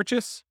time of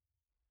purchase.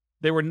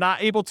 They were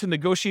not able to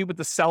negotiate with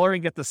the seller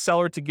and get the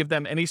seller to give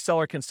them any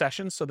seller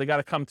concessions, so they got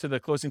to come to the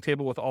closing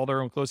table with all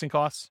their own closing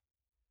costs.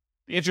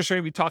 The interest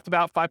rate we talked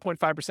about,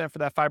 5.5% for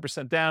that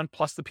 5% down,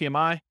 plus the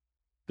PMI.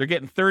 They're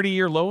getting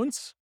 30-year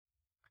loans.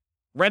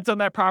 Rent on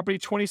that property,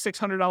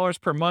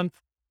 $2,600 per month,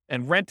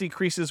 and rent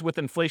increases with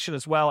inflation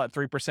as well at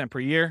 3%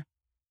 per year.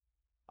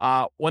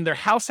 When they're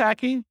house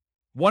hacking,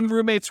 one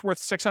roommate's worth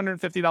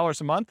 $650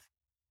 a month.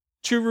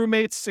 2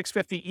 roommates,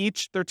 $650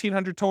 each,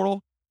 $1,300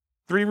 total.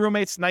 3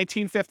 roommates,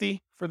 $1,950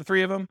 for the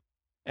 3 of them.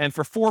 And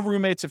for 4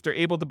 roommates, if they're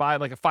able to buy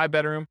like a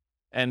 5-bedroom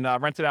and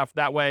rent it out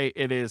that way,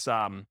 it is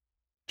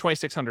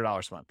 $2,600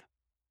 a month.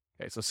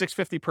 Okay, so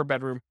 $650 per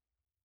bedroom.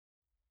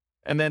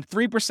 And then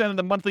 3% of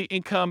the monthly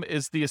income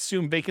is the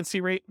assumed vacancy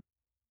rate.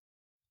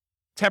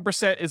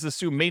 10% is the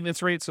assumed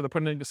maintenance rate, so they're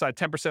putting aside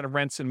 10% of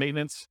rents and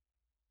maintenance.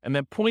 And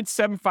then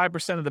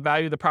 0.75% of the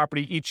value of the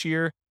property each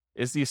year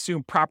is the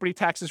assumed property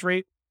taxes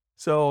rate.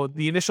 So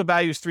the initial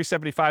value is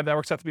 $375. That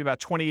works out to be about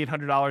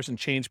 $2,800 and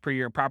change per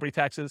year in property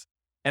taxes.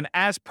 And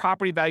as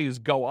property values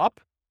go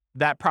up,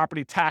 that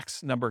property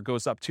tax number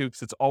goes up too,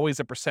 because it's always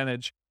a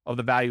percentage of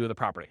the value of the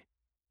property.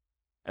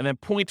 And then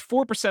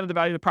 0.4% of the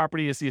value of the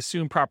property is the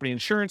assumed property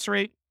insurance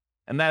rate.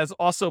 And that is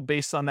also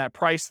based on that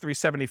price,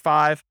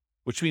 $375,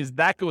 which means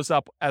that goes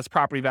up as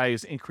property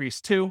values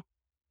increase too.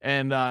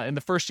 And in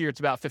the first year, it's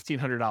about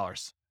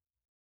 $1,500.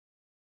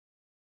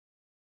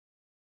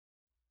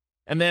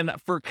 And then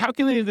for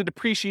calculating the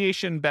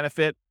depreciation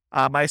benefit,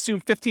 I assume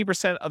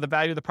 15% of the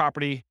value of the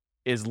property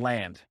is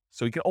land.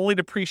 So you can only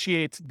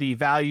depreciate the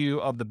value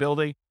of the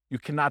building. You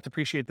cannot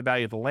depreciate the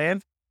value of the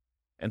land.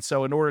 And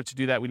so in order to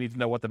do that, we need to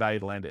know what the value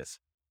of the land is.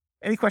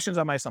 Any questions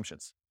on my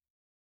assumptions?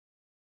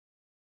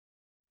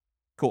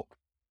 Cool.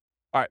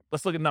 All right,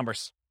 let's look at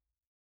numbers.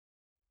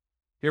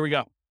 Here we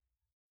go.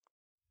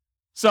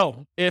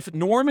 So if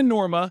Norm and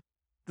Norma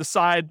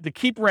decide to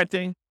keep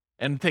renting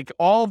and take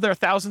all of their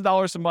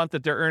 $1,000 a month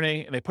that they're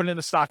earning and they put it in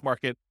the stock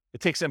market, it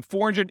takes them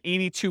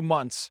 482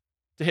 months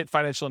to hit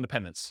financial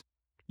independence.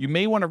 You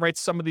may want to write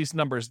some of these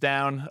numbers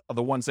down, of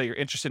the ones that you're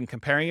interested in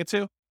comparing it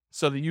to,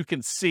 so that you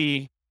can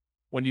see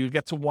when you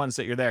get to ones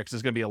that you're there, because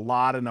there's going to be a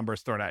lot of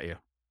numbers thrown at you.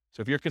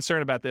 So if you're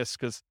concerned about this,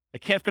 because I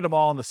can't fit them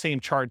all in the same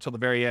chart until the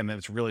very end, and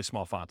it's really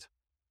small font.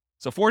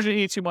 So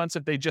 482 months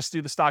if they just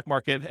do the stock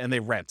market and they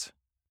rent.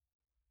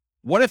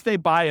 What if they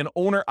buy an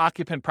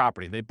owner-occupant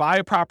property? They buy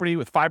a property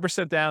with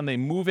 5% down, they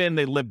move in,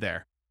 they live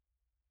there.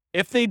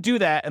 If they do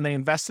that and they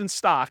invest in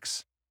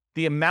stocks,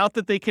 the amount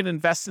that they can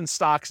invest in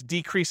stocks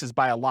decreases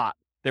by a lot.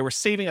 They were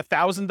saving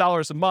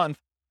 $1,000 a month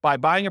by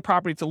buying a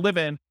property to live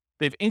in.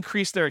 They've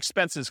increased their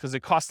expenses because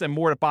it costs them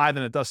more to buy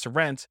than it does to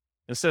rent.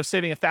 Instead of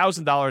saving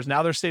 $1,000,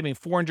 now they're saving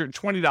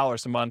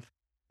 $420 a month.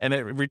 And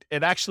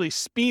it actually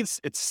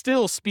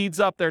still speeds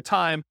up their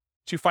time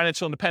to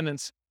financial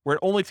independence, where it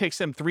only takes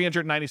them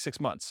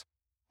 396 months.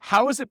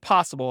 How is it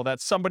possible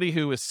that somebody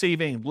who is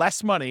saving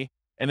less money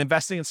and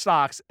investing in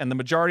stocks, and the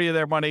majority of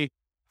their money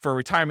for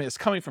retirement is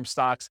coming from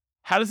stocks,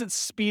 how does it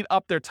speed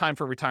up their time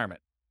for retirement?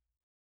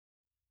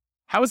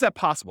 How is that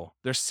possible?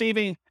 They're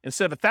saving,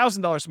 instead of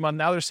 $1,000 a month,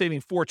 now they're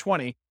saving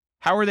 $420.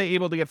 How are they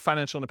able to get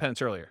financial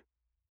independence earlier?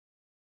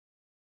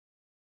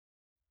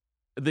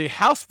 The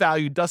house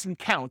value doesn't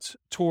count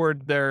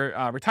toward their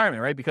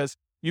retirement, right? Because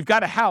you've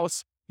got a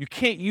house, you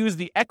can't use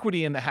the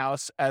equity in the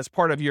house as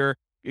part of your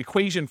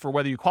equation for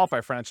whether you qualify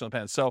for financial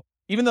independence. So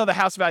even though the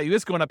house value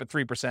is going up at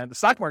 3%, the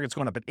stock market's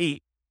going up at 8%,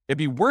 it'd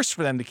be worse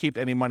for them to keep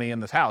any money in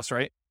this house,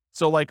 right?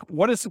 So like,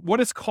 what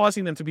is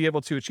causing them to be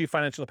able to achieve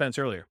financial independence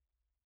earlier?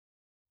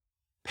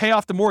 Pay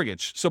off the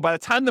mortgage. So by the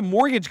time the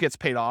mortgage gets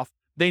paid off,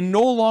 they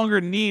no longer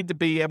need to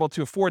be able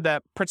to afford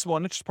that principal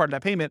and interest part of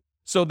that payment.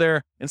 So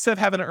they're, instead of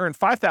having to earn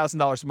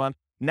 $5,000 a month,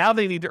 now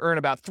they need to earn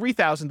about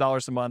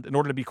 $3,000 a month in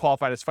order to be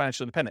qualified as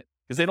financially independent,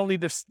 because they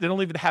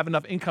don't even have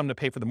enough income to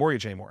pay for the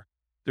mortgage anymore.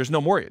 There's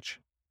no mortgage,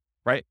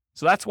 right?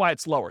 So that's why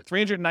it's lower.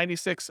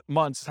 396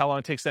 months is how long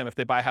it takes them if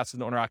they buy a house as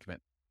an owner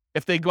occupant.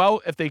 If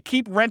they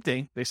keep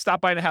renting, they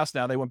stop buying a house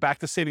now, they went back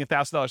to saving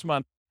 $1,000 a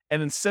month,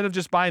 and instead of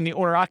just buying the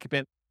owner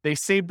occupant, they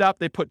saved up,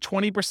 they put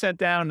 20%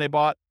 down, they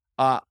bought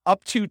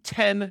up to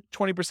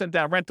 20%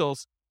 down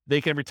rentals, they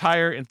can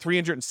retire in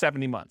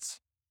 370 months.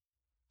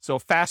 So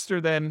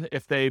faster than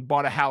if they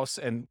bought a house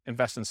and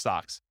invest in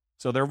stocks.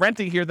 So they're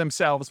renting here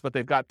themselves, but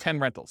they've got 10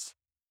 rentals,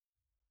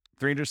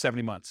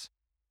 370 months.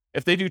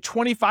 If they do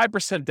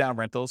 25% down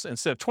rentals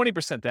instead of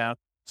 20% down,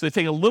 so they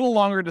take a little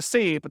longer to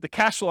save, but the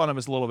cash flow on them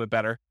is a little bit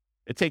better,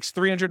 it takes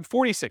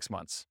 346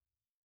 months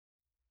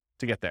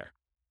to get there.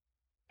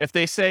 If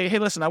they say, hey,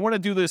 listen, I want to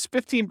do this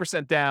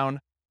 15%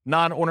 down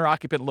non-owner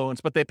occupant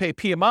loans, but they pay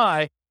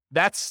PMI,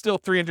 that's still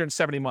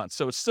 370 months.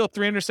 So it's still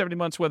 370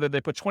 months whether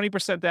they put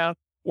 20% down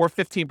or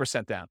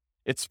 15% down.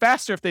 It's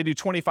faster if they do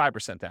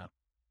 25% down.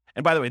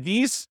 And by the way,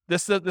 this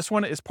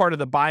one is part of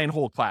the buy and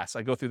hold class.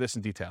 I go through this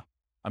in detail.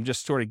 I'm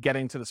just sort of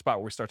getting to the spot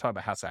where we start talking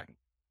about house hacking.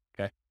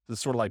 Okay. This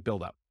is sort of like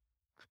build up.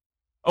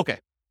 Okay.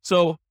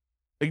 So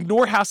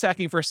ignore house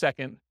hacking for a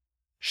second.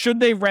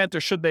 Should they rent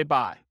or should they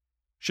buy?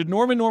 Should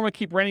Norm and Norma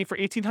keep renting for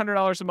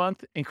 $1,800 a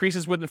month,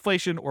 increases with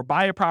inflation, or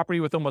buy a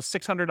property with almost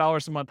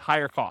 $600 a month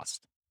higher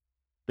cost?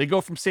 They go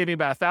from saving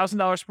about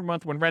 $1,000 per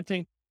month when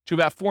renting to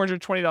about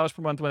 $420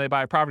 per month when they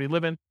buy a property to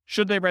live in.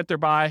 Should they rent or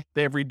buy?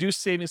 They have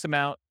reduced savings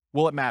amount.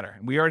 Will it matter?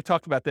 And we already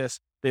talked about this.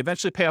 They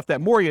eventually pay off that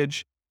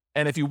mortgage.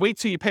 And if you wait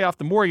till you pay off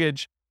the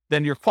mortgage,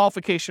 then your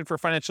qualification for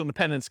financial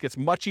independence gets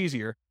much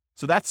easier.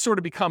 So that sort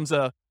of becomes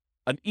an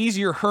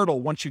easier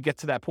hurdle once you get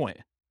to that point.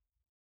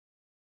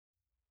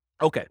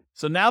 Okay,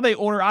 so now they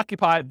owner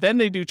occupy, then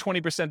they do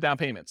 20% down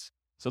payments.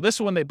 So this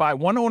one, they buy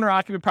one owner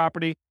occupant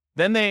property,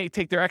 then they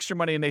take their extra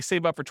money and they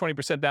save up for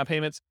 20% down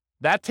payments.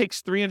 That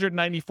takes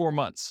 394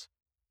 months.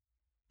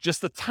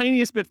 Just the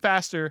tiniest bit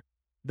faster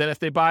than if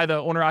they buy the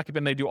owner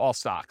occupant and they do all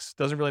stocks.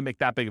 Doesn't really make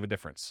that big of a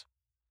difference.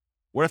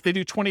 What if they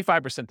do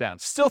 25% down?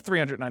 Still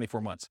 394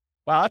 months.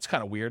 Wow, that's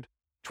kind of weird.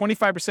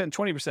 25% and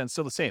 20% is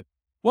still the same.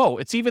 Whoa,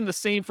 it's even the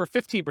same for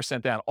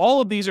 15% down. All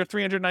of these are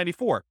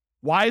 394.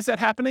 Why is that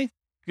happening?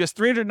 Because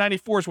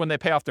 394 is when they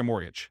pay off their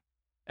mortgage.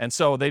 And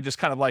so they just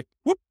kind of like,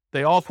 whoop,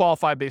 they all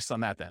qualify based on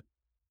that then.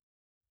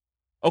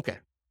 Okay,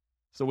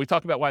 so we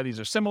talked about why these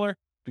are similar,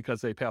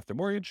 because they pay off their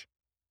mortgage.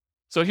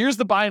 So here's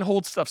the buy and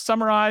hold stuff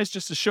summarized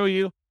just to show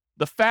you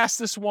the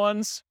fastest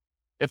ones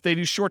if they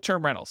do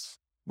short-term rentals,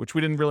 which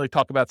we didn't really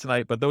talk about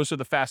tonight, but those are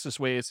the fastest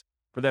ways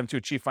for them to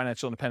achieve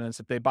financial independence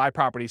if they buy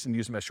properties and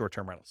use them as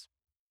short-term rentals.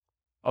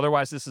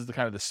 Otherwise, this is the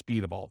kind of the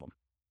speed of all of them.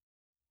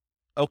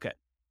 Okay,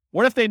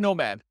 what if they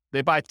nomad?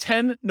 They buy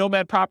 10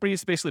 nomad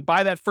properties, basically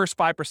buy that first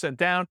 5%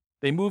 down.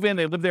 They move in,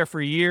 they live there for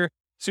a year.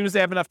 As soon as they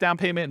have enough down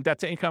payment and debt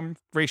to income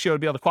ratio to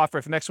be able to qualify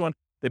for the next one,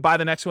 they buy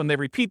the next one. They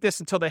repeat this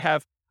until they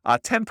have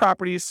 10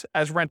 properties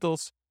as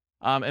rentals.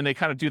 And they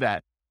kind of do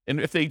that. And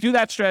if they do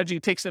that strategy,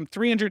 it takes them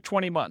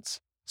 320 months.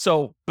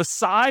 So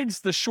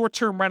besides the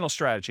short-term rental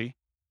strategy,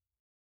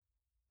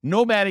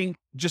 nomading,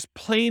 just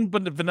plain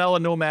vanilla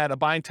nomad of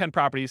buying 10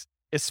 properties,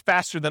 is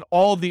faster than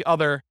all the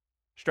other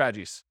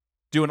strategies.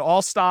 Doing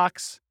all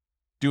stocks,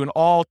 doing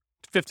all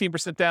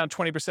 15% down,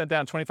 20%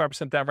 down,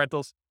 25% down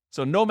rentals.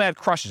 So nomad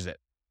crushes it.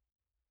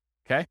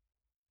 Okay?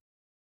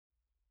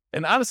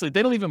 And honestly,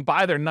 they don't even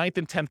buy their 9th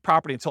and 10th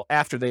property until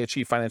after they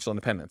achieve financial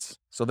independence.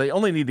 So they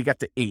only need to get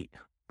to 8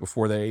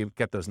 before they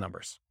get those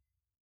numbers.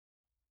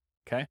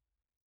 Okay?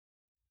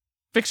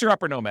 Fixer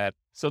Upper Nomad.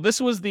 So this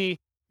was the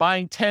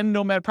buying 10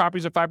 nomad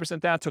properties at 5%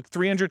 down, took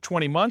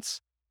 320 months.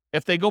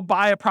 If they go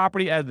buy a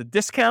property at the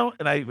discount,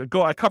 and I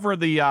cover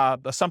the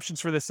assumptions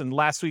for this in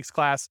last week's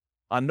class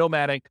on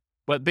nomading,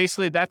 but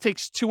basically that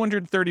takes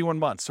 231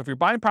 months. So if you're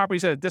buying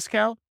properties at a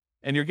discount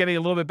and you're getting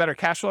a little bit better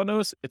cash flow on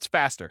those, it's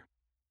faster.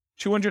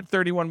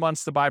 231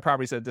 months to buy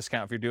properties at a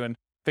discount if you're doing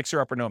Fixer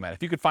Upper Nomad,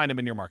 if you could find them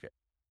in your market.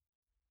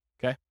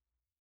 Okay.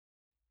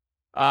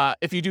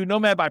 If you do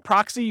nomad by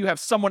proxy, you have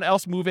someone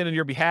else move in on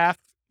your behalf,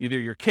 either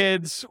your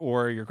kids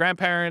or your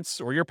grandparents,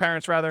 or your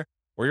parents rather,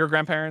 or your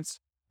grandparents.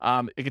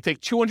 It could take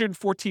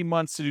 214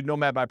 months to do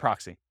nomad by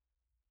proxy.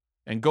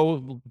 And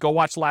go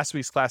watch last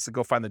week's class to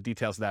go find the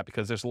details of that,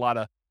 because there's a lot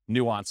of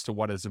nuance to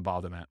what is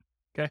involved in that.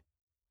 Okay.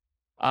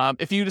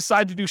 If you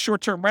decide to do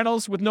short-term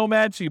rentals with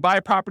nomad, so you buy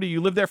a property,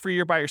 you live there for a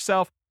year by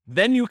yourself,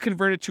 then you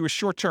convert it to a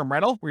short-term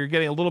rental where you're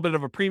getting a little bit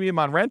of a premium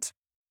on rent.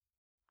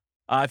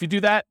 If you do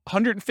that,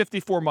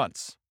 154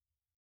 months.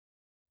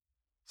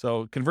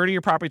 So converting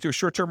your property to a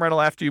short-term rental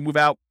after you move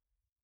out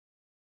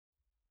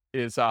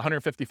is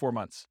 154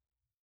 months.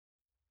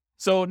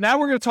 So now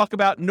we're going to talk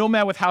about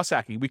nomad with house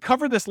hacking. We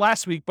covered this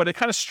last week, but it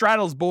kind of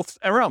straddles both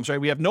realms, right?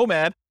 We have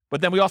nomad,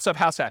 but then we also have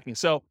house hacking.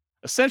 So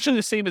essentially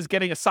the same as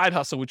getting a side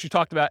hustle, which you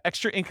talked about,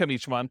 extra income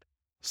each month.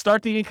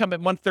 Start the income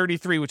at month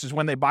 33, which is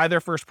when they buy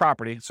their first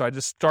property. So I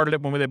just started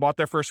it when they bought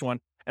their first one,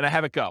 and I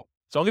have it go.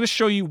 So I'm going to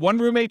show you 1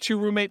 roommate, 2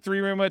 roommate,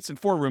 3 roommates, and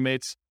 4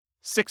 roommates,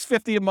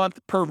 $650 a month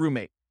per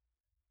roommate.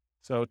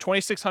 So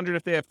 $2,600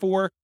 if they have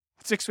 4,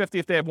 $650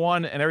 if they have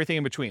 1, and everything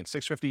in between,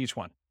 $650 each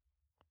one.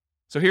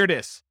 So here it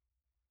is.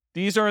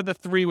 These are the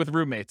 3 with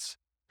roommates.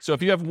 So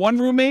if you have 1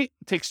 roommate,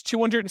 it takes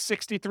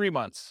 263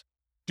 months.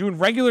 Doing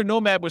regular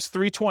nomad was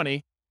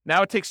 320.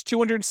 Now it takes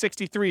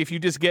 263 if you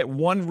just get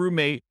 1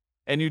 roommate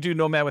and you do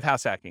nomad with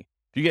house hacking.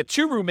 If you get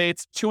 2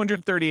 roommates,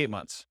 238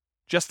 months,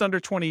 just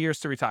under 20 years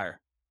to retire.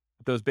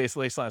 With those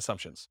baseline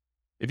assumptions.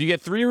 If you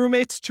get 3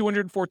 roommates,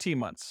 214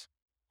 months.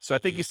 So I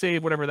think you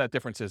save whatever that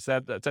difference is.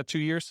 That's 2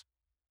 years?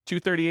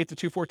 238 to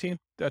 214,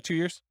 2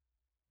 years.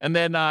 And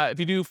then if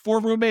you do 4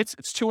 roommates,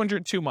 it's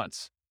 202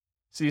 months.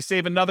 So you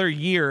save another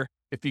year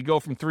if you go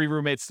from 3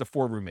 roommates to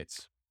 4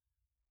 roommates.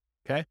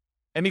 Okay?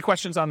 Any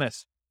questions on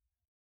this?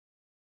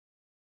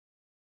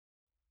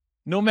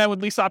 Nomad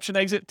with lease option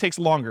exit takes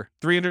longer,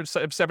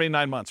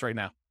 379 months right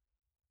now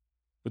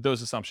with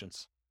those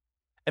assumptions.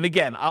 And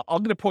again, I'm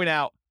going to point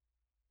out,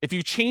 if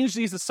you change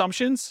these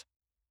assumptions,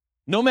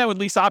 nomad with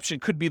lease option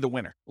could be the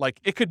winner. Like,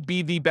 it could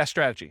be the best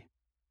strategy.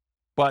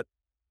 But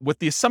with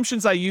the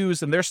assumptions I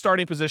use and their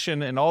starting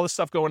position and all this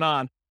stuff going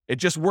on, it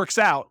just works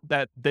out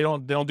that they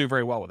don't do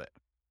very well with it.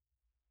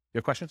 You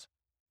have questions?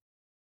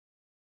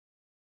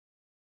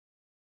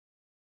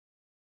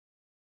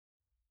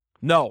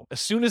 No. As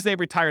soon as they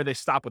retire, they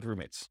stop with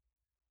roommates.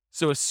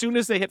 So as soon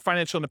as they hit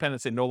financial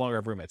independence, they no longer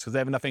have roommates because they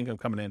have enough income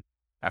coming in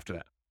after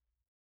that.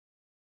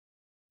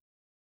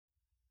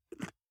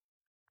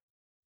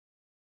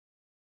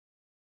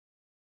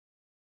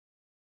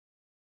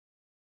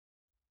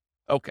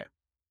 Okay.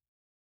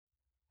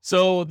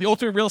 So the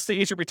ultimate real estate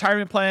agent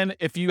retirement plan,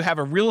 if you have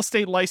a real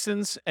estate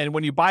license and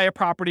when you buy a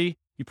property,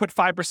 you put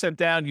 5%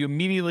 down, you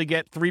immediately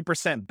get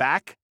 3%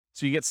 back.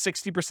 So you get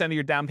 60% of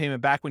your down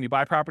payment back when you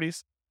buy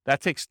properties.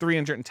 That takes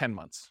 310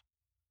 months.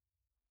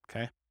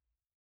 Okay.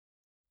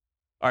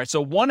 All right.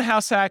 So 1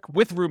 house hack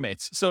with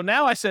roommates. So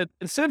now I said,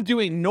 instead of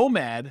doing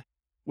nomad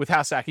with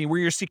house hacking, where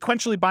you're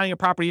sequentially buying a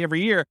property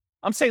every year,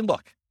 I'm saying,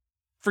 look,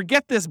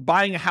 forget this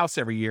buying a house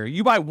every year.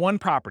 You buy 1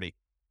 property.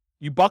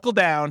 You buckle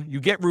down, you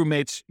get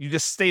roommates, you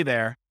just stay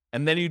there,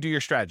 and then you do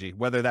your strategy,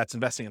 whether that's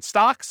investing in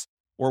stocks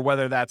or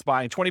whether that's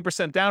buying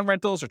 20% down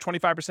rentals or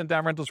 25%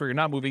 down rentals where you're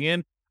not moving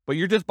in, but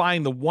you're just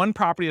buying the 1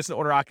 property as an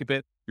owner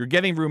occupant, you're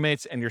getting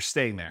roommates, and you're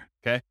staying there,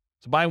 okay?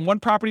 So buying 1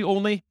 property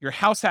only, you're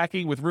house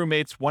hacking with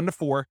roommates, 1 to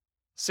 4,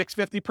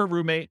 $650 per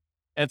roommate,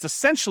 and it's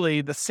essentially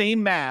the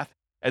same math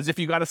as if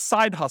you got a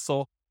side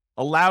hustle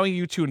allowing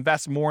you to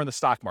invest more in the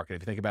stock market,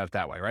 if you think about it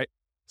that way, right?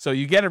 So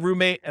you get a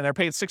roommate and they're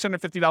paying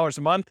 $650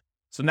 a month.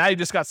 So now you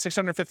just got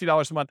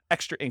 $650 a month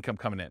extra income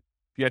coming in.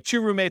 If you have 2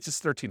 roommates,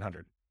 it's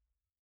 $1,300.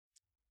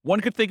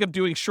 One could think of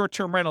doing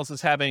short-term rentals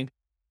as having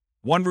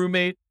 1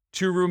 roommate,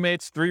 2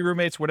 roommates, 3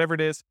 roommates, whatever it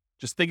is.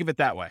 Just think of it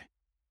that way.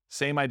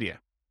 Same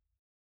idea.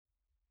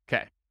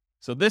 Okay.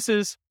 So this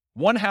is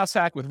 1 house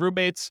hack with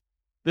roommates.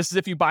 This is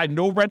if you buy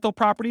no rental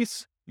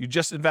properties, you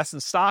just invest in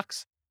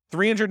stocks,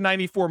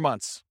 394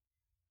 months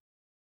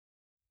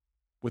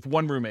with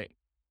 1 roommate.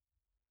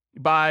 You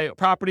buy a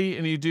property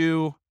and you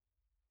do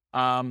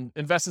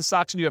Invest in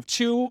stocks and you have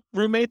 2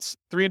 roommates,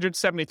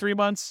 373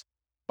 months.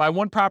 Buy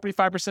one property,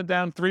 5%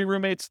 down, 3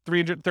 roommates,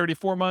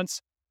 334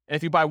 months. And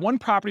if you buy one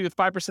property with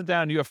 5%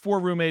 down, you have 4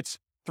 roommates,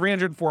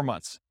 304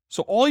 months.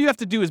 So all you have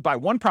to do is buy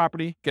one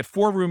property, get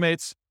 4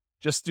 roommates,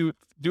 just do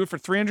it for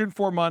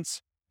 304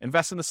 months,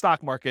 invest in the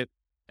stock market,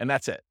 and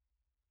that's it.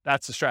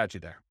 That's the strategy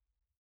there.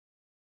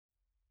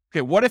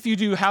 Okay, what if you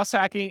do house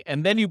hacking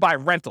and then you buy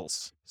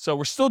rentals? So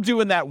we're still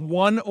doing that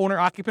one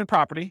owner-occupant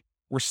property.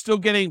 We're still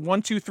getting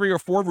 1, 2, 3, or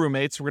 4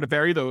 roommates. We're going to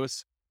vary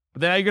those.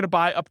 But then you're going to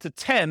buy up to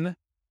 10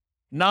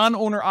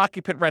 non-owner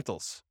occupant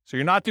rentals. So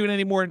you're not doing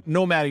any more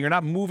nomading. You're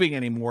not moving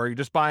anymore. You're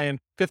just buying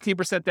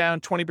 15%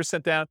 down,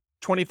 20% down,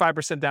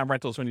 25% down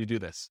rentals when you do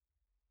this.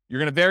 You're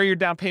going to vary your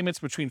down payments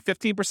between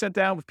 15%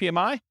 down with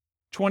PMI,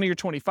 20 or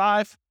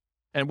 25.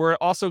 And we're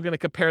also going to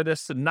compare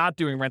this to not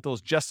doing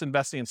rentals, just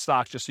investing in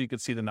stocks, just so you can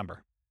see the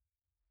number.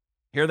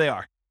 Here they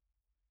are.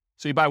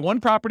 So you buy one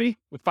property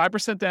with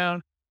 5%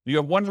 down, you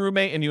have 1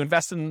 roommate, and you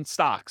invest in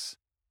stocks,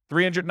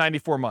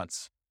 394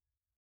 months.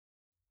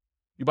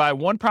 You buy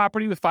one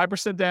property with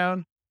 5%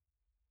 down,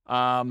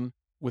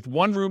 with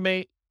 1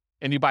 roommate,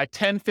 and you buy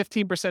 10,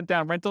 15%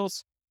 down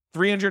rentals,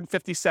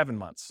 357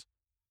 months.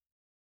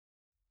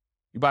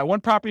 You buy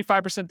one property,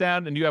 5%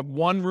 down, and you have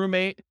 1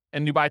 roommate,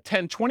 and you buy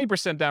 10,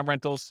 20% down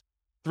rentals,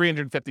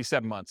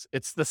 357 months.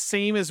 It's the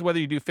same as whether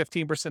you do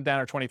 15% down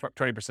or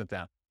 20%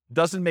 down.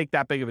 Doesn't make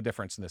that big of a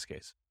difference in this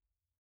case.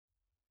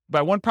 You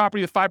buy one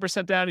property with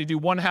 5% down, you do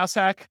one house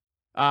hack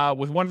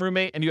with 1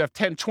 roommate, and you have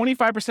 10,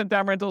 25%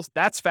 down rentals.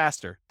 That's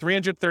faster,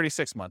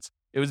 336 months.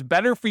 It was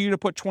better for you to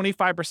put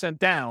 25%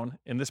 down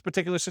in this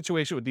particular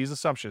situation with these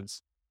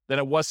assumptions than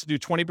it was to do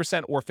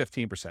 20% or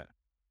 15%.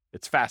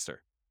 It's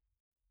faster.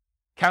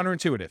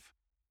 Counterintuitive.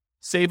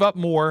 Save up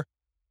more,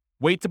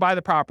 wait to buy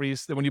the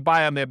properties, then when you buy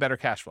them, they have better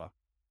cash flow.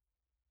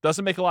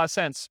 Doesn't make a lot of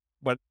sense,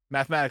 but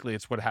mathematically,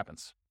 it's what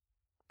happens.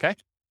 Okay?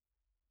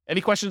 Any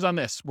questions on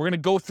this? We're going to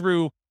go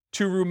through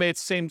 2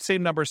 roommates, same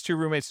numbers, 2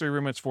 roommates, 3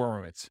 roommates, 4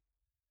 roommates.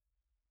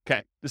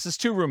 Okay, this is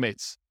 2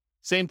 roommates.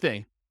 Same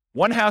thing.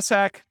 1 house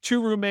hack,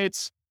 2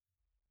 roommates,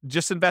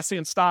 just investing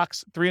in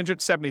stocks,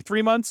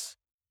 373 months.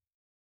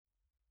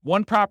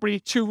 1 property,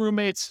 2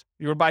 roommates,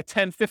 you're going to buy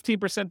 10,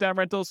 15% down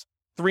rentals,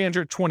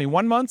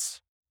 321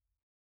 months.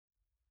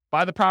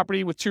 Buy the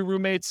property with 2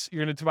 roommates,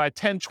 you're going to buy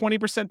 10,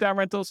 20% down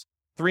rentals,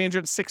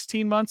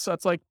 316 months. So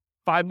that's like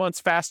 5 months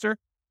faster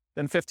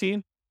than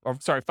 15. Or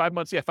sorry, 5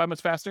 months. Yeah, 5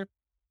 months faster.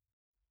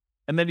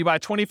 And then you buy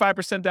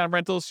 25% down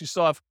rentals. You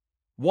still have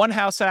 1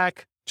 house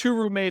hack, 2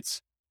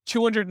 roommates,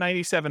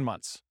 297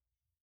 months.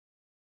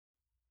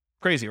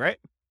 Crazy, right?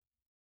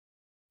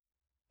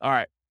 All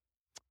right.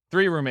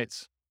 3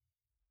 roommates.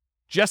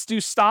 Just do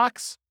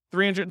stocks,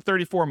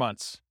 334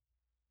 months.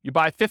 You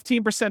buy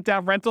 15%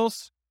 down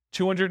rentals,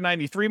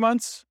 293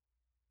 months.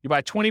 You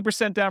buy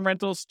 20% down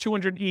rentals,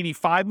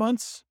 285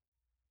 months.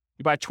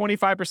 You buy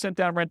 25%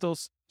 down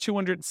rentals,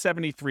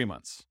 273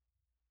 months.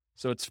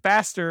 So it's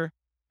faster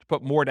to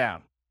put more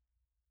down.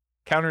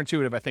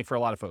 Counterintuitive, I think, for a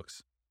lot of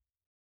folks.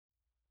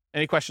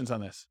 Any questions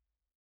on this?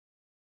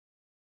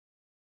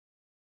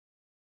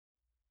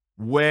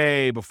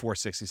 Way before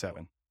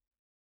 67.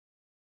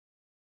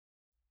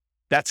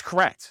 That's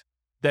correct.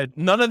 That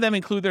none of them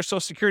include their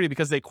Social Security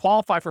because they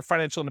qualify for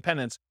financial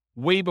independence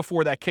way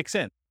before that kicks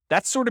in.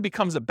 That sort of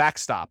becomes a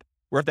backstop,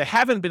 where if they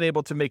haven't been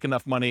able to make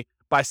enough money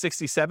by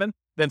 67,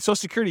 then Social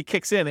Security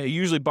kicks in and it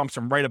usually bumps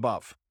them right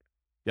above.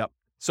 Yep.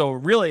 So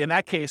really, in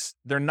that case,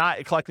 they're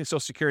not collecting Social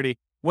Security.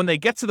 When they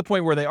get to the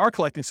point where they are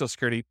collecting Social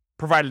Security,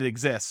 provided it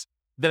exists,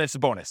 then it's a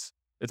bonus.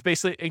 It's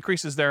basically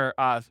increases their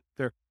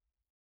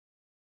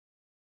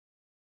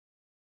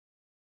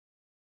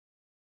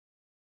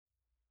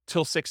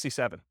till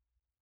 67.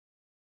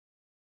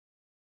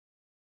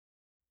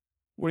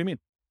 What do you mean?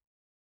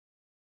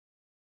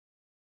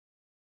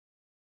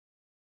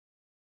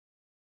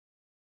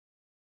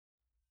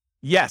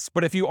 Yes,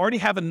 but if you already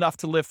have enough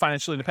to live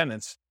financial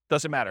independence,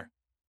 doesn't matter.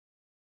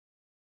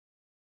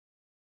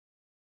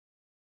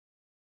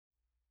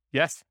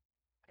 Yes.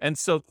 And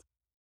so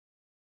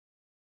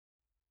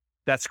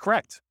that's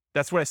correct.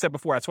 That's what I said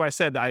before. That's why I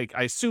said I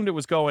assumed it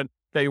was going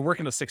that you're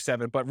working to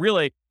 6-7, but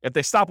really, if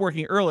they stop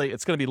working early,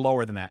 it's going to be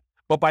lower than that.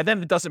 But by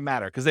then, it doesn't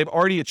matter because they've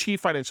already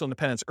achieved financial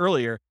independence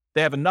earlier.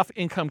 They have enough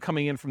income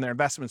coming in from their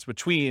investments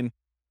between,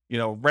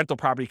 rental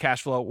property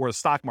cash flow or the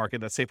stock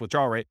market, that safe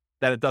withdrawal rate,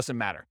 that it doesn't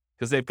matter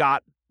because they've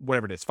got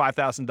whatever it is,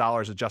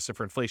 $5,000 adjusted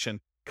for inflation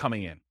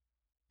coming in.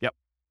 Yep.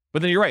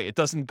 But then you're right. It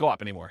doesn't go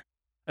up anymore.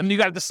 And then you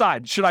got to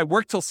decide, should I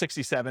work till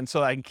 67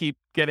 so that I can keep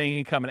getting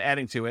income and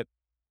adding to it?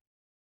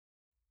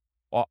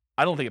 Well,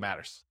 I don't think it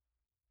matters.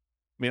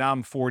 I mean,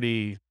 I'm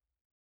 47.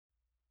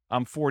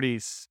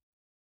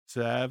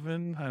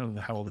 I don't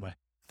know. How old am I?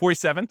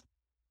 47.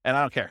 And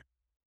I don't care.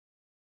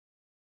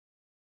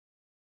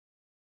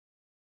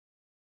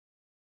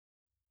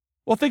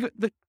 Well,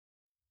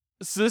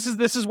 so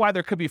this is why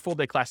there could be a full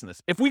day class in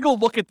this. If we go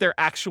look at their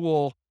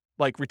actual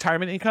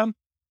retirement income,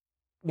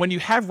 when you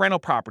have rental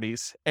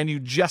properties and you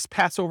just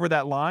pass over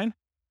that line,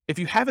 if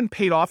you haven't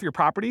paid off your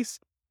properties,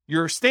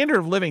 your standard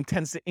of living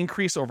tends to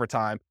increase over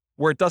time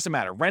where it doesn't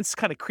matter. Rents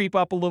kind of creep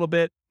up a little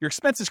bit. Your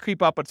expenses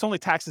creep up, but it's only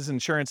taxes,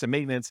 insurance, and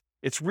maintenance.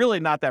 It's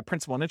really not that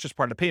principal and interest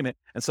part of the payment.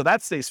 And so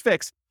that stays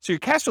fixed. So your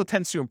cash flow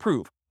tends to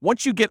improve.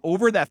 Once you get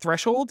over that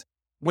threshold,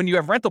 when you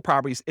have rental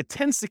properties, it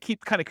tends to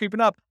keep kind of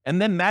creeping up.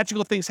 And then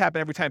magical things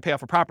happen every time you pay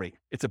off a property.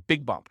 It's a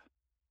big bump,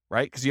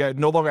 right? Because you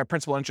no longer have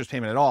principal and interest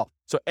payment at all.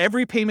 So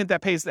every payment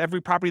that pays,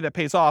 every property that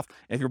pays off,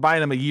 if you're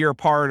buying them a year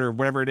apart or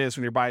whatever it is,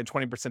 when you're buying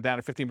 20% down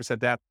or 15%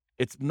 down,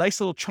 it's nice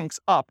little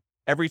chunks up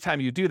every time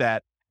you do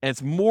that. And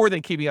it's more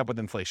than keeping up with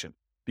inflation.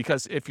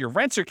 Because if your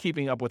rents are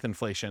keeping up with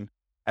inflation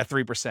at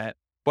 3%,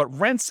 but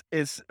rent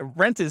is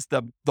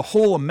the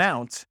whole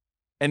amount,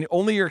 and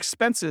only your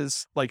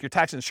expenses, like your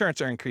tax and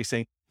insurance, are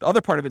increasing, the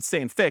other part of it's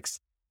staying fixed,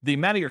 the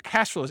amount of your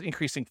cash flow is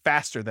increasing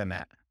faster than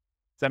that.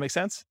 Does that make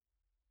sense?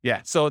 Yeah.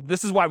 So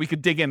this is why we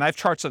could dig in. I have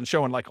charts on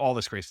showing like all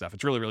this great stuff.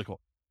 It's really, really cool.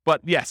 But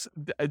yes,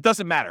 it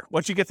doesn't matter.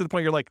 Once you get to the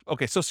point, you're like,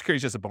 okay, Social Security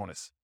is just a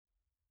bonus.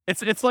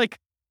 It's like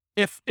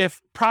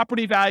if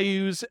property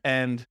values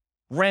and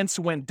rents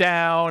went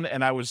down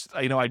and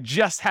I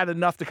just had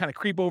enough to kind of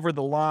creep over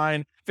the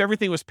line. If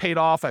everything was paid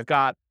off, I've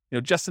got,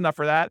 just enough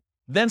for that.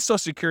 Then Social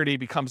Security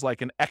becomes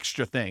like an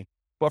extra thing.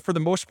 But for the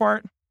most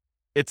part,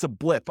 it's a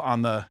blip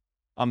on the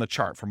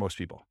chart for most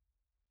people.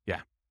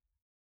 Yeah.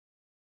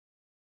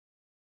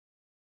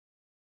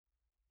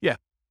 Yeah.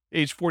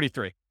 Age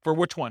 43. For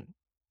which one?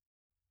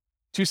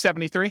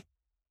 273?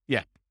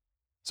 Yeah.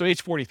 So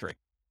age 43.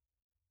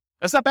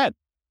 That's not bad.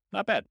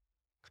 Not bad.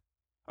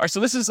 All right. So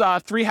this is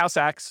 3 house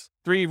hacks,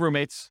 3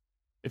 roommates.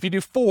 If you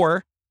do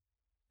 4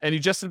 and you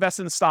just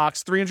invest in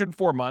stocks,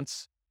 304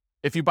 months.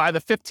 If you buy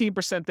the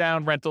 15%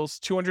 down rentals,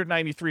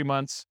 293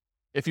 months.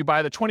 If you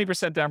buy the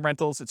 20% down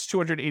rentals, it's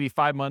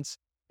 285 months.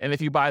 And if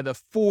you buy the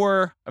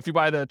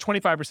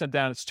 25%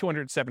 down, it's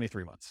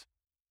 273 months.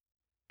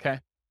 Okay.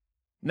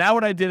 Now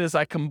what I did is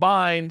I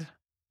combined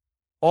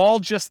all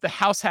just the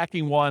house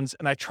hacking ones,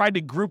 and I tried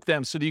to group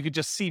them so that you could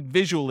just see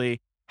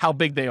visually how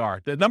big they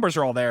are. The numbers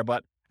are all there,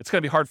 but it's going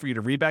to be hard for you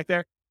to read back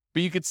there.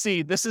 But you could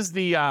see this is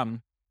the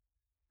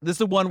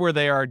one where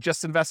they are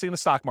just investing in the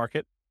stock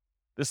market.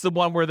 This is the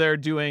one where they're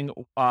doing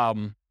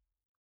one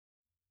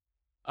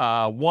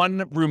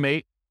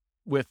roommate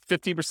with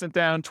 15%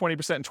 down,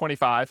 20% and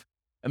 25.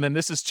 And then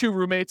this is 2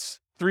 roommates,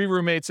 3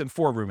 roommates, and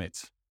 4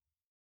 roommates.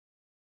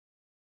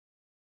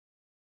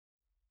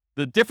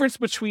 The difference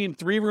between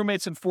 3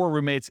 roommates and 4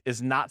 roommates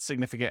is not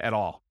significant at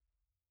all.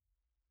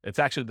 It's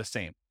actually the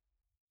same.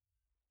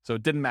 So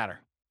it didn't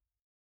matter.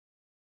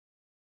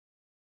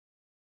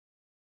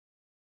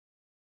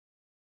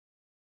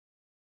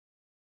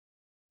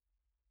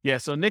 Yeah,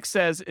 so Nick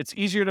says it's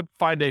easier to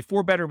find a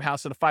 4-bedroom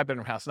house than a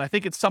 5-bedroom house. And I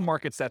think in some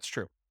markets that's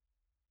true.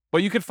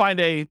 But you could find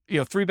a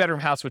 3-bedroom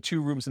house with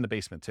 2 rooms in the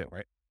basement too,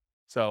 right?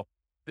 So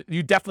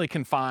you definitely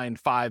can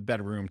find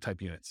 5-bedroom type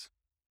units.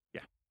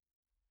 Yeah.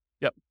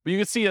 Yep. But you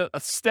can see a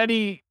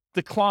steady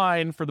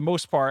decline for the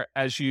most part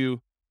as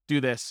you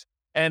do this.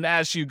 And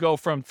as you go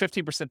from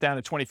 15%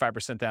 down to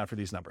 25% down for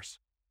these numbers.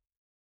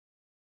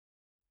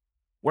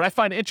 What I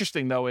find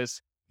interesting though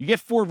is you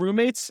get 4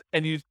 roommates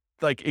and you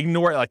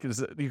ignore you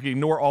can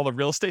ignore all the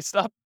real estate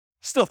stuff,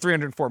 still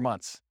 304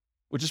 months,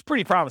 which is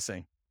pretty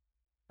promising,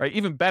 right?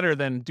 Even better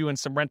than doing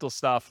some rental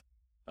stuff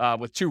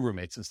with 2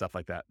 roommates and stuff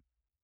like that.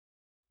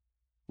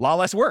 A lot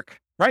less work,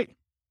 right?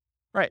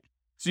 Right.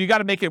 So you got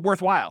to make it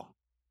worthwhile.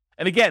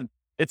 And again,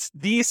 it's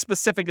these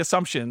specific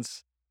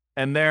assumptions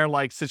and their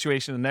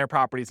situation and their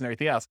properties and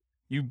everything else.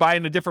 You buy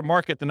in a different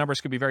market, the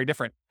numbers could be very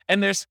different.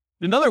 And there's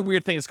another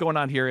weird thing that's going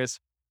on here is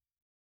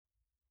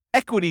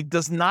equity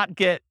does not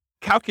get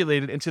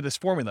calculated into this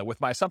formula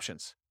with my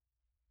assumptions.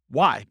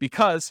 Why?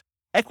 Because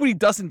equity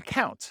doesn't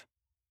count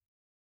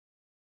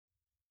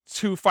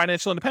to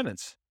financial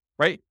independence,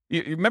 right?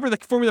 You remember the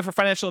formula for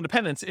financial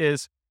independence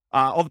is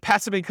all the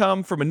passive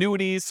income from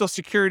annuities, Social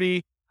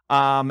Security,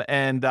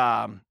 and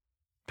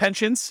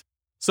pensions.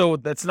 So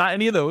that's not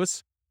any of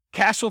those.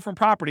 Cash flow from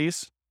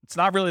properties, it's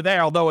not really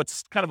there, although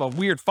it's kind of a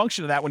weird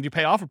function of that when you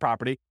pay off a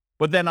property.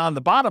 But then on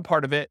the bottom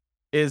part of it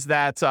is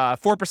that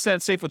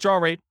 4% safe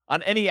withdrawal rate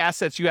on any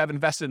assets you have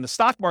invested in the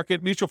stock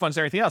market, mutual funds,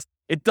 and everything else.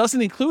 It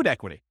doesn't include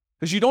equity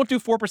because you don't do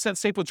 4%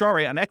 safe withdrawal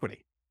rate on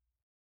equity.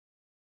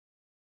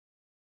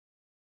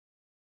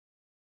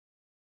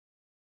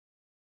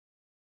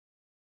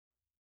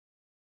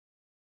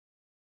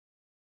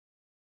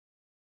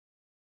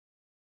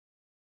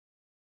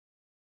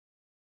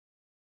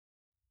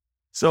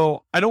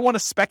 So I don't want to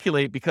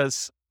speculate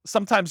because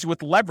sometimes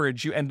with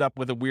leverage, you end up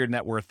with a weird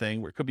net worth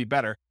thing where it could be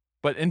better.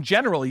 But in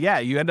general, yeah,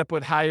 you end up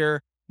with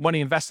higher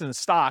money invested in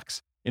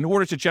stocks in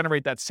order to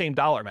generate that same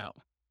dollar amount.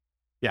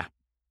 Yeah.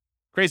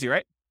 Crazy,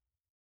 right?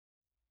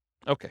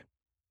 Okay.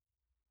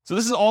 So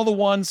this is all the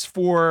ones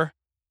for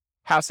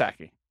house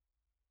hacking.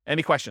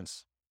 Any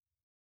questions?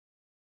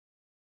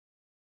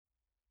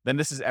 Then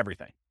this is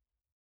everything.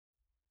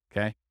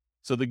 Okay.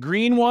 So the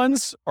green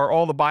ones are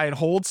all the buy and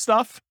hold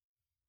stuff.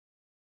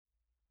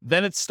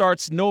 Then it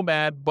starts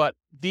Nomad, but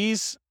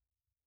these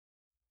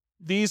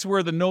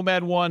were the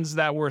Nomad ones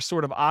that were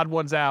sort of odd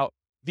ones out.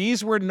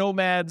 These were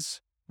Nomads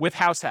with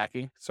house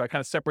hacking. So I kind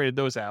of separated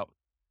those out.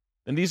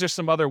 And these are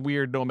some other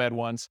weird Nomad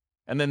ones.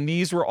 And then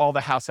these were all the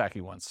house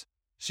hacking ones.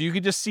 So you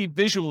could just see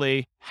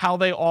visually how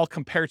they all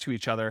compare to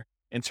each other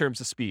in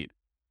terms of speed.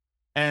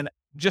 And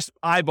just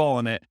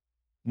eyeballing it,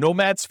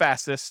 Nomad's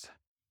fastest,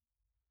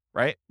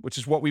 right? Which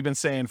is what we've been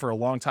saying for a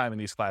long time in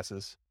these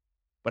classes.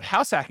 But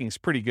house hacking is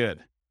pretty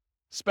good,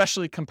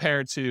 especially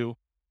compared to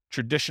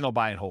traditional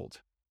buy and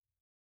hold,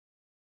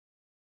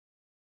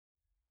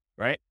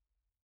 right?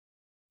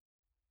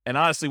 And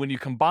honestly, when you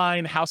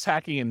combine house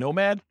hacking and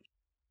Nomad,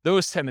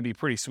 those tend to be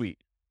pretty sweet.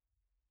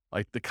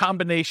 Like the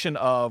combination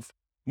of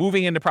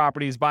moving into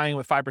properties, buying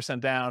with 5%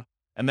 down,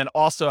 and then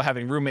also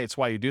having roommates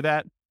while you do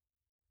that,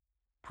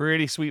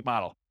 pretty sweet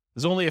model.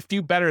 There's only a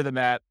few better than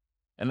that,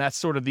 and that's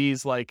sort of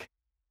these like,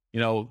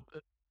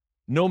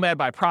 Nomad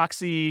by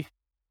proxy,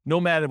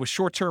 Nomad with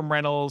short-term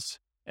rentals,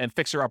 and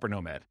fixer-upper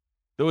Nomad.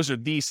 Those are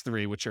these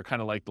three, which are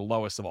kind of like the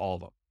lowest of all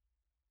of them.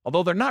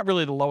 Although they're not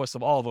really the lowest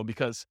of all of them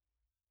because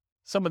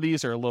some of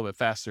these are a little bit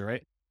faster,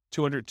 right?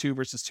 202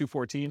 versus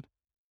 214.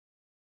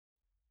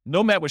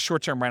 Nomad with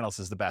short-term rentals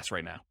is the best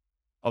right now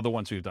of the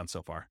ones we've done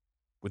so far.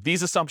 With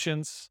these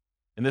assumptions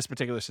in this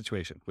particular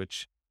situation,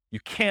 which you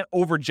can't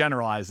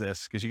overgeneralize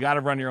this because you got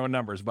to run your own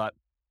numbers. But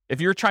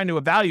if you're trying to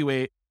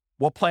evaluate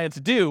what plan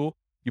to do,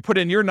 you put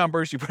in your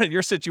numbers, you put in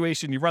your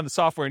situation, you run the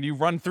software, and you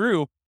run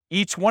through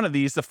each one of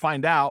these to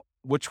find out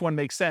which one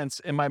makes sense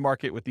in my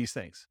market with these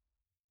things.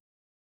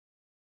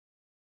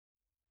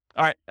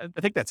 All right, I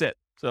think that's it.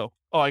 So,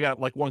 I got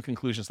like one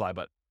conclusion slide,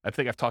 but I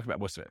think I've talked about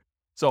most of it.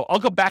 So I'll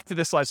go back to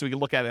this slide so we can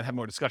look at it and have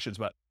more discussions.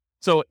 But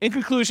so in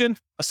conclusion,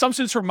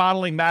 assumptions for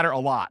modeling matter a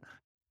lot.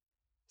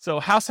 So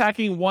house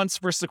hacking once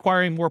versus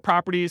acquiring more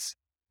properties,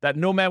 that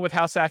Nomad with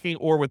house hacking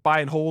or with buy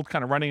and hold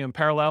kind of running in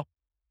parallel.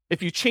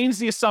 If you change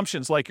the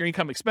assumptions like your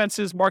income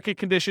expenses, market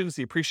conditions,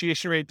 the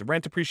appreciation rate, the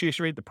rent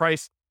appreciation rate, the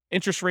price,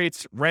 interest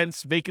rates,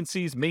 rents,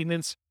 vacancies,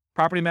 maintenance,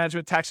 property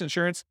management, tax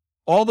insurance,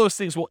 all those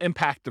things will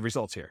impact the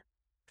results here.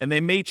 And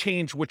they may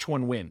change which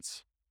one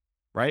wins,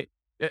 right?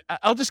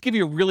 I'll just give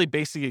you a really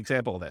basic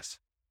example of this.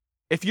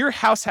 If you're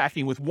house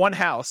hacking with one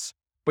house,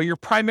 but you're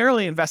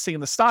primarily investing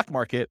in the stock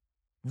market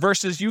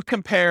versus you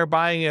compare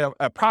buying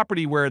a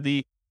property where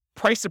the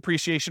price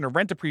appreciation or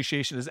rent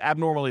appreciation is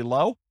abnormally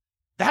low,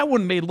 that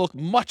one may look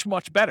much,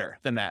 much better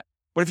than that.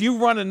 But if you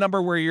run a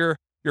number where you're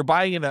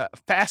buying in a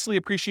fastly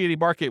appreciating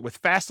market with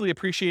fastly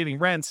appreciating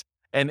rents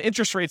and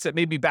interest rates that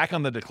may be back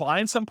on the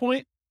decline at some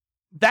point,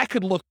 that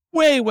could look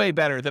way, way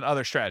better than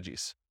other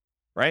strategies,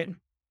 right?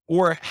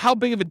 Or how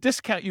big of a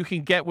discount you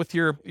can get with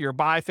your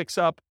buy, fix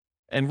up,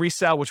 and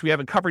resell, which we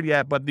haven't covered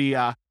yet, but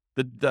the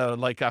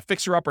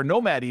fixer up or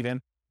Nomad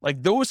even,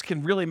 like those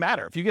can really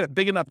matter. If you get a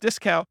big enough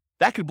discount,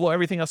 that could blow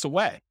everything else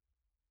away.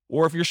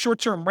 Or if your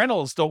short-term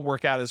rentals don't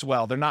work out as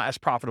well, they're not as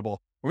profitable,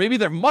 or maybe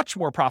they're much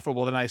more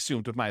profitable than I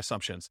assumed with my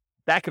assumptions,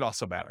 that could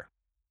also matter.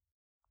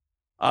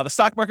 The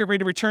stock market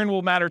rate of return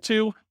will matter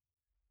too.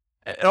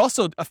 It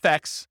also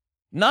affects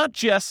not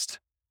just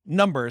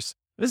numbers.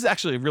 This is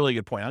actually a really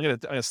good point. I'm going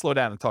to slow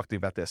down and talk to you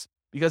about this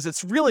because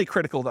it's really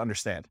critical to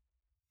understand.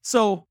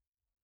 So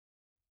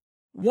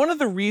one of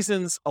the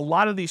reasons a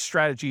lot of these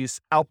strategies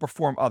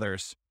outperform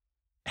others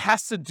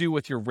has to do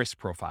with your risk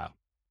profile.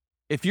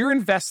 If you're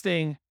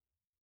investing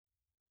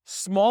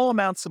small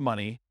amounts of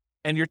money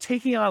and you're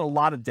taking on a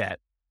lot of debt,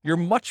 you're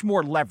much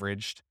more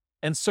leveraged.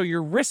 And so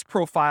your risk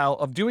profile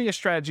of doing a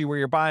strategy where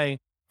you're buying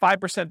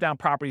 5% down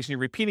properties and you're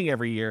repeating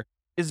every year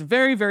is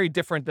very, very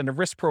different than the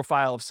risk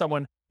profile of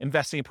someone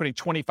investing and putting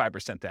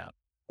 25% down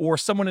or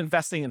someone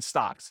investing in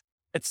stocks.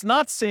 It's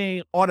not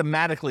saying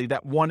automatically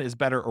that one is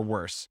better or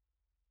worse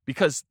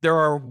because there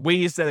are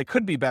ways that it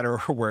could be better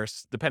or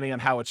worse depending on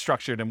how it's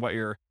structured and what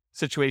your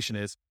situation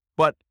is,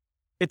 but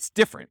it's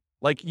different.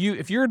 Like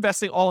if you're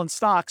investing all in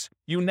stocks,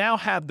 you now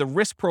have the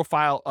risk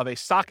profile of a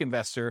stock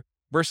investor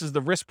versus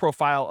the risk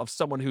profile of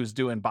someone who's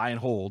doing buy and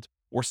hold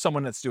or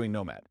someone that's doing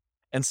Nomad.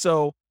 And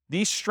so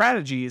these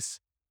strategies,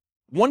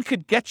 one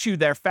could get you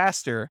there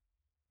faster,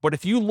 but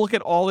if you look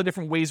at all the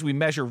different ways we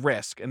measure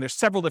risk, and there's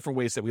several different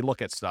ways that we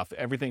look at stuff,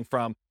 everything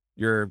from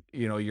your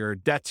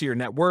debt to your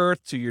net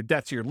worth, to your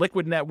debt to your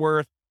liquid net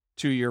worth,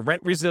 to your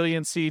rent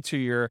resiliency, to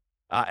your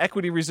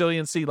equity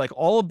resiliency, like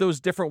all of those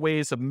different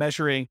ways of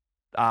measuring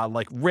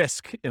like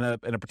risk in a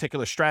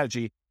particular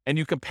strategy, and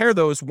you compare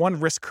those one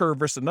risk curve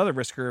versus another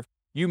risk curve,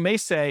 you may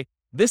say,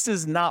 this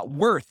is not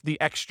worth the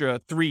extra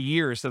 3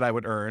 years that I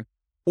would earn.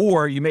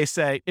 Or you may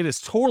say, it is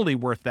totally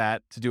worth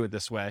that to do it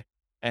this way.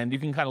 And you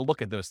can kind of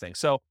look at those things.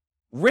 So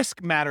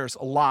risk matters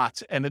a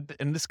lot. And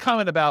this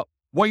comment about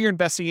what you're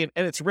investing in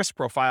and its risk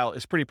profile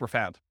is pretty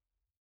profound.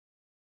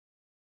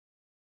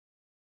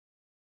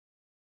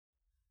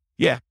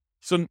 Yeah.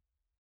 So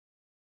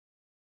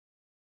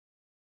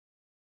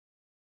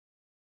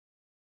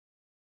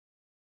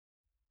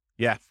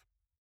yeah.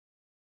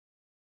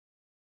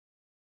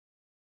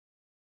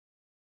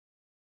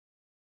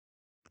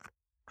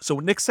 So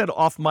what Nick said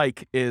off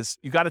mic is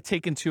you got to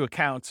take into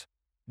account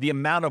the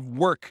amount of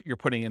work you're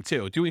putting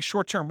into. Doing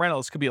short-term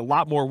rentals could be a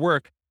lot more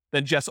work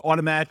than just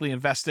automatically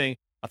investing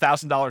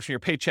 $1,000 from your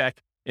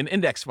paycheck in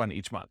index fund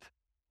each month.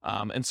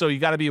 And so you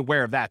got to be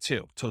aware of that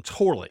too. So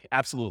totally,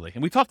 absolutely.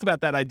 And we talked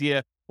about that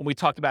idea when we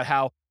talked about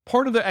how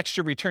part of the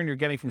extra return you're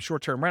getting from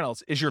short-term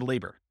rentals is your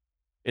labor.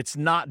 It's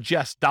not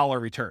just dollar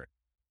return.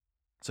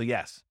 So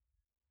yes.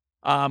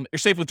 Your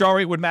safe withdrawal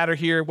rate would matter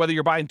here. Whether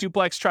you're buying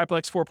duplex,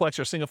 triplex, fourplex,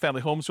 or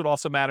single-family homes would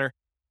also matter.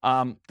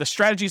 The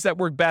strategies that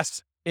work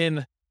best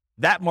in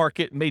that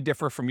market may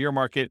differ from your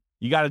market.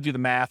 You got to do the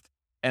math.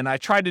 And I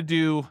tried to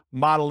do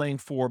modeling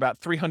for about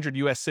 300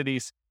 U.S.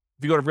 cities.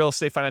 If you go to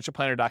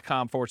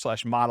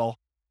realestatefinancialplanner.com/model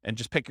and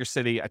just pick your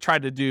city, I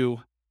tried to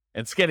do,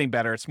 and it's getting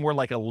better. It's more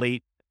like a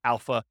late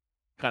alpha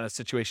kind of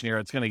situation here.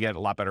 It's going to get a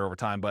lot better over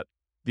time. But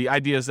the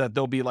idea is that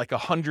there'll be like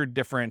 100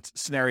 different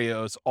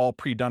scenarios all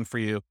pre-done for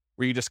you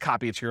where you just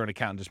copy it to your own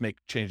account and just make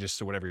changes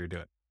to whatever you're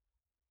doing.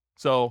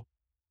 So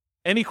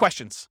any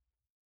questions?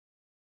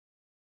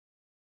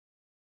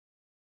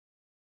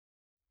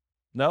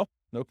 No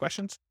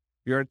questions?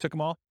 You already took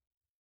them all?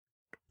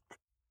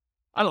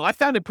 I don't know. I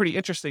found it pretty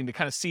interesting to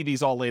kind of see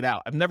these all laid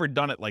out. I've never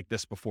done it like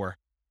this before,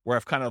 where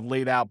I've kind of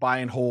laid out buy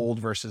and hold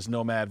versus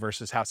nomad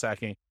versus house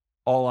hacking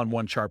all on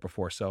one chart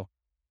before. So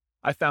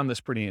I found this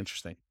pretty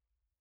interesting.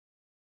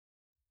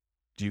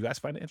 Do you guys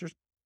find it interesting?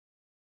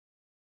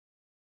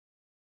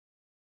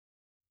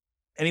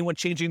 Anyone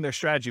changing their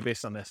strategy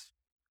based on this?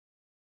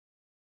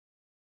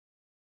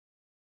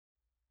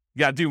 You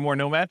got to do more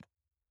nomad?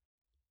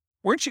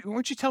 Weren't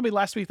you telling me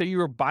last week that you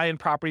were buying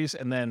properties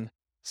and then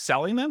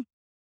selling them?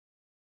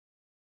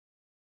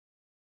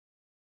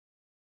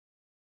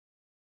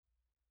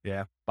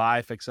 Yeah.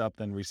 Buy, fix up,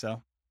 then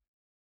resell.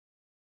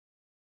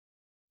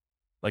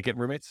 Like get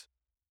roommates?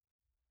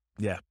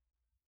 Yeah.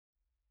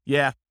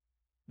 Yeah.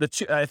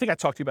 I think I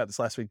talked to you about this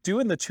last week.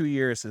 Doing the 2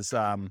 years is,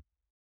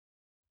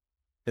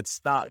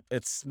 it's not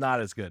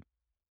as good,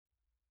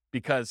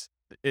 because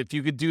if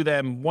you could do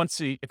them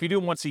if you do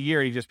them once a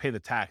year, you just pay the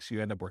tax,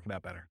 you end up working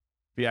out better.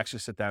 If you actually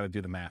sit down and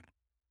do the math.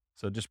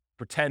 So just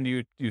pretend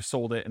you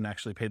sold it and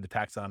actually paid the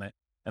tax on it.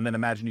 And then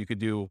imagine you could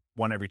do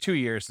one every 2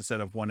 years instead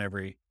of one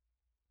every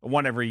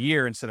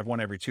year instead of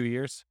one every 2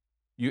 years.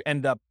 You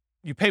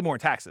pay more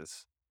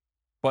taxes,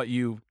 but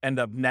you end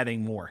up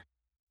netting more.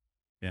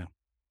 Yeah.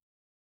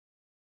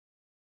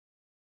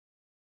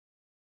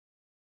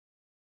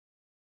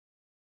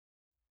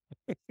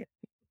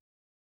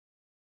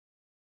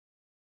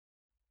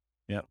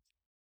 Yeah.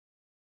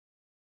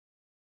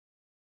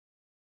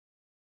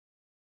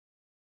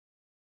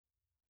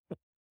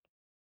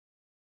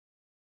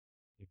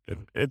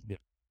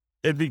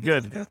 It'd be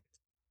good.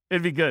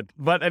 It'd be good.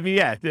 But I mean,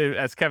 yeah,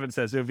 as Kevin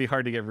says, it would be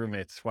hard to get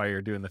roommates while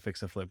you're doing the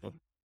fix and flip.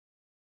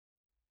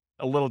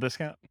 A little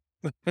discount.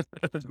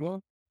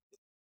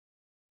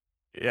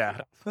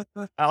 Yeah.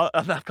 I'll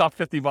knock off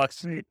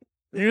 $50.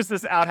 Use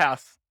this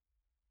outhouse.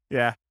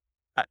 Yeah.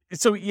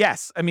 So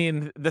yes, I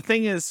mean, the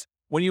thing is,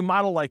 when you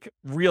model like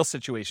real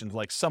situations,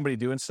 like somebody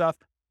doing stuff,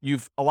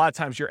 a lot of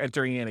times you're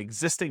entering in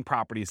existing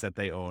properties that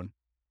they own.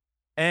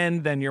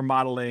 And then you're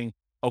modeling,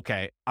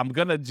 okay,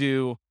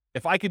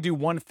 if I could do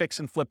one fix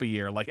and flip a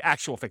year, like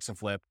actual fix and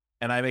flip,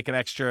 and I make an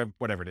extra,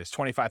 whatever it is,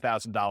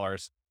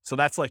 $25,000. So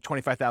that's like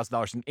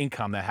 $25,000 in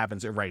income that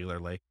happens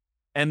irregularly.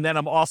 And then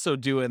I'm also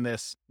doing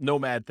this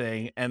nomad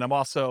thing, and I'm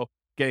also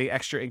getting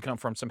extra income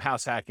from some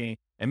house hacking,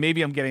 and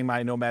maybe I'm getting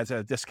my nomads at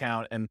a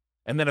discount. And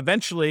then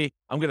eventually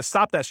I'm going to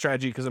stop that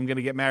strategy because I'm going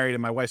to get married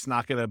and my wife's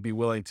not going to be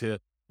willing to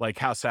like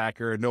house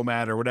hack or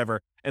nomad or whatever.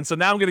 And so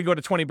now I'm going to go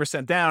to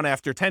 20% down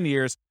after 10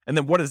 years. And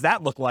then what does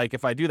that look like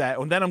if I do that?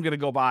 And then I'm going to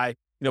go buy,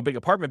 big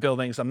apartment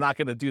buildings. I'm not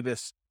going to do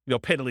this,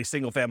 piddly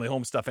single family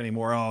home stuff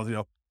anymore.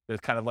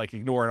 It's kind of like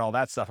ignoring all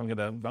that stuff. I'm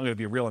going to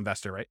be a real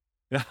investor, right?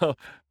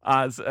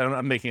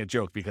 I'm making a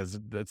joke because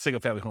the single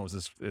family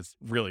homes is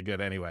really good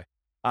anyway.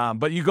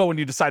 But you go and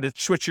you decide to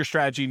switch your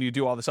strategy and you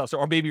do all this stuff.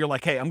 Or maybe you're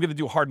like, hey, I'm going to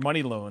do hard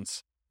money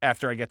loans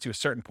after I get to a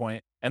certain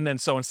point. And then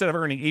so instead of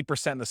earning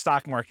 8% in the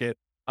stock market,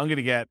 I'm going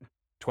to get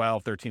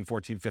 12, 13,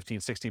 14, 15,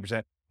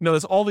 16%.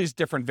 There's all these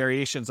different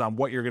variations on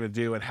what you're going to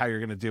do and how you're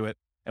going to do it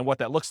and what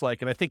that looks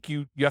like. And I think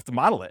you have to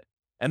model it.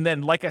 And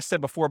then, like I said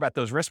before about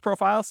those risk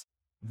profiles,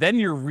 then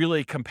you're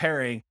really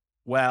comparing,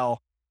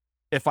 well,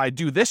 if I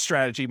do this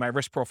strategy, my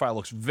risk profile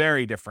looks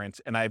very different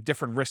and I have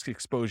different risk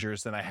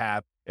exposures than I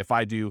have if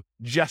I do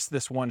just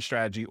this one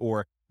strategy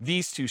or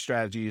these two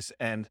strategies,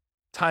 and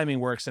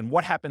timing works. And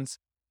what happens,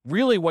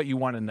 really what you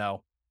want to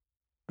know,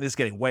 this is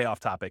getting way off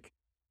topic.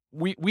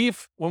 When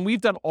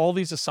we've done all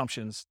these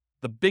assumptions,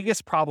 the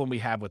biggest problem we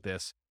have with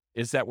this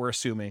is that we're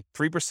assuming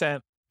 3%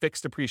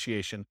 fixed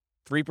appreciation,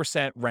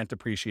 3% rent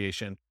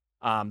appreciation,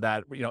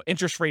 that,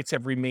 interest rates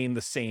have remained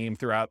the same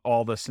throughout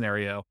all the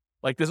scenario.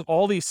 Like there's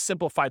all these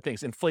simplified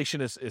things.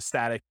 Inflation is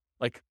static,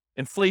 like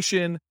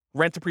inflation,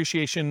 rent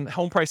appreciation,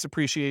 home price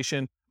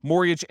appreciation,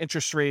 mortgage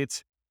interest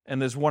rates,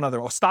 and there's one other,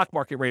 stock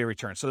market rate of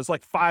return. So there's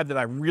like 5 that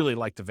I really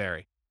like to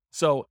vary.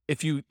 So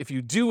if you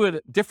do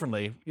it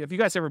differently, have you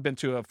guys ever been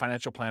to a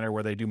financial planner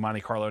where they do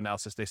Monte Carlo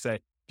analysis? They say,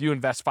 if you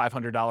invest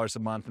 $500 a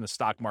month in the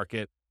stock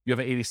market, you have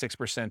an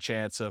 86%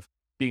 chance of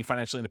being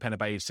financially independent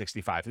by age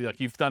 65. Like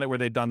you've done it where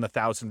they've done the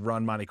 1,000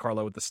 run Monte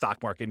Carlo with the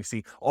stock market, and you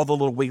see all the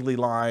little wiggly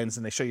lines,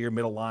 and they show you your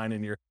middle line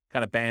and your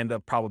kind of band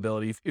of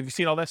probability. Have you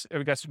seen all this? Have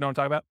you guys know what I'm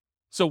talking about?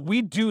 So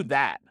we do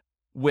that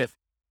with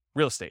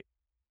real estate.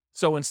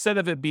 So instead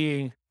of it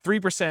being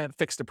 3%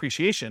 fixed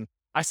appreciation,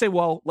 I say,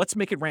 well, let's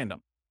make it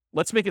random.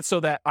 Let's make it so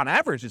that on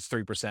average it's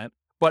 3%,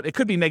 but it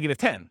could be negative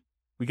 10.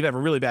 We could have a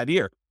really bad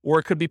year, or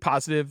it could be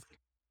positive.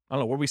 I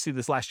don't know, where we see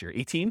this last year,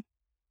 18?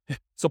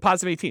 So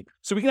positive 18.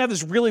 So we can have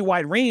this really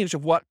wide range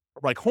of what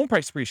like home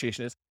price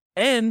appreciation is,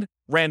 and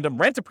random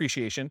rent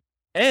appreciation,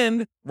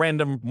 and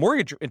random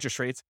mortgage interest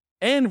rates,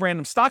 and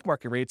random stock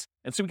market rates.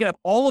 And so we can have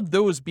all of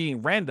those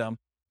being random.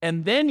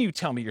 And then you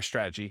tell me your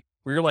strategy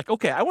where you're like,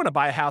 okay, I want to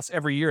buy a house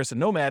every year as a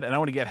nomad, and I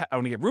want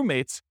to get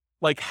roommates.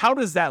 Like, how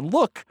does that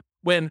look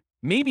when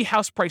maybe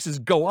house prices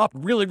go up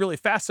really, really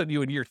fast on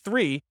you in year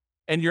 3,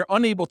 and you're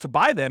unable to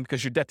buy them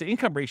because your debt to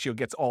income ratio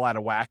gets all out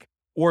of whack?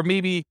 Or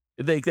maybe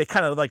they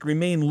kind of like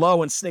remain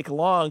low and snake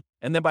along,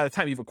 and then by the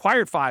time you've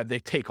acquired 5, they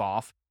take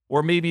off.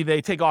 Or maybe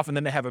they take off and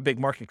then they have a big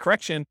market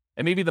correction,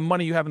 and maybe the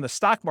money you have in the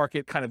stock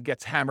market kind of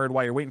gets hammered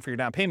while you're waiting for your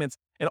down payments.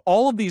 And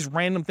all of these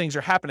random things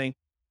are happening,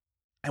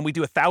 and we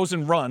do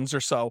 1,000 runs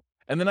or so,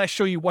 and then I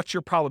show you what's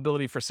your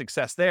probability for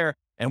success there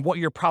and what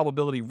your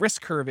probability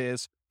risk curve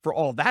is for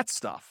all that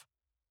stuff.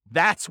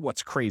 That's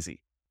what's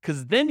crazy,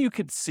 because then you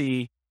could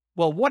see,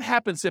 well, what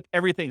happens if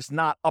everything's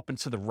not up and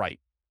to the right?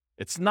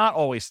 It's not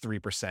always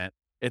 3%.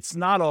 It's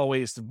not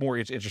always the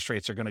mortgage interest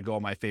rates are going to go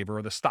in my favor,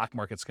 or the stock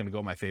market's going to go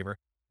in my favor.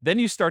 Then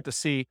you start to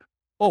see,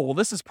 oh, well,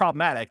 this is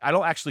problematic. I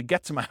don't actually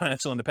get to my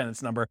financial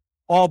independence number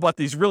all but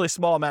these really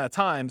small amount of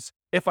times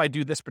if I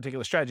do this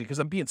particular strategy, because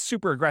I'm being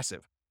super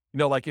aggressive. You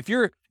know, like if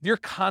you're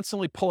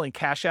constantly pulling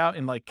cash out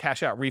and like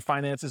cash out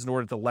refinances in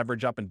order to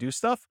leverage up and do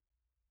stuff,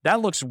 that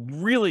looks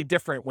really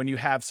different when you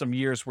have some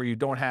years where you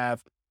don't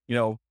have, you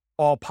know,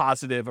 all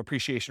positive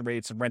appreciation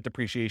rates and rent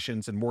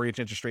appreciations and mortgage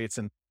interest rates.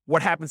 And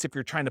what happens if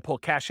you're trying to pull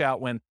cash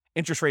out when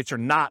interest rates are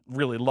not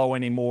really low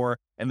anymore,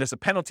 and there's a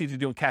penalty to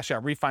doing cash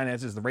out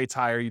refinances, the rate's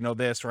higher, you know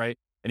this, right?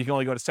 And you can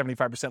only go to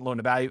 75% loan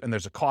to value, and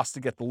there's a cost to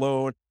get the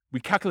loan. We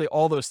calculate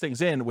all those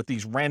things in with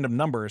these random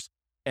numbers,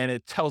 and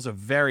it tells a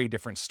very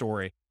different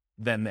story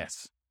than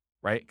this,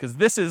 right? Because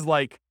this is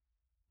like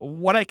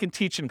what I can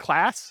teach in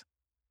class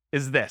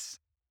is this.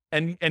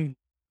 And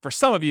for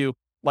some of you,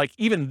 like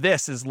even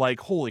this is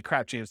like, holy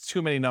crap, James,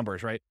 too many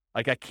numbers, right?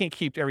 Like I can't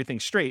keep everything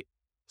straight.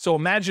 So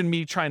imagine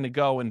me trying to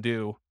go and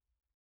do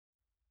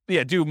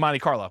Monte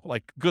Carlo,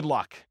 like good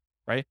luck,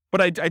 right?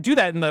 But I do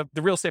that in the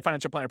Real Estate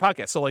Financial Planner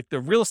podcast. So like the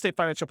Real Estate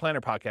Financial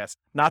Planner podcast,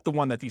 not the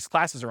one that these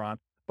classes are on,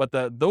 but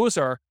those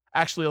are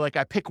actually like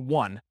I pick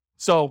one.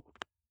 So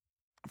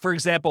for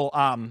example,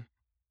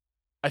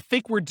 I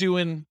think we're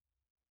doing,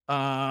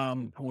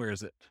 where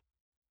is it?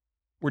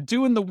 We're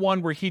doing the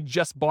one where he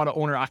just bought an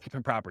owner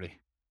occupant property.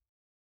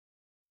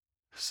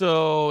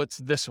 So it's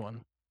this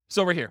one.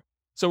 So we're here.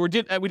 So we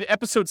did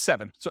episode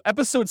 7. So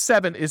episode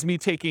 7 is me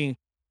taking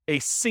a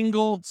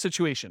single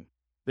situation.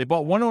 They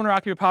bought one owner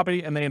occupant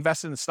property and they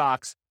invested in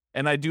stocks.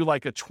 And I do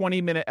like a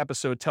 20-minute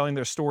episode telling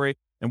their story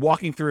and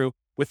walking through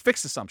with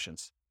fixed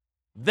assumptions.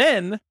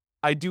 Then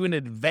I do an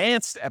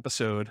advanced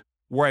episode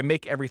where I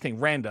make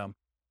everything random.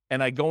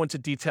 And I go into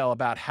detail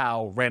about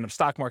how random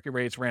stock market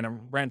rates,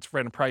 random rent,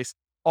 random price,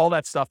 all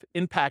that stuff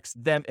impacts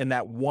them in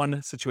that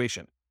one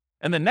situation.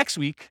 And then next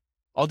week,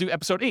 I'll do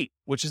episode 8,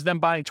 which is them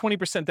buying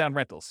 20% down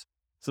rentals.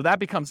 So that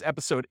becomes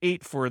episode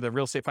 8 for the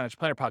Real Estate Financial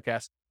Planner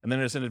podcast. And then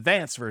there's an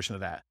advanced version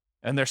of that.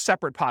 And they're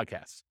separate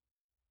podcasts.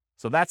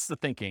 So that's the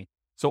thinking.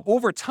 So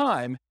over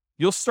time,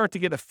 you'll start to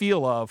get a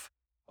feel of,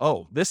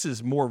 oh, this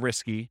is more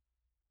risky,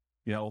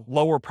 you know,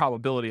 lower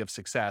probability of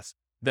success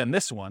than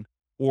this one.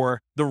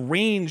 Or the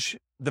range,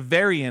 the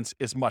variance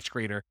is much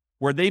greater,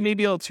 where they may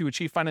be able to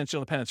achieve financial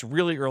independence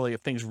really early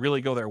if things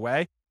really go their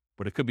way,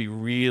 but it could be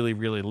really,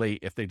 really late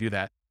if they do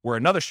that. Where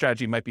another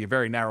strategy might be a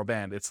very narrow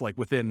band. It's like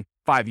within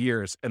 5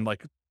 years, and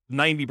like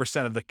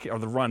 90%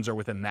 of the runs are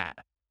within that,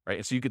 right?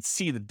 And so you could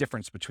see the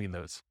difference between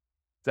those.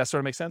 Does that sort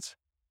of make sense?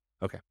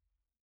 Okay.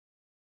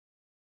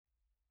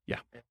 Yeah.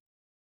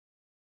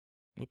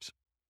 Oops.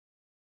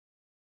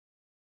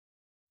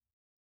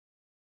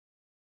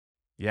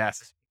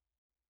 Yes.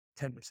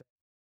 10%.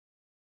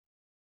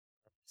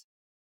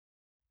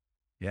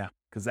 Yeah,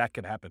 because that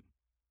could happen.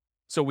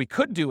 So we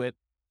could do it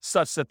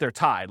such that they're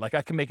tied. Like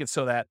I can make it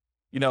so that,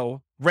 you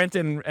know, rent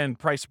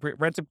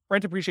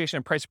appreciation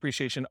and price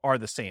appreciation are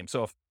the same.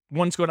 So if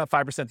one's going up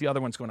 5%, the other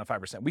one's going up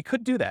 5%. We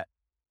could do that.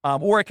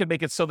 Or I could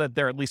make it so that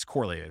they're at least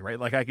correlated, right?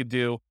 Like I could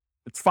do,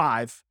 it's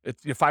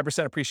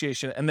 5%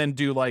 appreciation, and then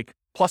do like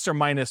plus or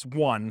minus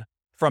 1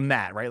 from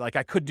that, right? Like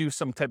I could do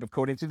some type of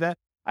coding to that.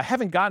 I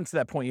haven't gotten to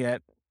that point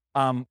yet,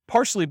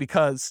 partially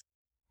because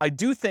I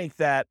do think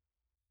that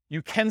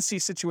you can see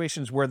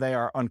situations where they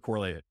are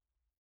uncorrelated.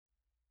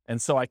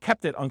 And so I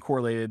kept it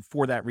uncorrelated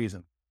for that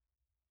reason.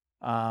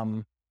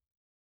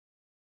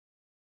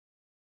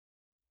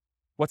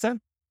 What's that?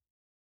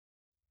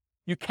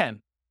 You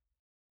can.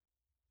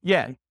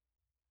 Yeah.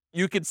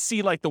 You could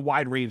see like the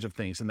wide range of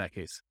things in that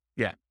case.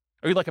 Yeah.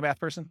 Are you like a math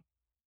person?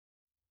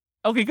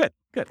 Okay, good.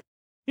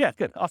 Yeah,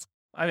 good. Awesome.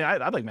 I mean,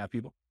 I like math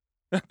people.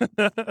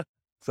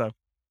 So,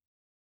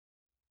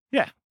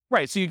 yeah,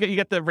 right. So you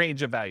get the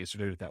range of values to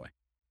do it that way.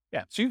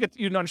 Yeah. So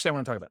you understand what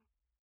I'm talking about.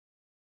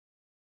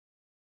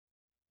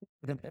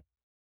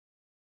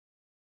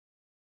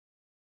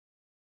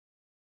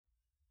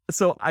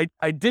 So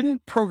I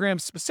didn't program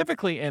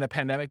specifically in a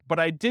pandemic, but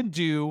I did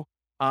do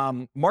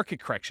market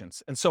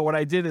corrections. And so what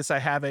I did is I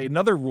have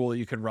another rule that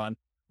you can run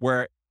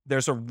where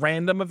there's a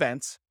random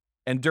event,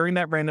 and during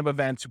that random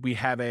event, we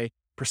have a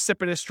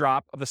precipitous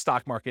drop of the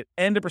stock market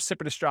and a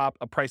precipitous drop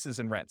of prices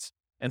and rents.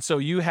 And so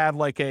you have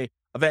like a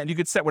event, you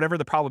could set whatever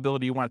the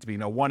probability you want it to be,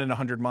 1 in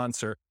 100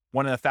 months or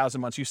 1 in 1,000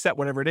 months, you set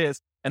whatever it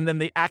is, and then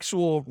the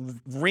actual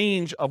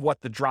range of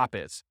what the drop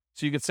is.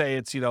 So you could say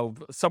it's,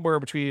 somewhere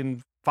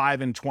between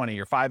 5 and 20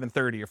 or 5 and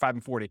 30 or 5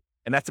 and 40,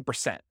 and that's a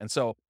percent. And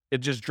so it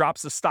just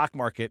drops the stock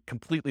market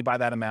completely by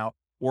that amount,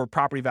 or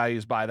property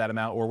values by that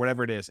amount, or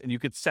whatever it is. And you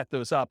could set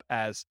those up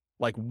as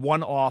like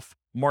one-off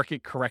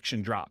market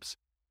correction drops.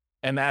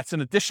 And that's an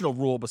additional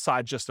rule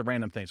besides just the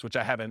random things, which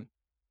I haven't,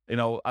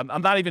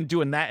 I'm not even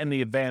doing that in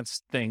the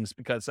advanced things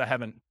because I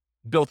haven't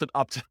built it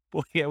up to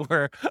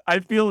where I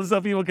feel as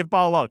though people can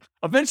follow along.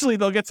 Eventually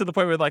they'll get to the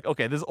point where like,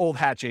 okay, this is old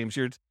hat, James,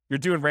 you're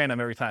doing random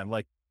every time.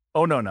 Like,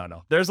 oh,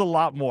 no. There's a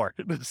lot more.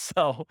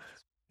 So,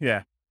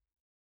 yeah.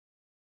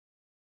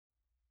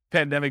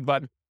 Pandemic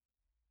button.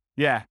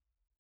 Yeah.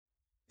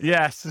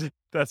 Yes,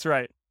 that's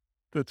right.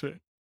 That's right.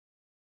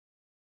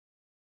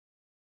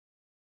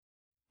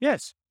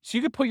 Yes. So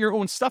you could put your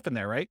own stuff in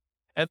there, right?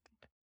 And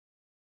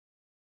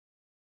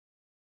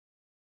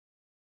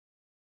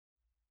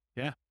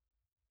yeah.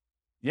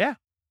 Yeah.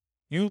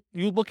 You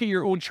look at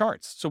your own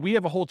charts. So we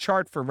have a whole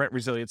chart for rent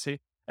resiliency,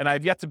 and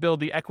I've yet to build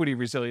the equity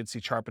resiliency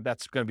chart, but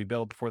that's going to be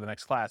built before the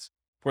next class,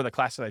 for the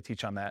class that I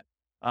teach on that.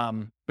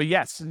 But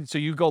yes, so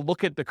you go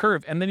look at the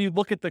curve, and then you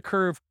look at the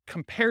curve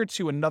compared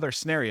to another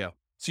scenario.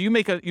 So you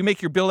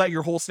build out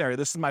your whole scenario.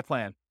 This is my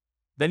plan.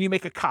 Then you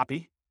make a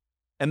copy,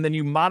 and then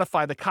you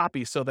modify the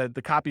copy so that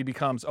the copy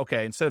becomes,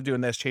 okay, instead of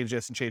doing this, change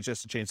this and change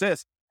this and change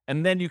this.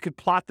 And then you could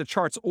plot the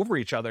charts over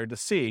each other to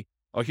see,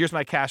 oh, here's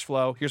my cash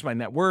flow, here's my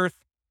net worth,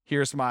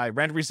 here's my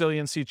rent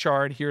resiliency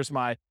chart, here's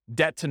my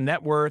debt to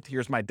net worth,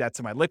 here's my debt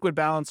to my liquid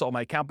balance, all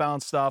my account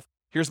balance stuff,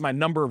 here's my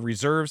number of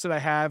reserves that I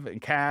have in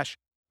cash.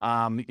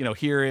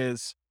 Here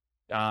is,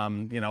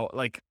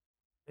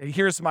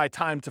 here's my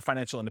time to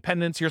financial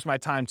independence, here's my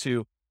time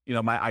to,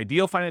 my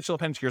ideal financial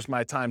independence, here's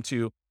my time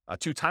to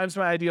 2 times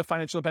my ideal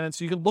financial independence.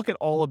 So you can look at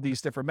all of these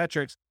different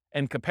metrics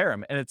and compare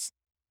them. And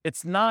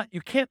it's not,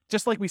 you can't,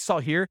 just like we saw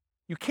here,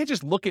 you can't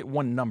just look at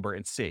one number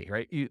and see,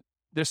 right?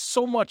 There's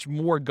so much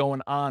more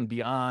going on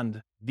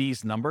beyond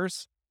these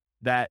numbers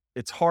that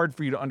it's hard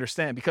for you to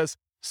understand, because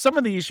some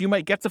of these you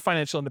might get to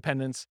financial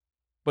independence,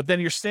 but then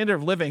your standard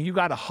of living, you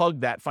got to hug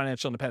that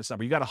financial independence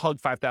number. You got to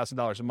hug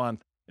 $5,000 a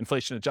month,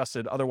 inflation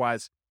adjusted.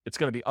 Otherwise, it's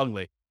going to be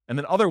ugly. And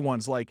then other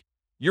ones, like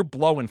you're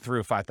blowing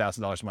through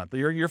 $5,000 a month.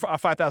 You're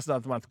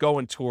 $5,000 a month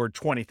going toward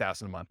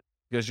 $20,000 a month,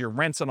 because your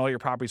rents on all your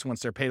properties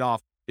once they're paid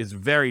off is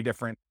very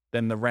different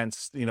than the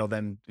rents,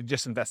 than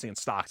just investing in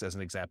stocks as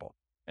an example.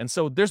 And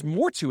so there's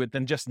more to it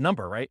than just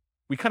number, right?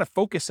 We kind of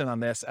focus in on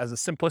this as a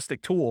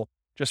simplistic tool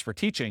just for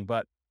teaching,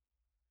 but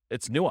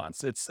it's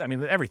nuance.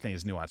 Everything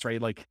is nuance,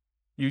 right? Like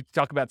you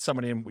talk about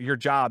somebody in your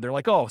job, they're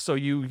like, oh, so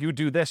you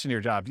do this in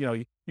your job.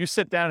 You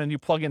sit down and you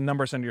plug in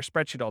numbers on your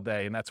spreadsheet all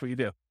day and that's what you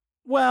do.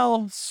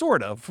 Well,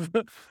 sort of.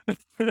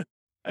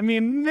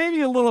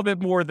 Maybe a little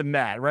bit more than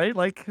that, right?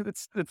 Like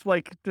it's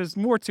like there's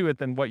more to it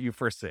than what you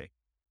first see.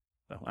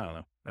 So I don't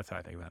know. That's how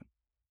I think about it.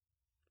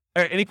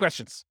 All right. Any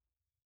questions?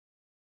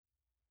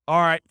 All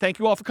right. Thank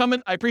you all for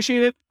coming. I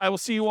appreciate it. I will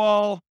see you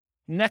all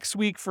next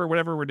week for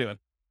whatever we're doing.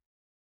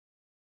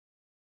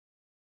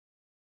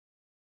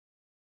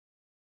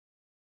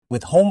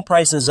 With home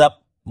prices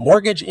up,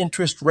 mortgage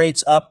interest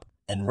rates up,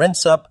 and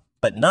rents up,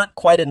 but not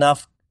quite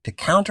enough to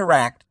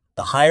counteract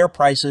the higher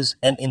prices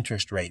and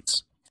interest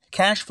rates.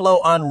 Cash flow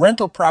on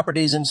rental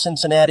properties in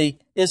Cincinnati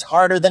is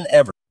harder than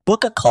ever.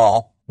 Book a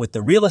call with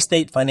the Real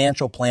Estate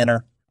Financial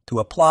Planner to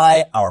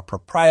apply our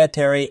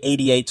proprietary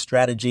 88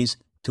 strategies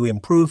to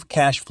improve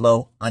cash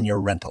flow on your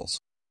rentals.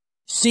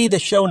 See the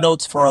show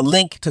notes for a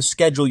link to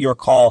schedule your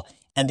call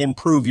and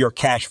improve your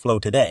cash flow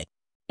today.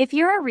 If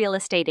you're a real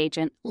estate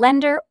agent,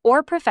 lender,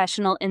 or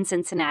professional in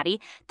Cincinnati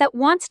that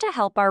wants to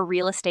help our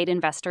real estate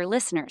investor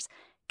listeners,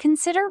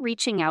 consider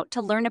reaching out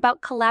to learn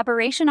about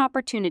collaboration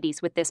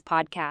opportunities with this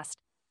podcast.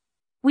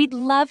 We'd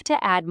love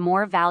to add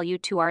more value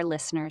to our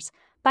listeners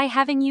by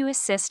having you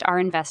assist our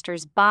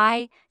investors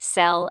buy,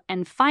 sell,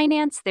 and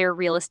finance their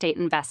real estate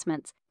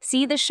investments.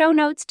 See the show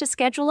notes to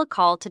schedule a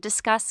call to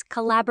discuss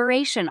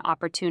collaboration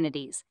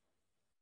opportunities.